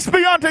thanks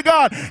be unto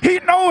God, he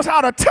knows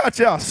how to touch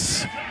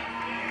us.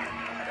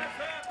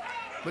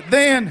 But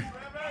then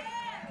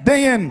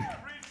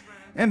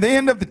in the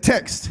end of the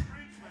text,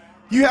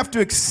 you have to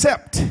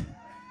accept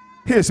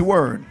his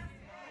word.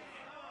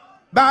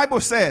 Bible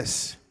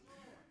says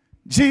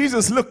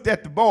Jesus looked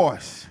at the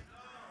boys.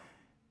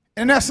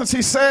 In essence,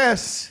 he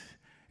says,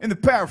 in the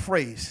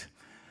paraphrase,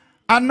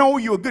 I know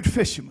you're a good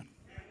fisherman,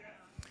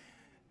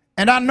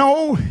 and I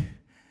know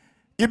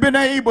you've been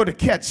able to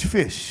catch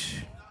fish.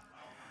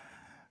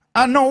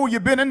 I know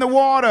you've been in the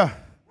water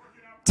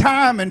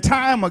time and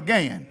time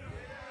again.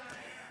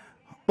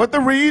 But the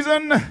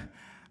reason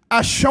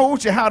I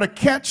showed you how to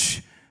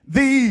catch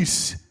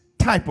these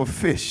type of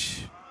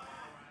fish,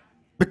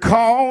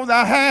 because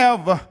I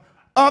have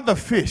other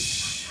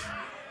fish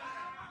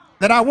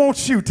that I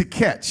want you to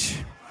catch.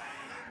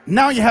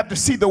 Now you have to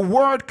see the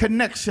word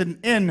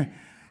connection in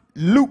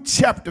Luke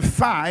chapter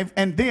 5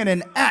 and then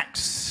in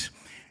Acts.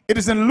 It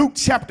is in Luke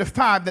chapter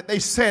 5 that they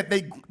said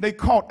they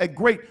caught a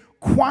great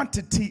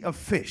quantity of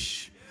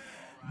fish.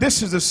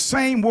 This is the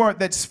same word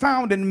that's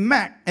found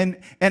in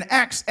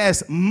Acts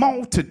as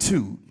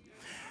multitude.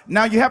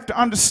 Now you have to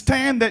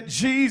understand that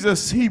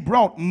Jesus, he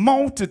brought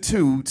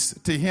multitudes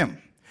to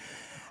him.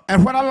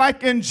 And what I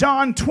like in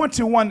John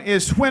 21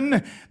 is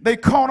when they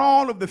caught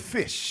all of the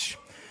fish,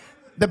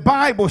 the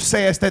Bible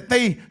says that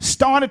they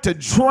started to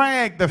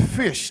drag the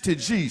fish to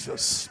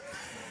Jesus.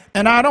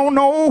 And I don't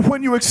know,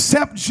 when you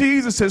accept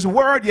Jesus'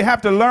 word, you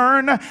have to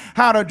learn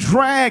how to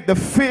drag the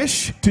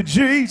fish to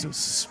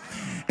Jesus.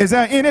 Is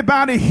there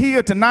anybody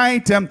here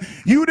tonight?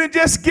 You didn't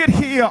just get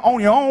here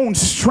on your own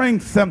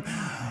strength.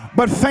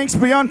 But thanks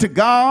be unto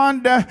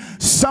God,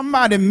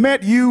 somebody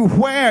met you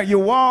where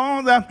you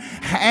are,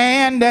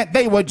 and that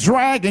they were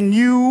dragging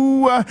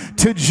you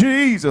to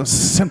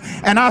Jesus.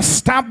 And I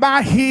stopped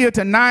by here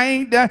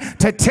tonight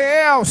to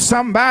tell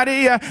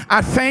somebody,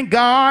 I thank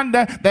God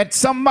that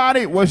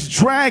somebody was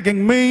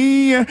dragging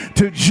me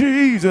to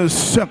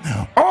Jesus.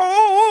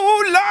 Oh,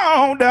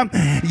 Lord,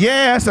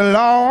 yes,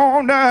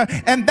 Lord.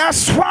 And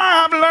that's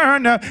why I've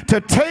learned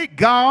to take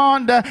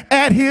God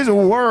at his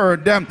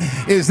word.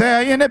 Is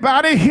there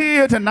anybody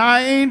here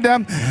tonight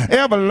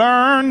ever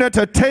learned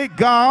to take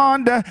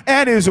God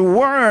at his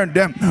word?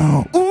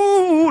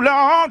 Ooh,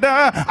 Lord,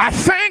 I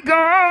thank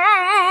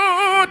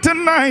God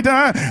tonight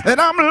that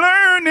I'm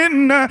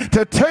learning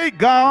to take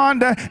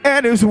God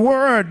at his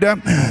word.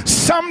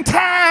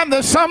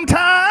 Sometimes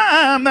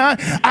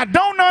I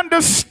don't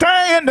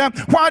understand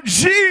why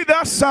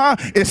Jesus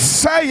is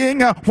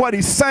saying what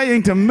he's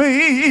saying to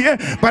me,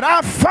 but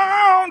I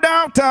found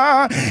out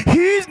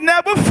he's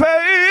never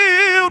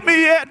failed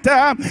me yet.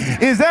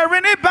 Is there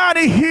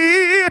anybody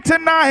here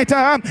tonight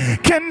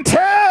can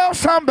tell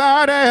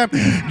somebody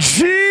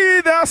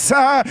Jesus,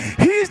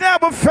 he's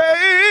never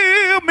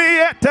failed me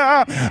yet?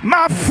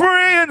 My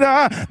friends,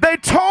 they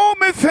told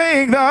me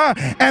things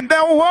and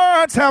their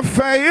words have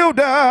failed.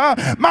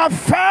 My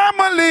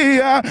family,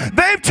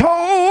 they've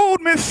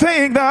told me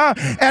things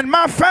and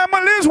my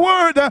family's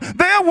word,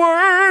 their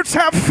words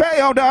have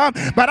failed.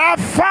 But I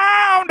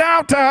found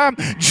out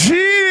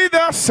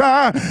Jesus,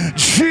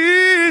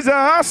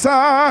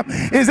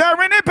 is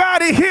there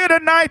anybody here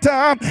tonight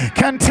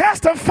can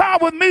testify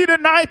with me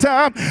tonight?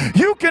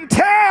 You can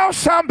tell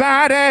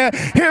somebody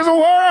his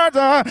words,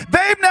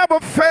 they've never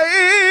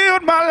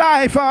failed my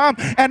life.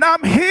 And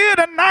I'm here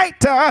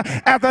tonight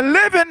as a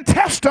living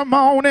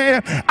testimony.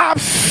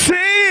 I've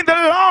seen the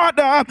Lord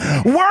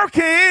work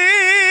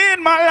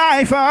in my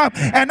life.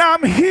 And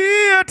I'm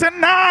here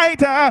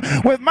tonight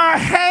with my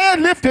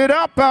hand lifted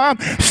up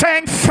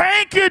saying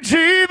thank you,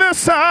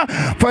 Jesus,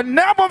 for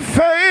never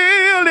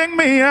failing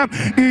me.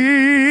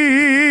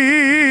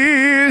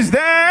 Is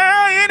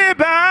there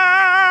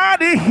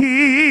anybody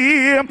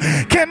here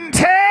can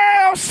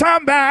tell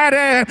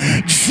somebody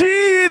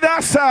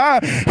Jesus,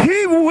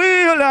 he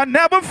will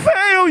never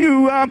fail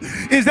you?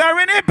 Is there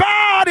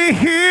anybody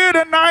here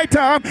tonight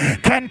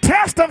can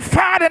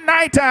testify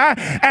tonight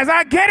as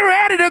I get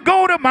ready to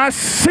go to my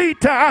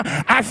seat?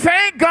 I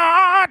thank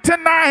God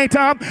tonight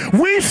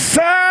we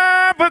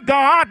serve a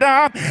God.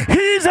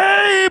 He's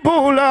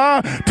able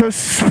to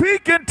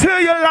speak into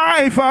your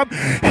life.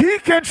 He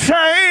can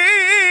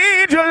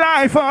change your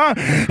life.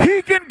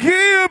 He can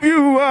give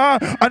you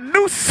a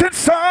new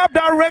sense of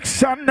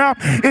direction.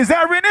 Is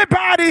there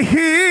anybody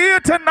here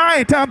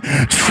tonight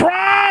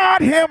tried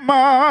him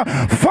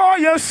for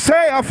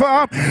yourself?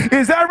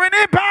 Is there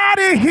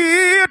anybody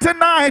here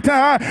tonight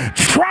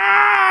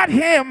tried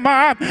him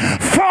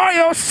for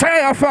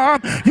yourself?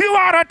 You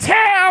ought to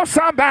tell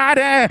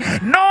somebody,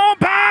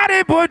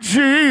 nobody but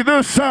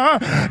Jesus,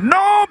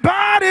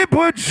 nobody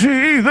but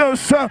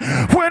Jesus.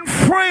 When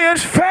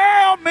friends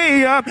failed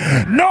me,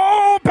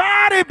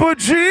 nobody but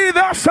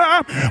Jesus.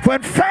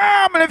 When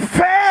family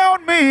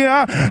failed me,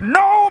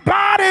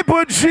 nobody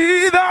but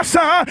Jesus.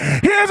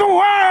 His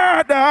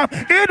word,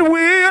 it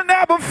will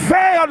never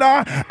fail.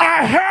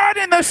 I heard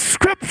in the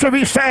scripture,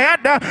 he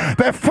said,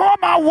 before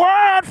my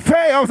word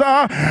fails,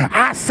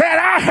 I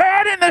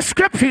heard in the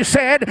scripture, he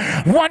said,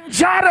 one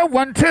jot or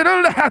one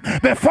tittle,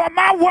 before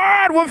my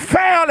word will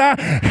fail,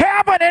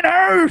 heaven and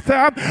earth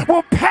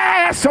will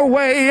pass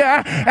away.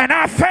 And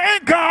I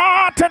thank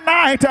God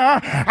tonight.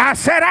 I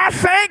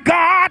thank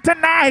God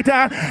tonight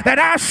that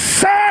I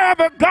serve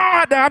a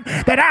God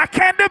that I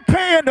can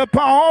depend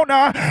upon.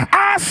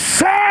 I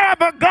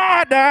serve a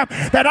God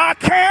that I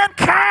can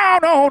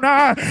count on.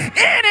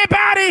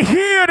 Anybody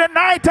here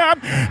tonight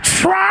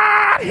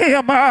tried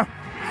him?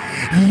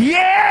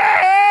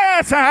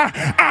 Yes,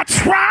 I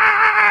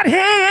tried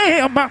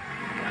him.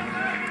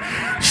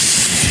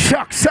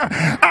 Shucks,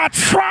 I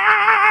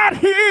tried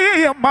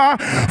him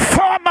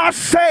for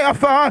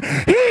myself.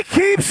 He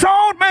keeps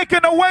on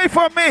making a way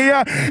for me.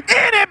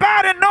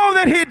 Anybody know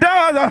that he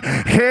does?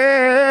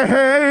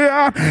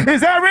 Hey, is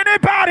there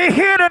anybody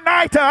here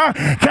tonight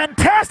can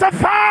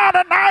testify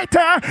tonight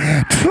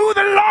to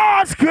the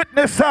Lord's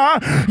goodness?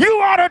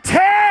 You ought to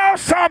tell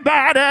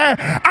somebody,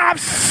 I've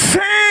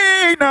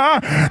seen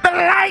the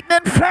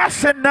lightning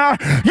flashing.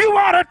 You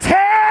ought to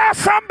tell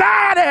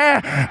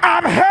somebody,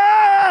 I've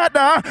heard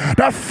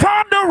the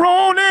thunder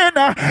rolling.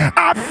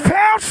 I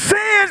felt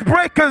sins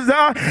breakers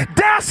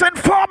dancing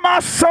for my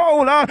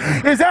soul.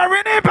 Is there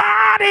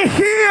anybody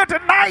here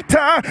tonight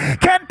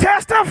can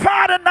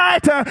testify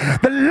tonight?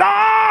 The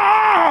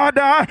Lord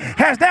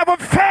has never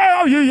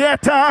failed you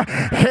yet.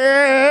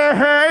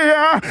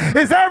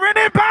 Is there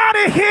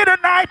anybody here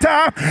tonight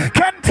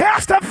can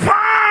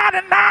testify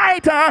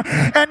tonight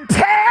and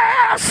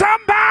tell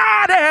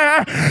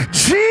somebody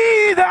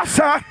Jesus?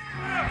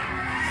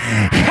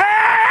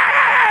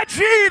 Hey,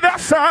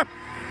 Jesus.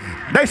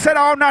 They said,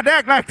 oh, not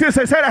act like this.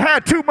 They said I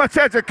had too much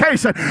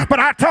education. But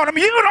I told them,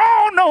 you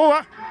don't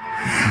know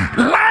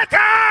like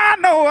I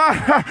know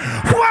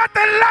what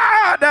the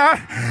Lord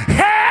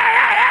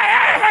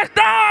has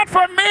done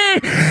for me.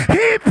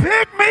 He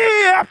picked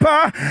me up,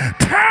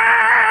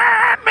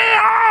 turned me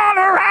all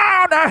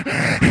around.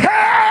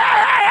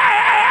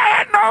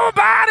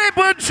 Nobody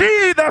but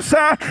Jesus.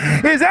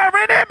 Is there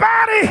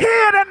anybody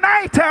here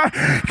tonight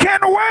can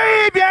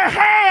wave your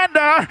hand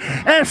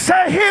and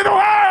say his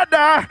word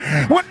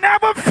will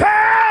never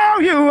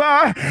fail you?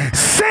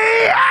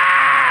 See,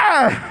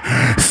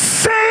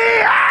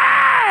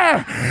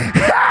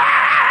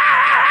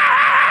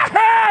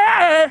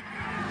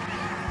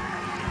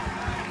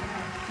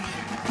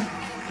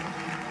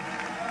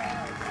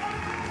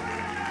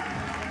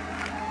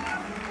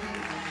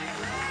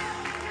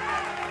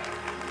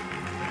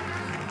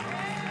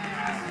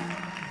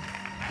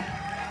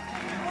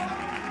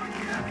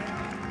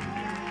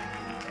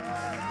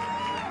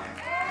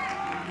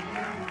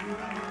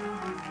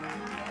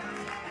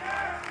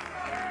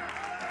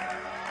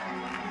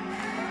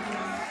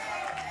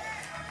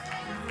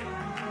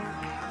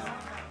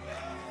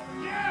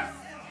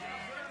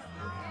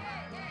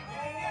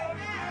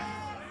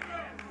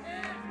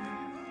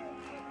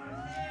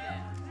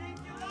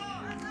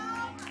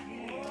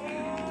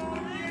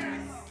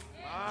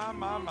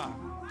 my.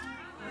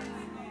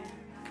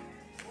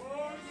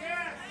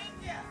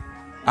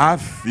 I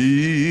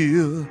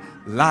feel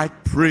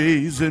like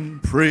praising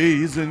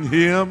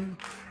him.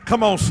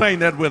 Come on, sing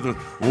that with us.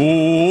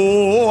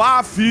 Oh,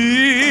 I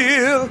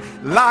feel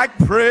like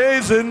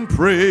praising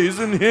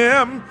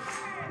him.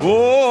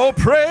 Oh,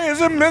 praise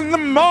him in the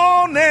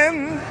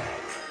morning.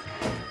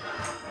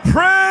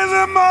 Praise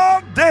him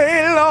all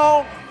day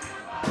long.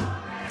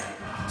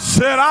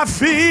 Said I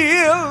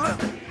feel.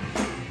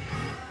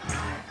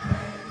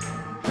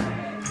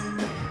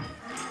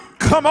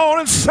 Come on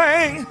and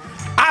sing.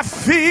 I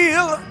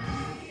feel.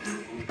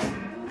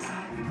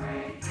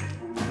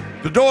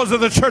 The doors of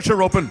the church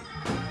are open.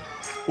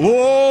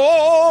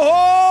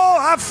 Oh,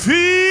 I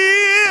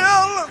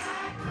feel.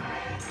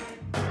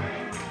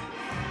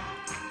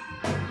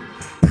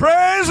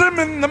 Praise him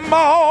in the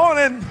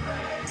morning.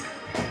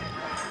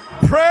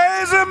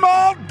 Praise him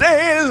all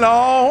day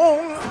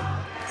long.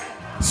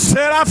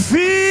 Said I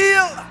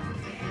feel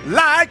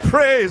like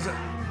praising.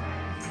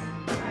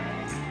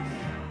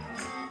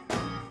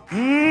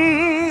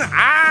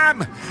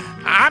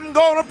 I'm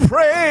gonna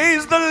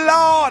praise the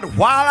Lord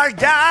while I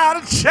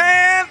got a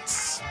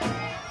chance.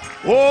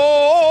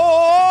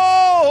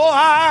 Oh,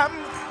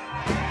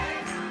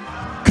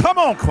 come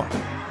on, choir.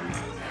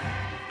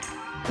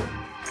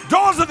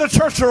 Doors of the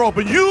church are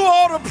open. You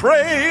ought to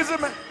praise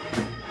him.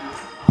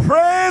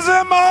 Praise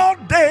him all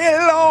day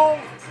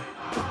long.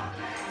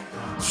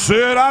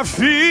 Said I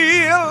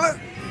feel.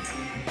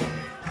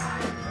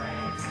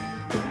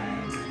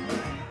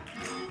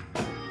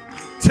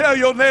 Tell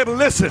your neighbor,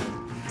 listen,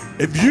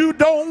 if you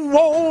don't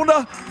want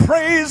to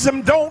praise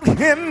him, don't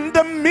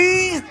hinder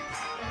me.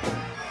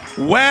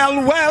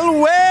 Well,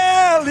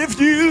 if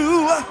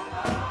you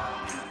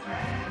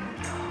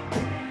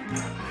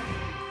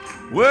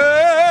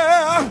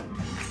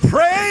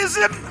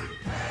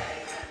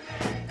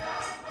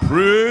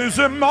praise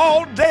him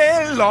all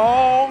day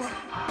long.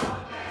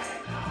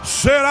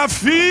 Said I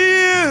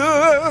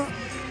feel.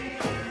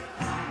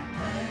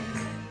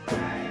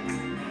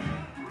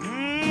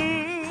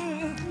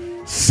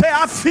 Say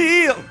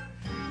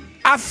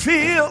I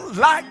feel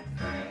like.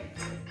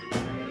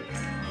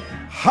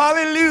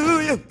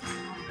 Hallelujah.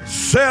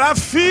 Said I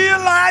feel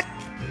like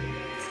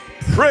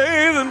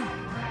praising.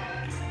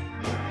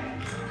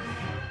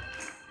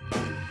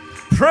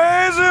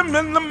 Praise him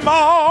in the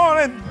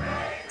morning.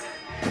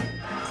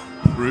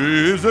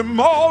 Praise him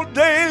all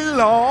day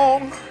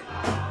long.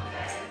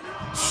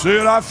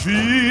 Said I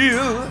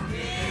feel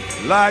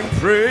like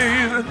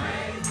praising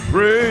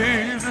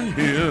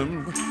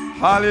him.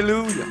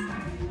 Hallelujah.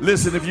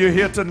 Listen, if you're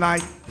here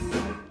tonight,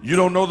 you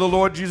don't know the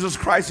Lord Jesus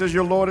Christ as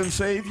your Lord and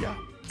Savior.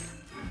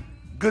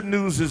 Good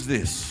news is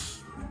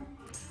this.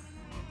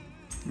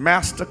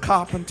 Master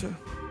Carpenter,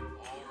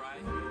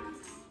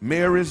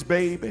 Mary's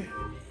baby,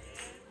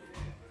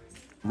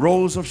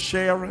 Rose of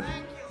Sharon,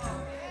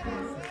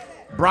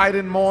 bright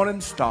and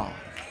morning star.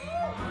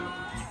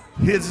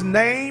 His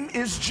name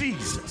is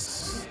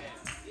Jesus.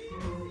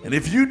 And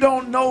if you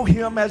don't know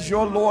him as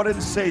your Lord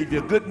and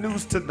Savior, good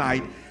news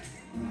tonight,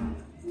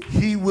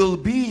 he will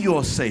be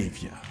your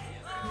Savior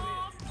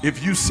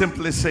if you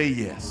simply say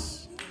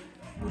yes.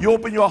 You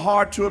open your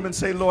heart to him and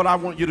say, Lord, I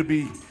want you to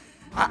be,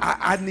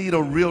 I need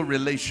a real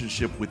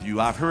relationship with you.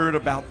 I've heard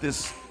about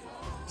this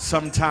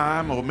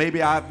sometime, or maybe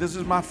this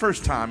is my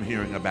first time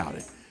hearing about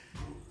it.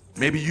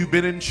 Maybe you've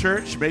been in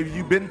church, maybe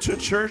you've been to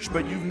church,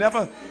 but you've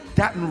never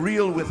gotten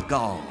real with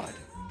God.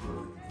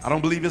 I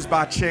don't believe it's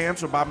by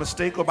chance or by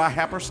mistake or by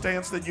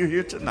happenstance that you're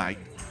here tonight.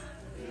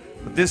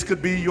 But this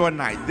could be your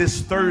night,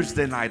 this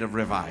Thursday night of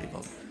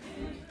revival.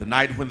 The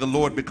night when the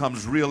Lord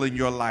becomes real in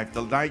your life.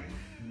 The night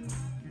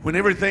when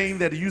everything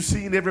that you've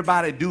seen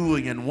everybody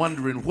doing and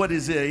wondering, what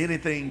is there,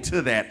 anything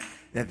to that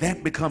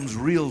becomes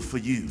real for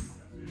you.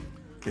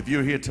 If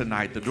you're here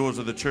tonight, the doors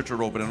of the church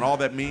are open, and all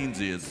that means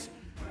is,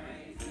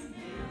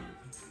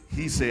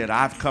 he said,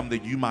 I've come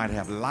that you might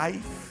have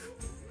life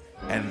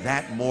and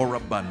that more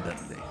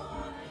abundantly.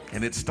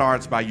 And it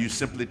starts by you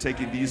simply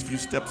taking these few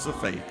steps of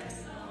faith.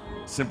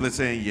 Simply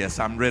saying, yes,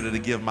 I'm ready to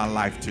give my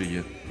life to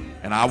you.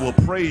 And I will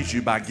praise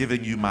you by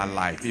giving you my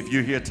life. If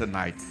you're here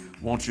tonight,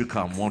 won't you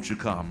come? Won't you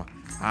come?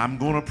 I'm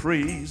going to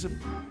praise him.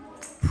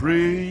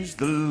 Praise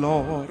the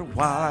Lord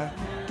while I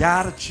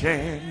got a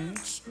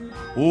chance.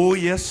 Oh,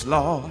 yes,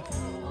 Lord.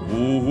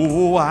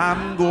 Oh,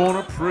 I'm going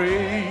to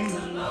praise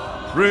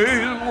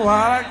him while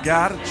I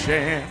got a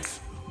chance.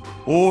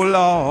 Oh,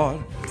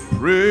 Lord,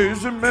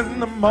 praise him in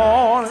the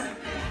morning.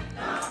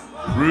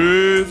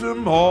 Praise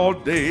him all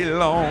day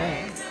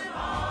long.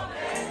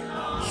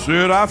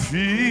 Said I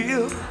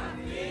feel.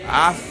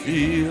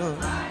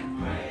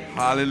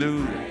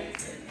 Hallelujah.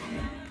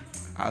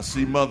 I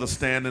see Mother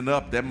standing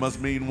up. That must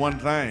mean one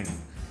thing.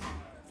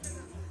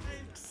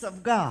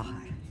 Of God,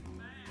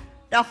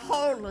 the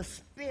Holy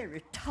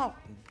Spirit taught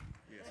me,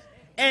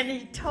 and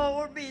he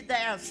told me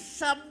there's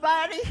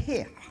somebody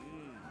here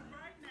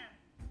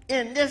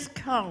in this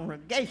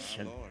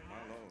congregation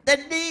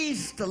that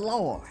needs the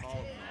Lord.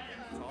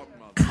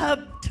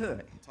 Come to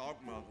him.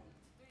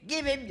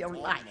 Give him your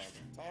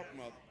life.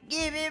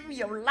 Give him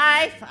your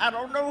life. I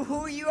don't know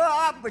who you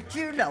are, but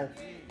you know.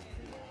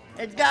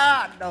 And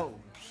God knows.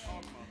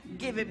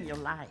 Give him your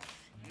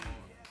life.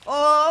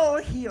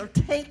 Oh, he'll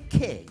take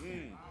care of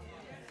you.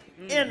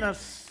 In a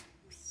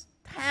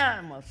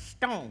time of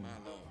storm,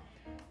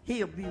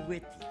 he'll be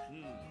with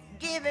you.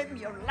 Give him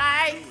your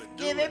life.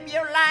 Give him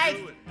your life.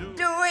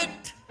 Do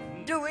it.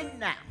 Do it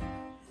now.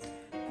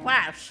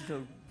 Whilst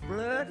the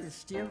blood is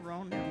still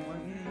running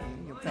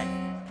in your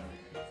veins.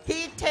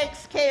 He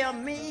takes care of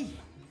me.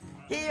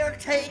 He'll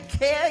take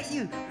care of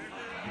you.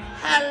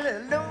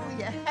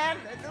 Hallelujah.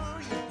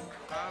 Hallelujah.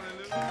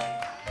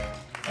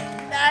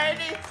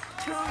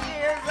 92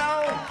 years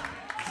old.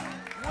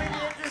 Went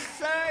into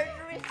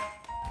surgery.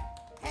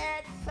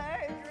 Had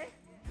surgery.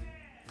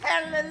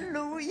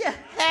 Hallelujah.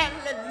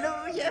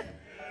 Hallelujah.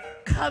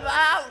 Come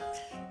out.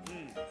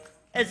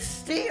 And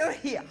still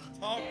here.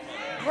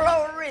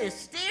 Glory is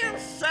still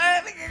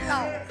serving the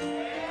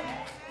Lord.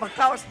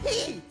 Because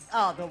he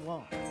are the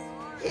one.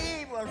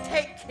 He will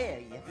take care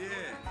of you.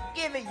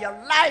 Giving your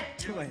life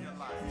to him.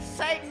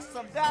 Saints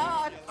of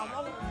God, I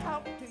want to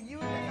talk to you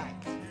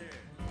tonight.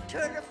 To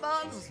the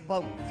mother's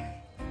boat.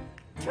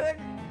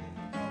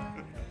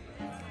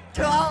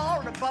 To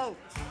all the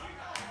boats.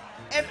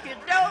 If you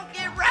don't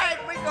get right,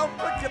 we're going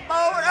to put your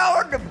boat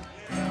on them.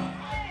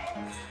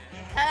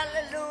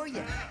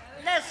 Hallelujah.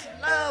 Let's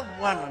love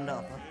one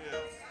another.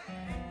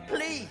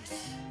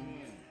 Please,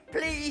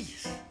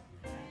 please,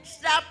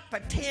 stop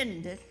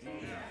pretending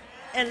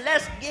and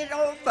let's get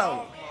on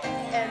board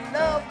and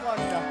love one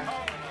another.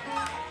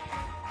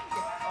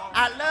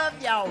 I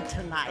love y'all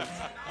tonight.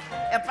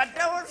 If I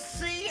don't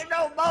see you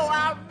no more,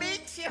 I'll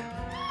meet you.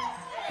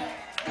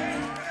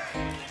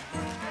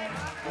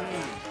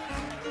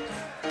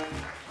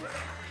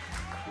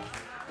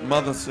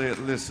 Mother said,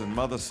 listen,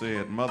 mother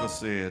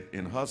said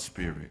in her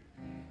spirit,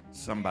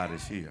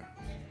 somebody's here.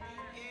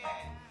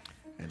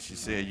 And she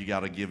said, you got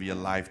to give your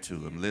life to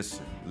him.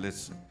 Listen.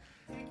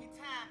 Take your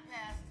time,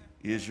 Pastor.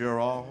 Is your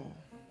all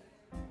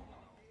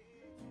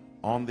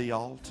on the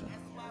altar?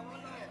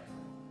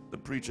 The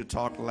preacher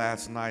talked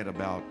last night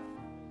about,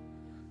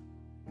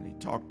 and he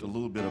talked a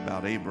little bit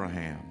about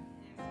Abraham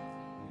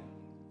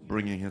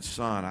bringing his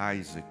son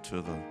Isaac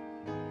to the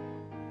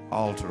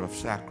altar of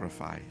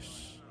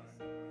sacrifice.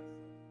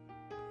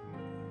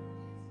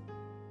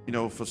 You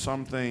know, for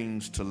some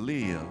things to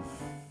live,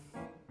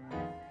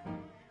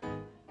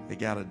 they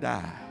gotta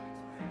die.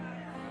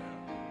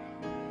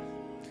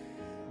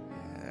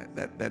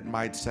 That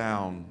might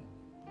sound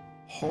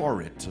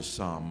horrid to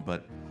some,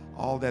 but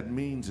all that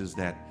means is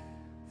that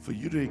for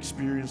you to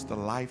experience the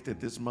life that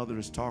this mother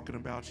is talking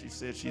about, she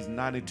said she's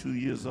 92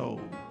 years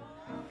old.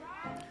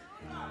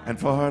 And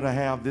for her to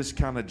have this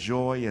kind of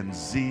joy and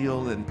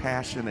zeal and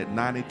passion at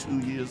 92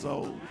 years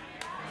old,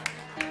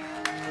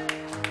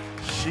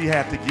 she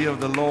had to give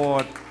the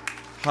Lord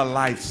her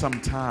life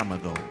some time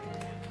ago.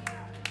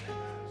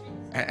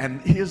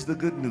 And here's the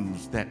good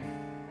news, that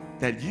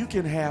you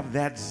can have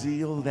that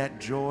zeal, that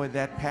joy,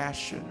 that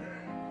passion.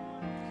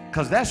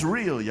 Because that's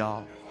real,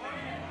 y'all.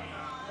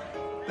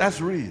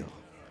 That's real.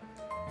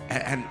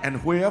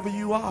 And wherever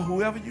you are,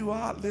 whoever you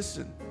are,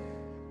 listen,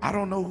 I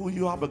don't know who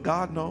you are, but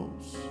God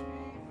knows.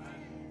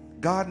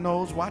 God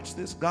knows, watch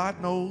this, God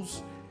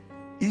knows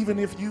even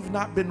if you've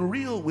not been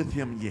real with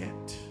him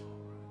yet.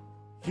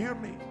 Hear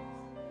me.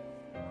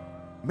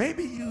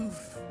 Maybe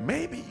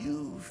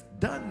you've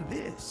done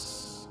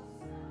this.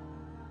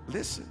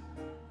 Listen.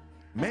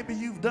 Maybe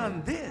you've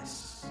done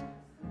this,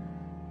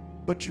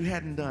 but you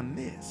hadn't done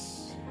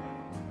this.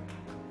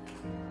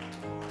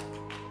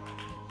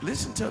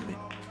 Listen to me.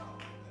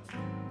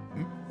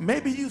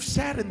 Maybe you've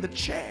sat in the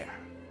chair,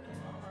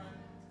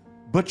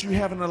 but you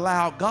haven't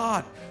allowed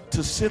God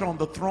to sit on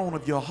the throne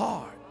of your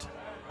heart.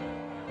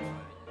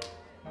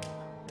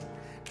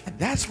 And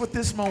that's what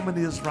this moment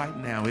is right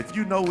now. If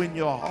you know in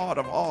your heart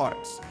of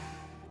hearts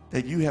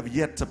that you have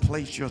yet to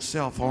place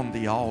yourself on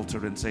the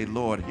altar and say,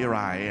 Lord, here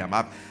I am.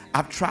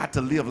 I've tried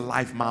to live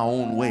life my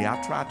own way.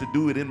 I've tried to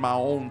do it in my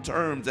own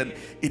terms, and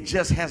it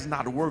just has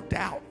not worked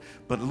out.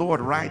 But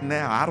Lord, right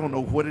now, I don't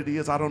know what it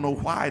is. I don't know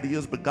why it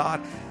is, but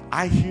God,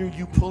 I hear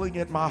you pulling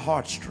at my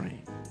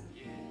heartstring.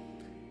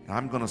 And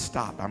I'm going to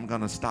stop. I'm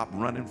going to stop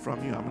running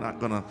from you. I'm not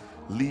going to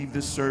leave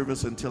this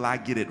service until I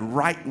get it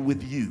right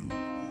with you.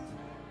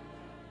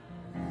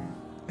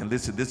 And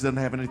listen, this doesn't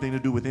have anything to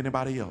do with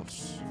anybody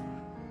else.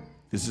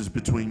 This is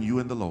between you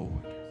and the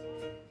Lord.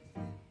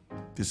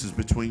 This is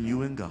between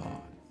you and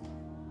God.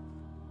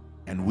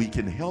 And we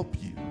can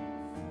help you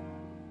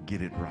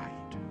get it right.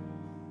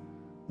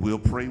 We'll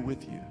pray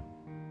with you.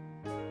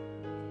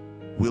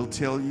 We'll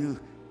tell you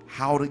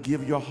how to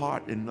give your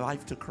heart and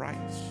life to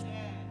Christ.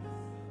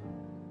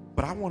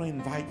 But I want to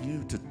invite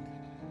you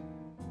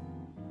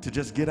to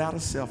just get out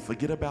of self,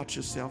 forget about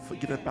yourself,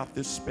 forget about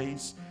this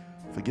space,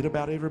 forget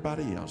about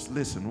everybody else.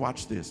 Listen,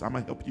 watch this. I'm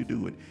going to help you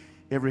do it.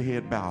 Every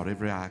head bowed,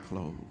 every eye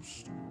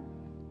closed.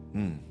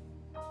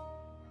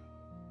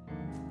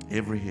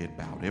 Every head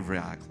bowed, every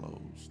eye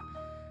closed.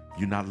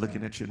 You're not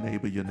looking at your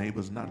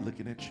neighbor's not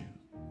looking at you.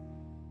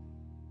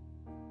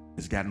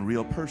 It's gotten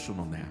real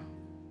personal now.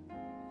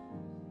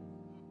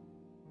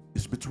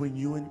 It's between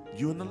you and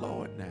the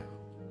Lord now.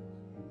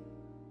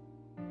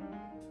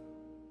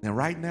 Now,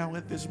 right now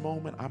at this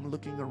moment, I'm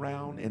looking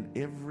around and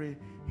every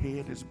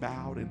head is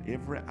bowed and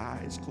every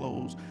eye is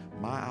closed.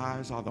 My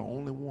eyes are the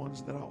only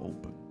ones that are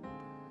open.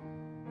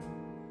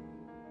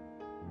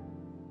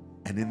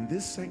 And in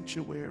this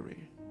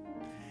sanctuary,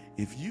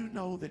 if you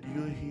know that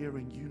you're here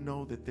and you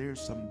know that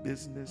there's some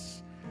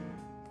business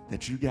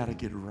that you got to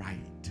get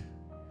right,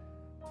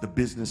 the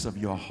business of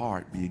your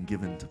heart being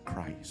given to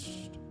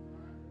Christ.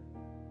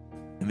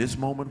 In this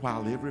moment,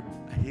 while every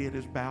head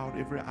is bowed,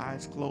 every eye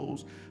is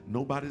closed,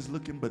 nobody's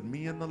looking but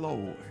me and the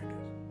Lord.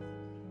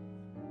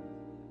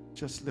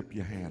 Just slip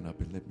your hand up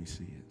and let me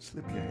see it.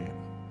 Slip your hand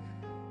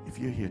up. If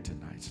you're here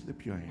tonight,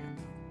 slip your hand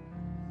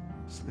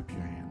up. Slip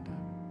your hand up.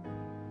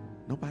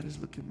 Nobody's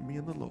looking but me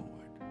and the Lord.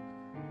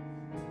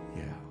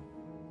 Yeah,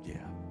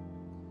 yeah,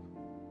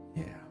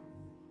 yeah,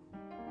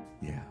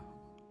 yeah.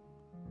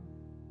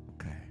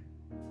 Okay.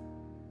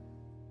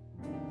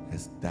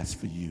 That's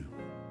for you.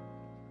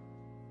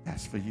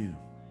 That's for you.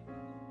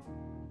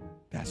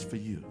 That's for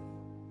you.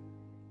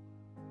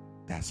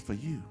 That's for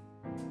you.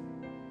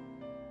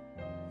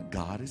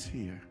 God is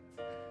here.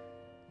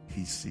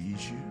 He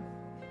sees you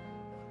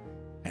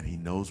and he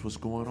knows what's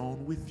going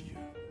on with you.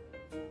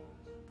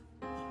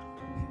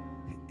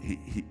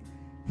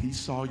 He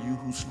saw you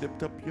who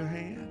slipped up your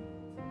hand,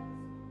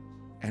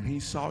 and he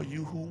saw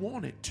you who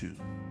wanted to.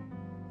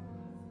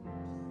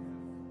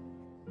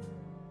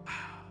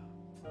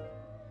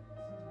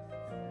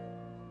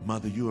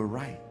 Mother, you are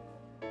right.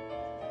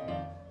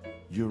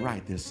 You're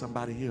right. There's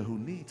somebody here who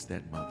needs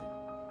that mother.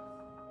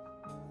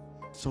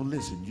 So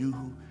listen, you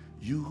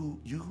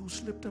who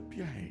slipped up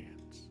your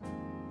hands,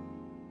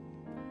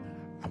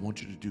 I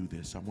want you to do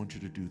this. I want you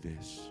to do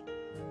this.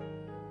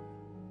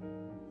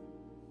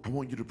 I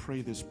want you to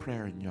pray this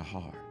prayer in your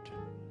heart.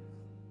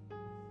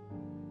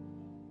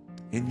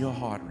 In your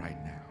heart right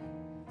now.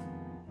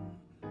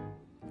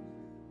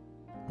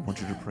 I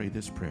want you to pray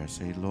this prayer.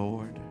 Say,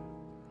 Lord,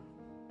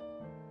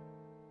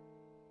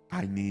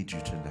 I need you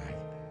tonight.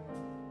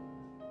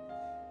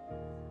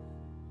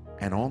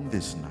 And on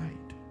this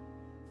night,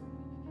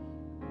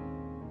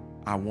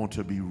 I want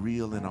to be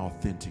real and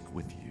authentic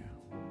with you.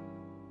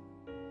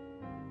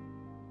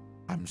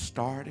 I'm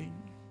starting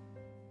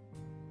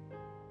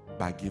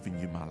by giving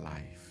you my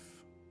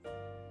life.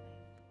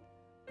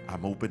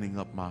 I'm opening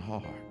up my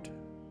heart.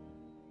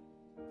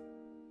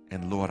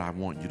 And Lord, I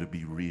want you to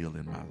be real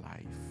in my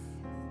life.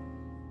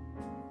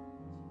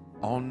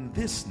 On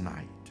this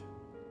night,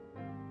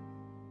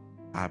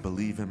 I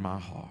believe in my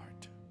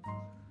heart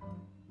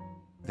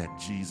that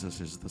Jesus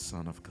is the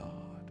Son of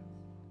God.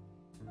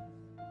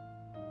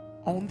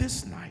 On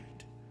this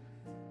night,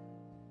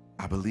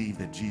 I believe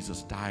that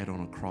Jesus died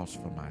on a cross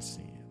for my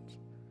sins.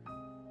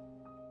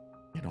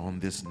 And on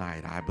this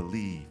night, I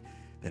believe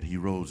that he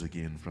rose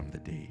again from the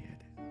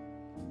dead.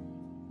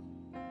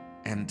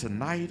 And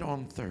tonight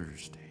on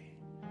Thursday,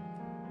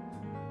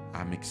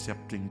 I'm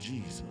accepting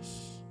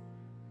Jesus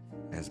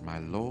as my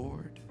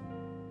Lord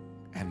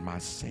and my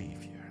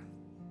Savior.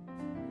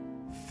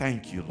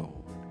 Thank you, Lord.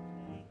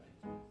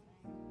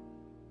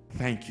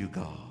 Thank you,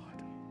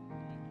 God,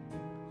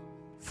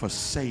 for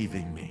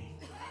saving me.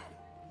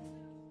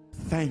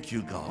 Thank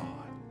you, God,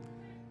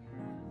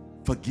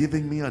 for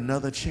giving me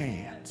another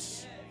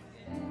chance.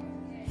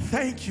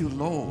 Thank you,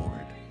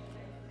 Lord,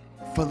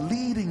 for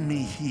leading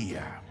me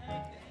here.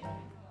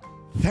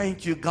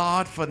 Thank you,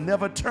 God, for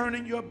never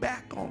turning your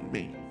back on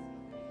me.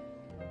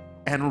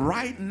 And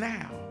right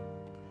now,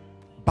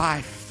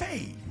 by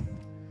faith,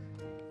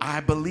 I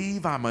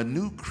believe I'm a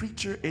new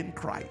creature in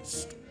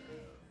Christ.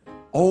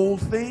 Old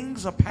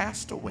things are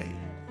passed away,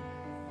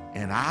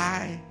 and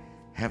I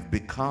have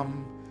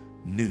become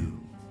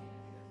new.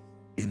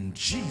 In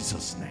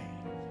Jesus' name,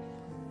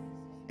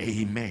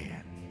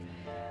 amen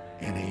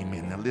and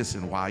amen. Now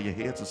listen, while your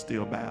heads are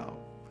still bowed,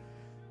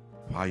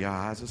 while your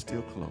eyes are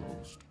still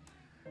closed,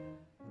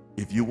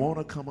 if you want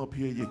to come up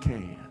here, you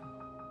can.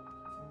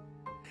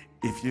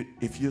 If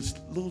you're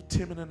a little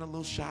timid and a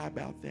little shy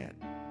about that,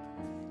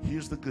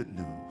 here's the good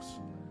news.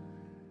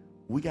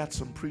 We got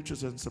some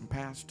preachers and some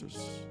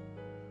pastors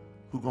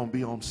who are going to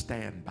be on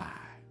standby.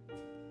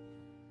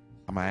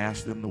 I'm going to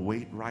ask them to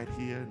wait right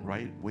here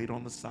and wait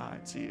on the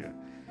sides here.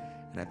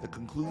 And at the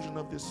conclusion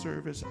of this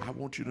service, I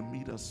want you to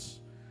meet us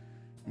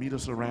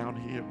around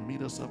here,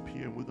 meet us up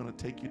here, and we're going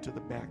to take you to the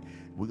back.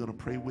 We're going to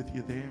pray with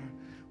you there.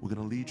 We're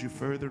going to lead you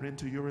further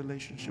into your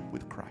relationship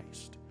with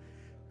Christ.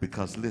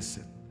 Because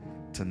listen,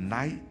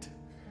 tonight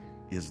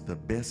is the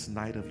best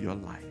night of your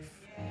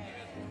life.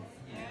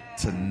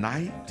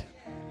 Tonight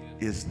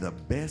is the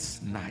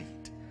best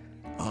night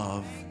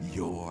of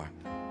your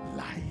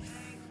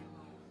life.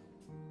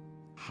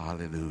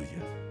 Hallelujah.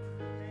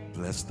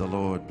 Bless the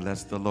Lord.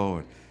 Bless the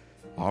Lord.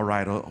 All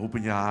right,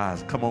 open your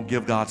eyes. Come on,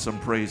 give God some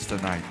praise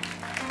tonight.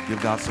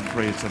 Give God some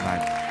praise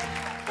tonight.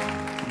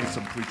 Give me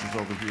some preachers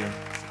over here.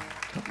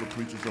 A couple of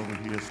preachers over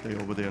here. Stay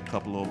over there. A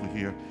couple over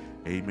here.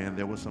 Amen.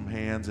 There were some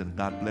hands, and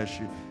God bless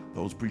you.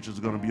 Those preachers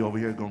are going to be over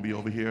here, going to be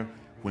over here.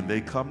 When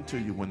they come to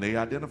you, when they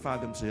identify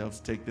themselves,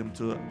 take them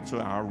to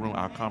our room,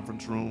 our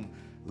conference room.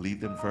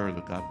 Lead them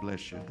further. God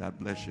bless you. God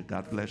bless you.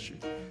 God bless you.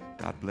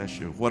 God bless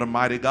you. What a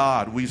mighty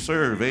God we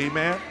serve.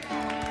 Amen.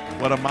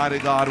 What a mighty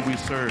God we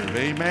serve.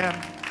 Amen.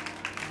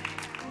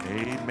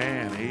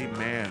 Amen.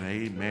 Amen.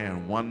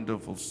 Amen.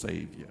 Wonderful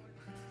Savior.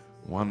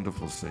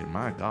 Wonderful Savior.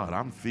 My God,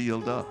 I'm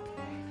filled up.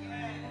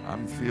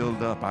 I'm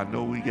filled up. I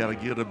know we got to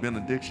give a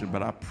benediction,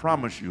 but I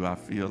promise you I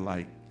feel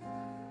like,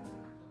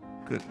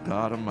 good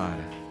God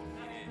Almighty.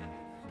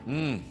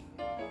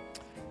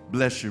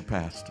 Bless you,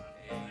 Pastor.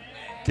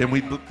 Can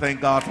we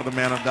thank God for the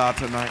man of God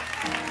tonight?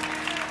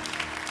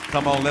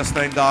 Come on, let's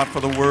thank God for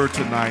the word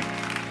tonight.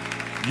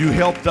 You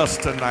helped us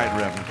tonight,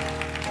 Reverend.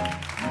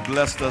 You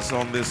blessed us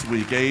on this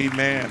week.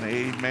 Amen,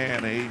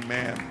 amen,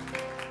 amen,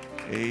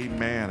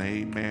 amen,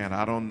 amen.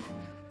 I don't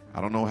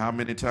know how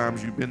many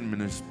times you've been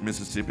in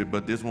Mississippi,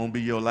 but this won't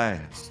be your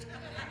last.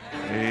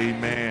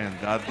 Amen.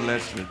 God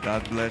bless you.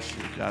 God bless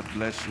you. God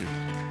bless you.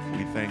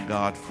 We thank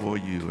God for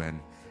you. And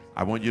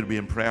I want you to be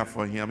in prayer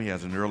for him. He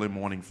has an early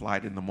morning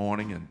flight in the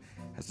morning and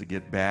has to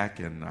get back.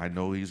 And I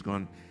know he's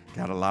got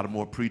a lot of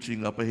more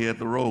preaching up ahead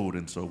the road.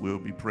 And so we'll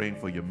be praying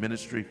for your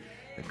ministry,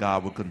 that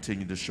God will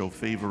continue to show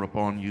favor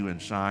upon you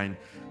and shine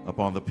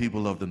upon the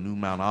people of the New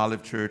Mount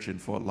Olive Church in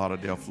Fort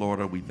Lauderdale,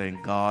 Florida. We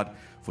thank God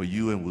for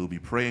you, and we'll be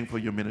praying for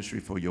your ministry,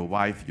 for your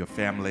wife, your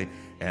family,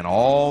 and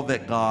all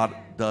that God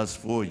does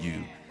for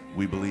you.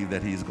 We believe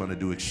that he's going to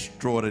do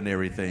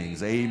extraordinary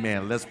things.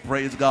 Amen. Let's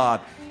praise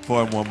God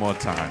for him one more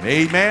time.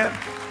 Amen.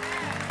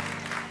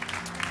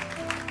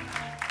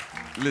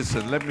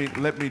 Listen, let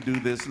me do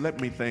this. Let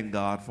me thank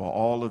God for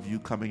all of you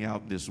coming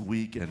out this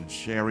week and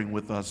sharing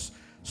with us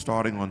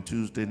starting on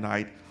Tuesday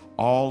night.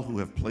 All who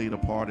have played a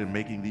part in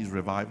making these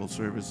revival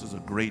services a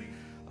great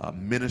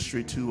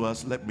ministry to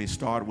us. Let me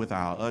start with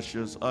our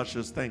ushers.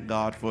 Ushers, thank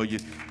God for you.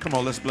 Come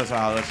on, let's bless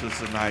our ushers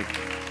tonight.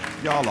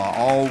 Y'all are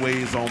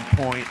always on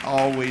point,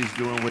 always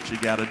doing what you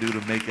got to do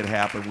to make it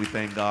happen. We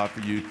thank God for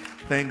you.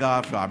 Thank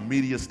God for our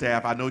media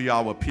staff. I know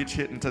y'all were pitch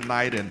hitting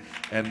tonight,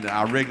 and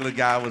our regular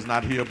guy was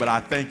not here, but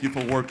I thank you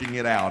for working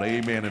it out.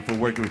 Amen. And for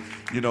working,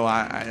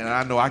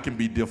 I know I can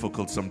be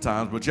difficult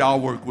sometimes, but y'all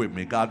work with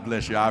me. God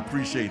bless you. I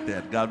appreciate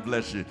that. God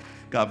bless you.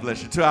 God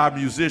bless you. To our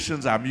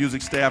musicians, our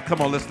music staff,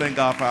 come on, let's thank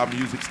God for our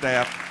music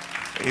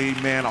staff.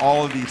 Amen.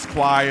 All of these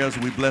choirs,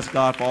 we bless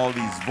God for all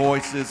these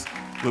voices.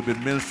 We've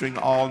been ministering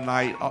all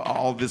night,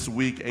 all this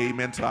week.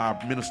 Amen. To our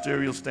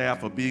ministerial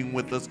staff for being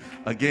with us.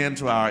 Again,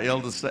 to our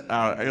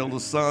elder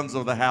sons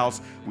of the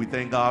house, we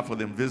thank God for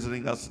them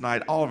visiting us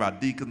tonight. All of our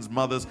deacons,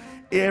 mothers,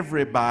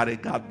 everybody,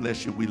 God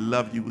bless you. We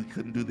love you. We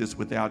couldn't do this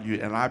without you.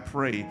 And I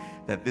pray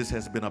that this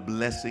has been a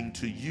blessing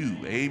to you.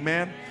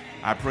 Amen.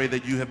 I pray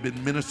that you have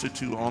been ministered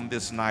to on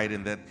this night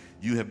and that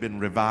you have been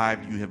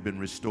revived, you have been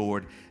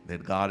restored,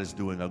 that God is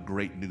doing a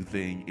great new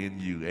thing in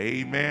you.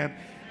 Amen.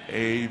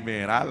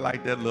 Amen. I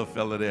like that little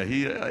fella there.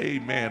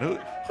 Amen.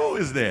 Who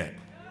is that?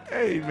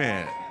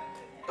 Amen.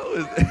 Who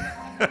is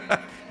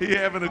that? He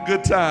having a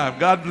good time.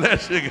 God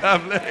bless you.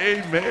 God bless.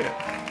 Amen.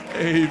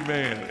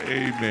 Amen.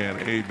 Amen.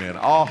 Amen.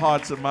 All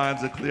hearts and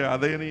minds are clear. Are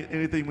there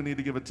anything we need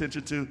to give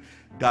attention to?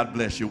 God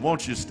bless you.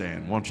 Won't you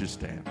stand? Won't you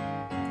stand?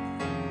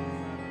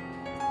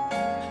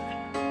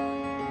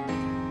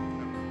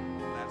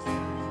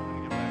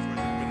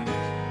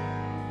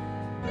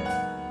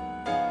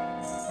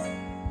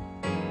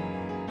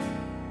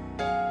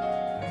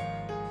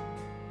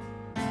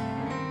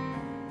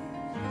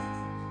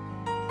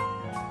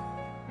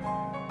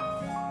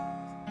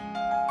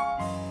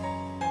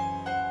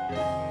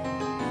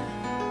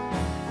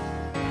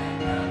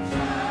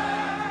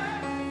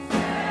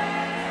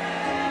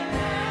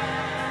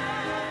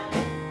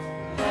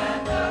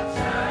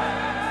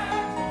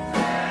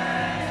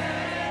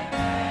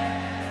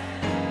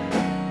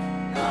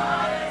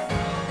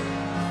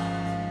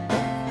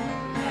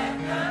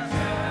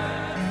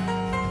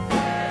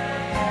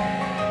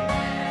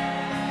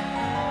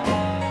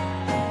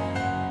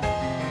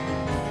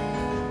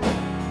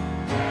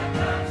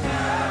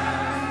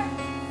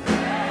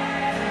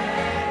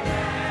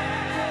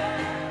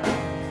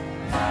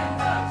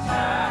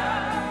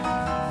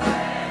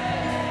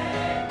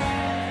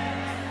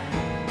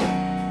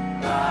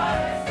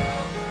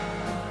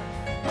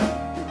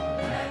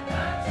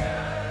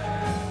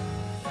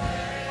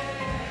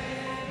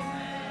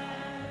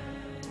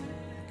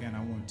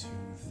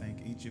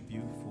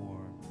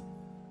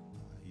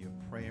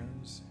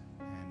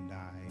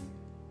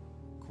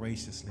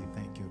 Graciously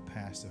thank you,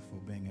 Pastor, for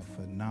being a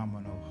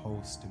phenomenal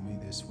host to me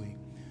this week.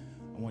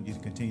 I want you to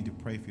continue to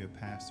pray for your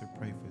pastor,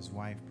 pray for his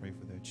wife, pray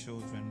for their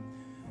children,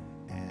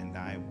 and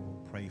I will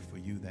pray for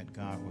you that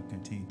God will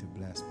continue to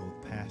bless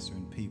both pastor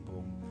and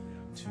people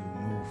to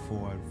move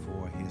forward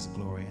for his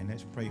glory. And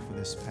let's pray for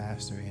this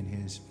pastor in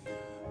his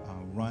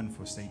run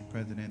for state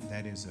president.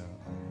 That is a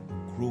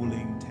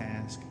grueling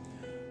task,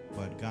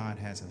 but God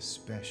has a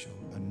special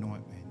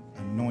anointing.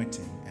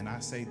 And I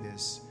say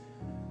this,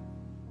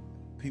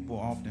 people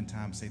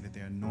oftentimes say that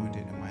they're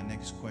anointed, and my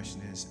next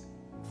question is,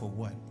 for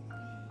what?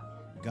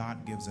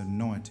 God gives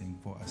anointing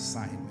for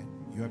assignment.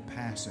 Your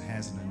pastor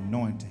has an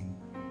anointing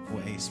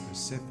for a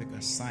specific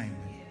assignment.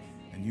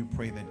 And you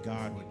pray that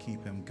God would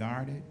keep him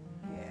guarded,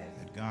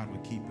 that God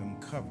would keep him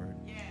covered.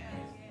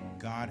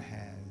 God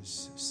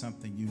has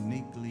something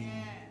uniquely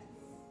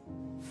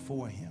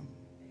for him.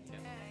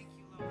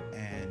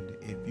 And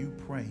if you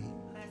pray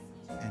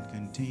and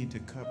continue to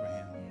cover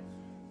him,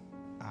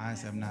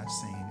 eyes have not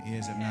seen,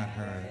 ears have not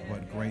heard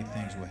what great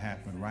things will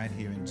happen right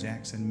here in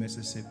Jackson,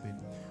 Mississippi,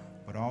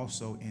 but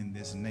also in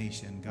this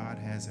nation. God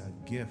has a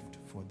gift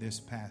for this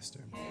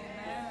pastor.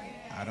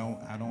 I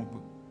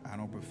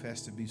don't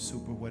profess to be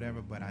super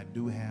whatever, but I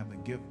do have a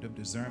gift of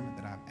discernment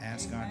that I've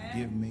asked God to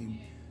give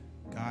me.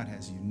 God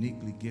has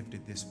uniquely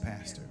gifted this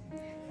pastor.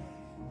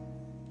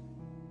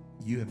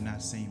 You have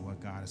not seen what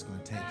God is going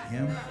to take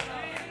him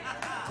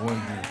or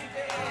you.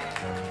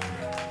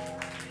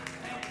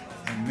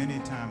 And many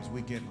times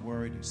we get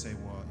worried and say,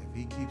 well, if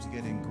he keeps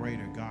getting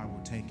greater, God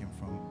will take him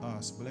from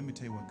us. But let me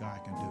tell you what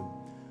God can do.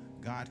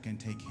 God can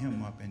take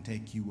him up and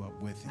take you up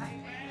with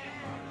him.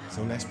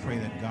 So let's pray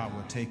that God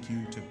will take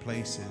you to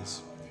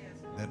places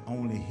that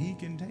only he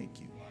can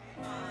take you.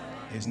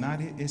 It's not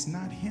him. It's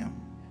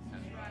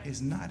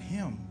not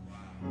him.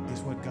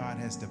 It's what God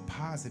has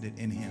deposited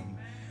in him.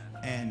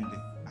 And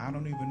I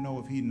don't even know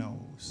if he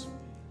knows.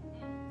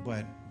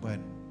 But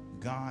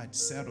God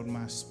settled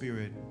my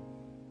spirit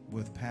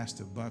with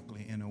Pastor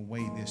Buckley in a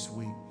way this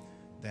week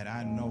that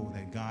I know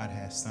that God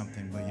has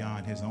something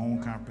beyond his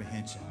own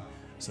comprehension.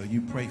 So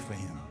you pray for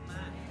him,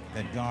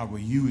 that God will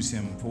use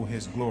him for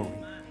his glory.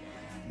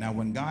 Now,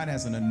 when God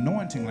has an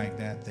anointing like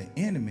that, the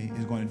enemy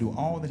is going to do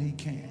all that he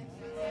can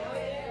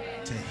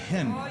to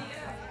hinder.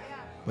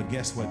 But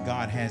guess what?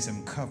 God has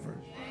him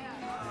covered.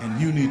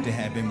 And you need to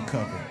have him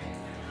covered.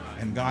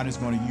 And God is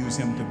going to use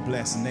him to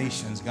bless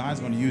nations. God's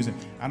going to use him.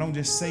 I don't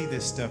just say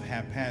this stuff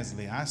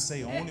haphazardly. I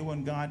say only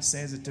when God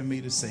says it to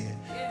me to say it.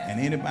 And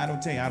anybody will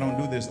tell you I don't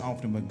do this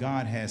often, but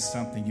God has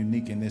something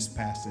unique in this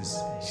pastor's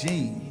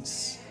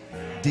genes,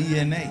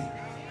 DNA.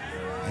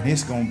 And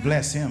it's going to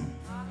bless him.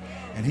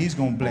 And he's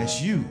going to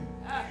bless you.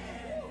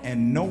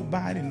 And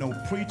nobody, no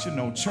preacher,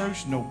 no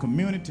church, no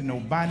community,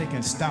 nobody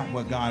can stop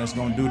what God is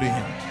going to do to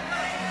him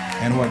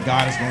and what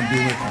God is going to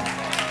do with him.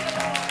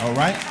 All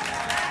right?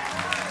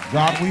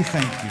 God, we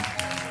thank you.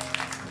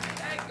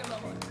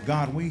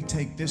 God, we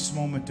take this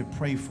moment to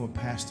pray for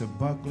Pastor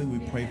Buckley. We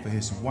pray for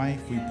his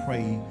wife. We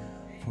pray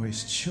for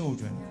his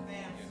children.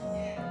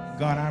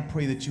 God, I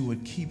pray that you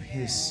would keep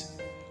his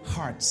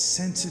heart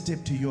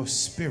sensitive to your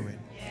spirit,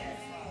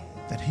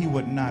 that he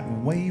would not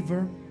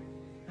waver,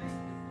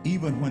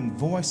 even when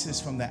voices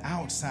from the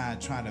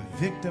outside try to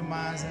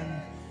victimize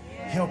him.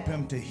 Help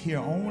him to hear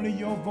only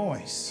your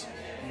voice.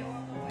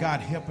 God,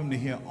 help him to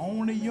hear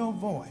only your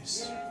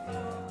voice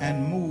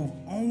and move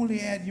only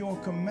at your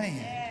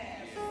command.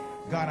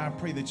 God, I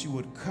pray that you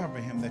would cover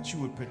him, that you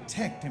would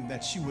protect him,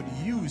 that you would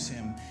use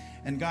him.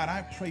 And God,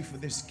 I pray for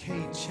this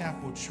Cade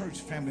Chapel church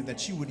family,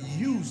 that you would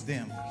use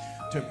them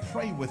to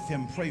pray with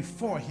him, pray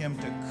for him,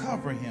 to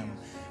cover him.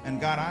 And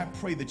God, I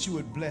pray that you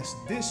would bless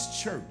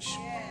this church,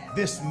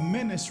 this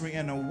ministry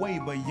in a way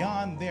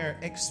beyond their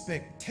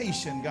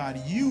expectation.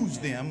 God, use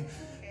them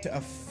to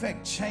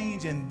affect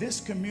change in this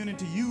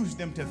community. Use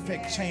them to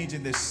affect change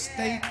in this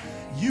state.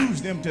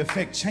 Use them to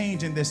affect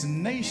change in this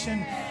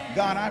nation.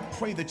 God, I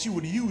pray that you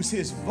would use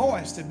his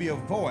voice to be a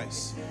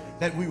voice,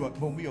 that we will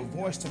be a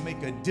voice to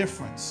make a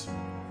difference.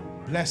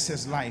 Bless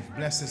his life.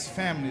 Bless his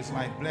family's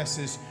life. Bless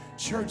his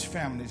church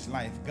family's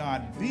life.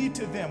 God, be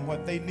to them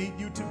what they need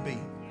you to be.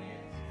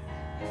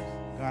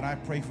 God, I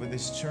pray for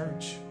this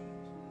church.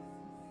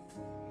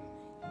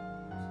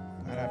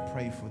 God, I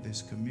pray for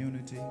this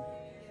community.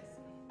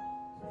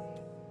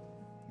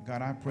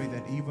 God, I pray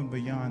that even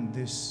beyond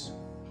this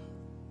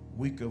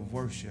week of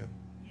worship,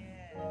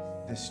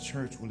 this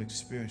church will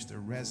experience the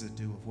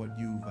residue of what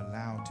you've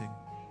allowed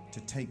to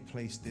take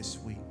place this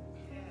week.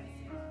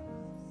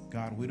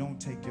 God, we don't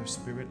take your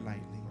spirit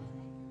lightly.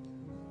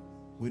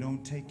 We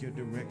don't take your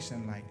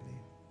direction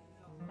lightly.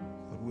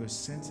 But we're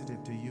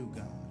sensitive to you,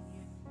 God.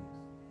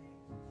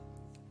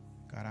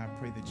 God, I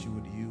pray that you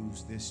would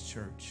use this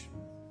church,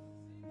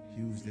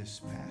 use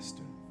this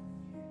pastor.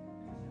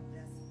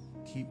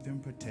 Keep them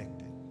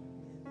protected.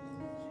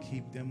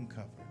 Keep them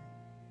covered.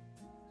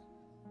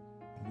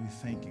 And we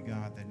thank you,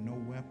 God, that no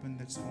weapon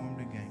that's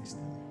formed against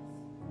them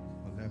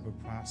will ever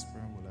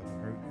prosper, will ever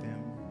hurt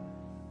them.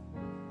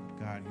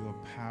 God, your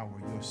power,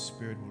 your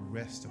spirit will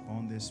rest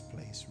upon this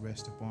place,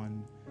 rest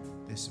upon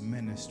this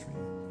ministry,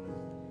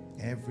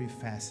 every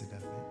facet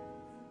of it,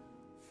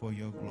 for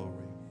your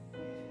glory.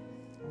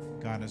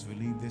 God, as we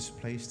leave this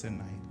place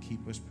tonight,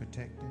 keep us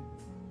protected.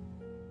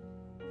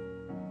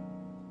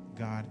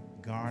 God,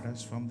 guard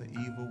us from the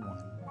evil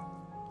one.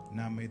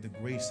 Now may the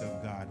grace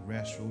of God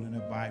rest, rule, and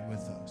abide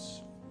with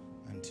us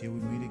until we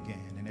meet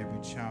again. And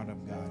every child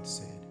of God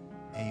said,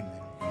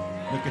 amen.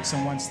 Look at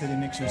someone sitting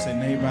next to you and say,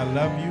 neighbor, I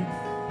love you.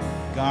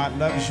 God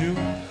loves you.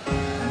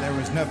 And there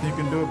is nothing you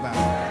can do about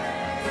it.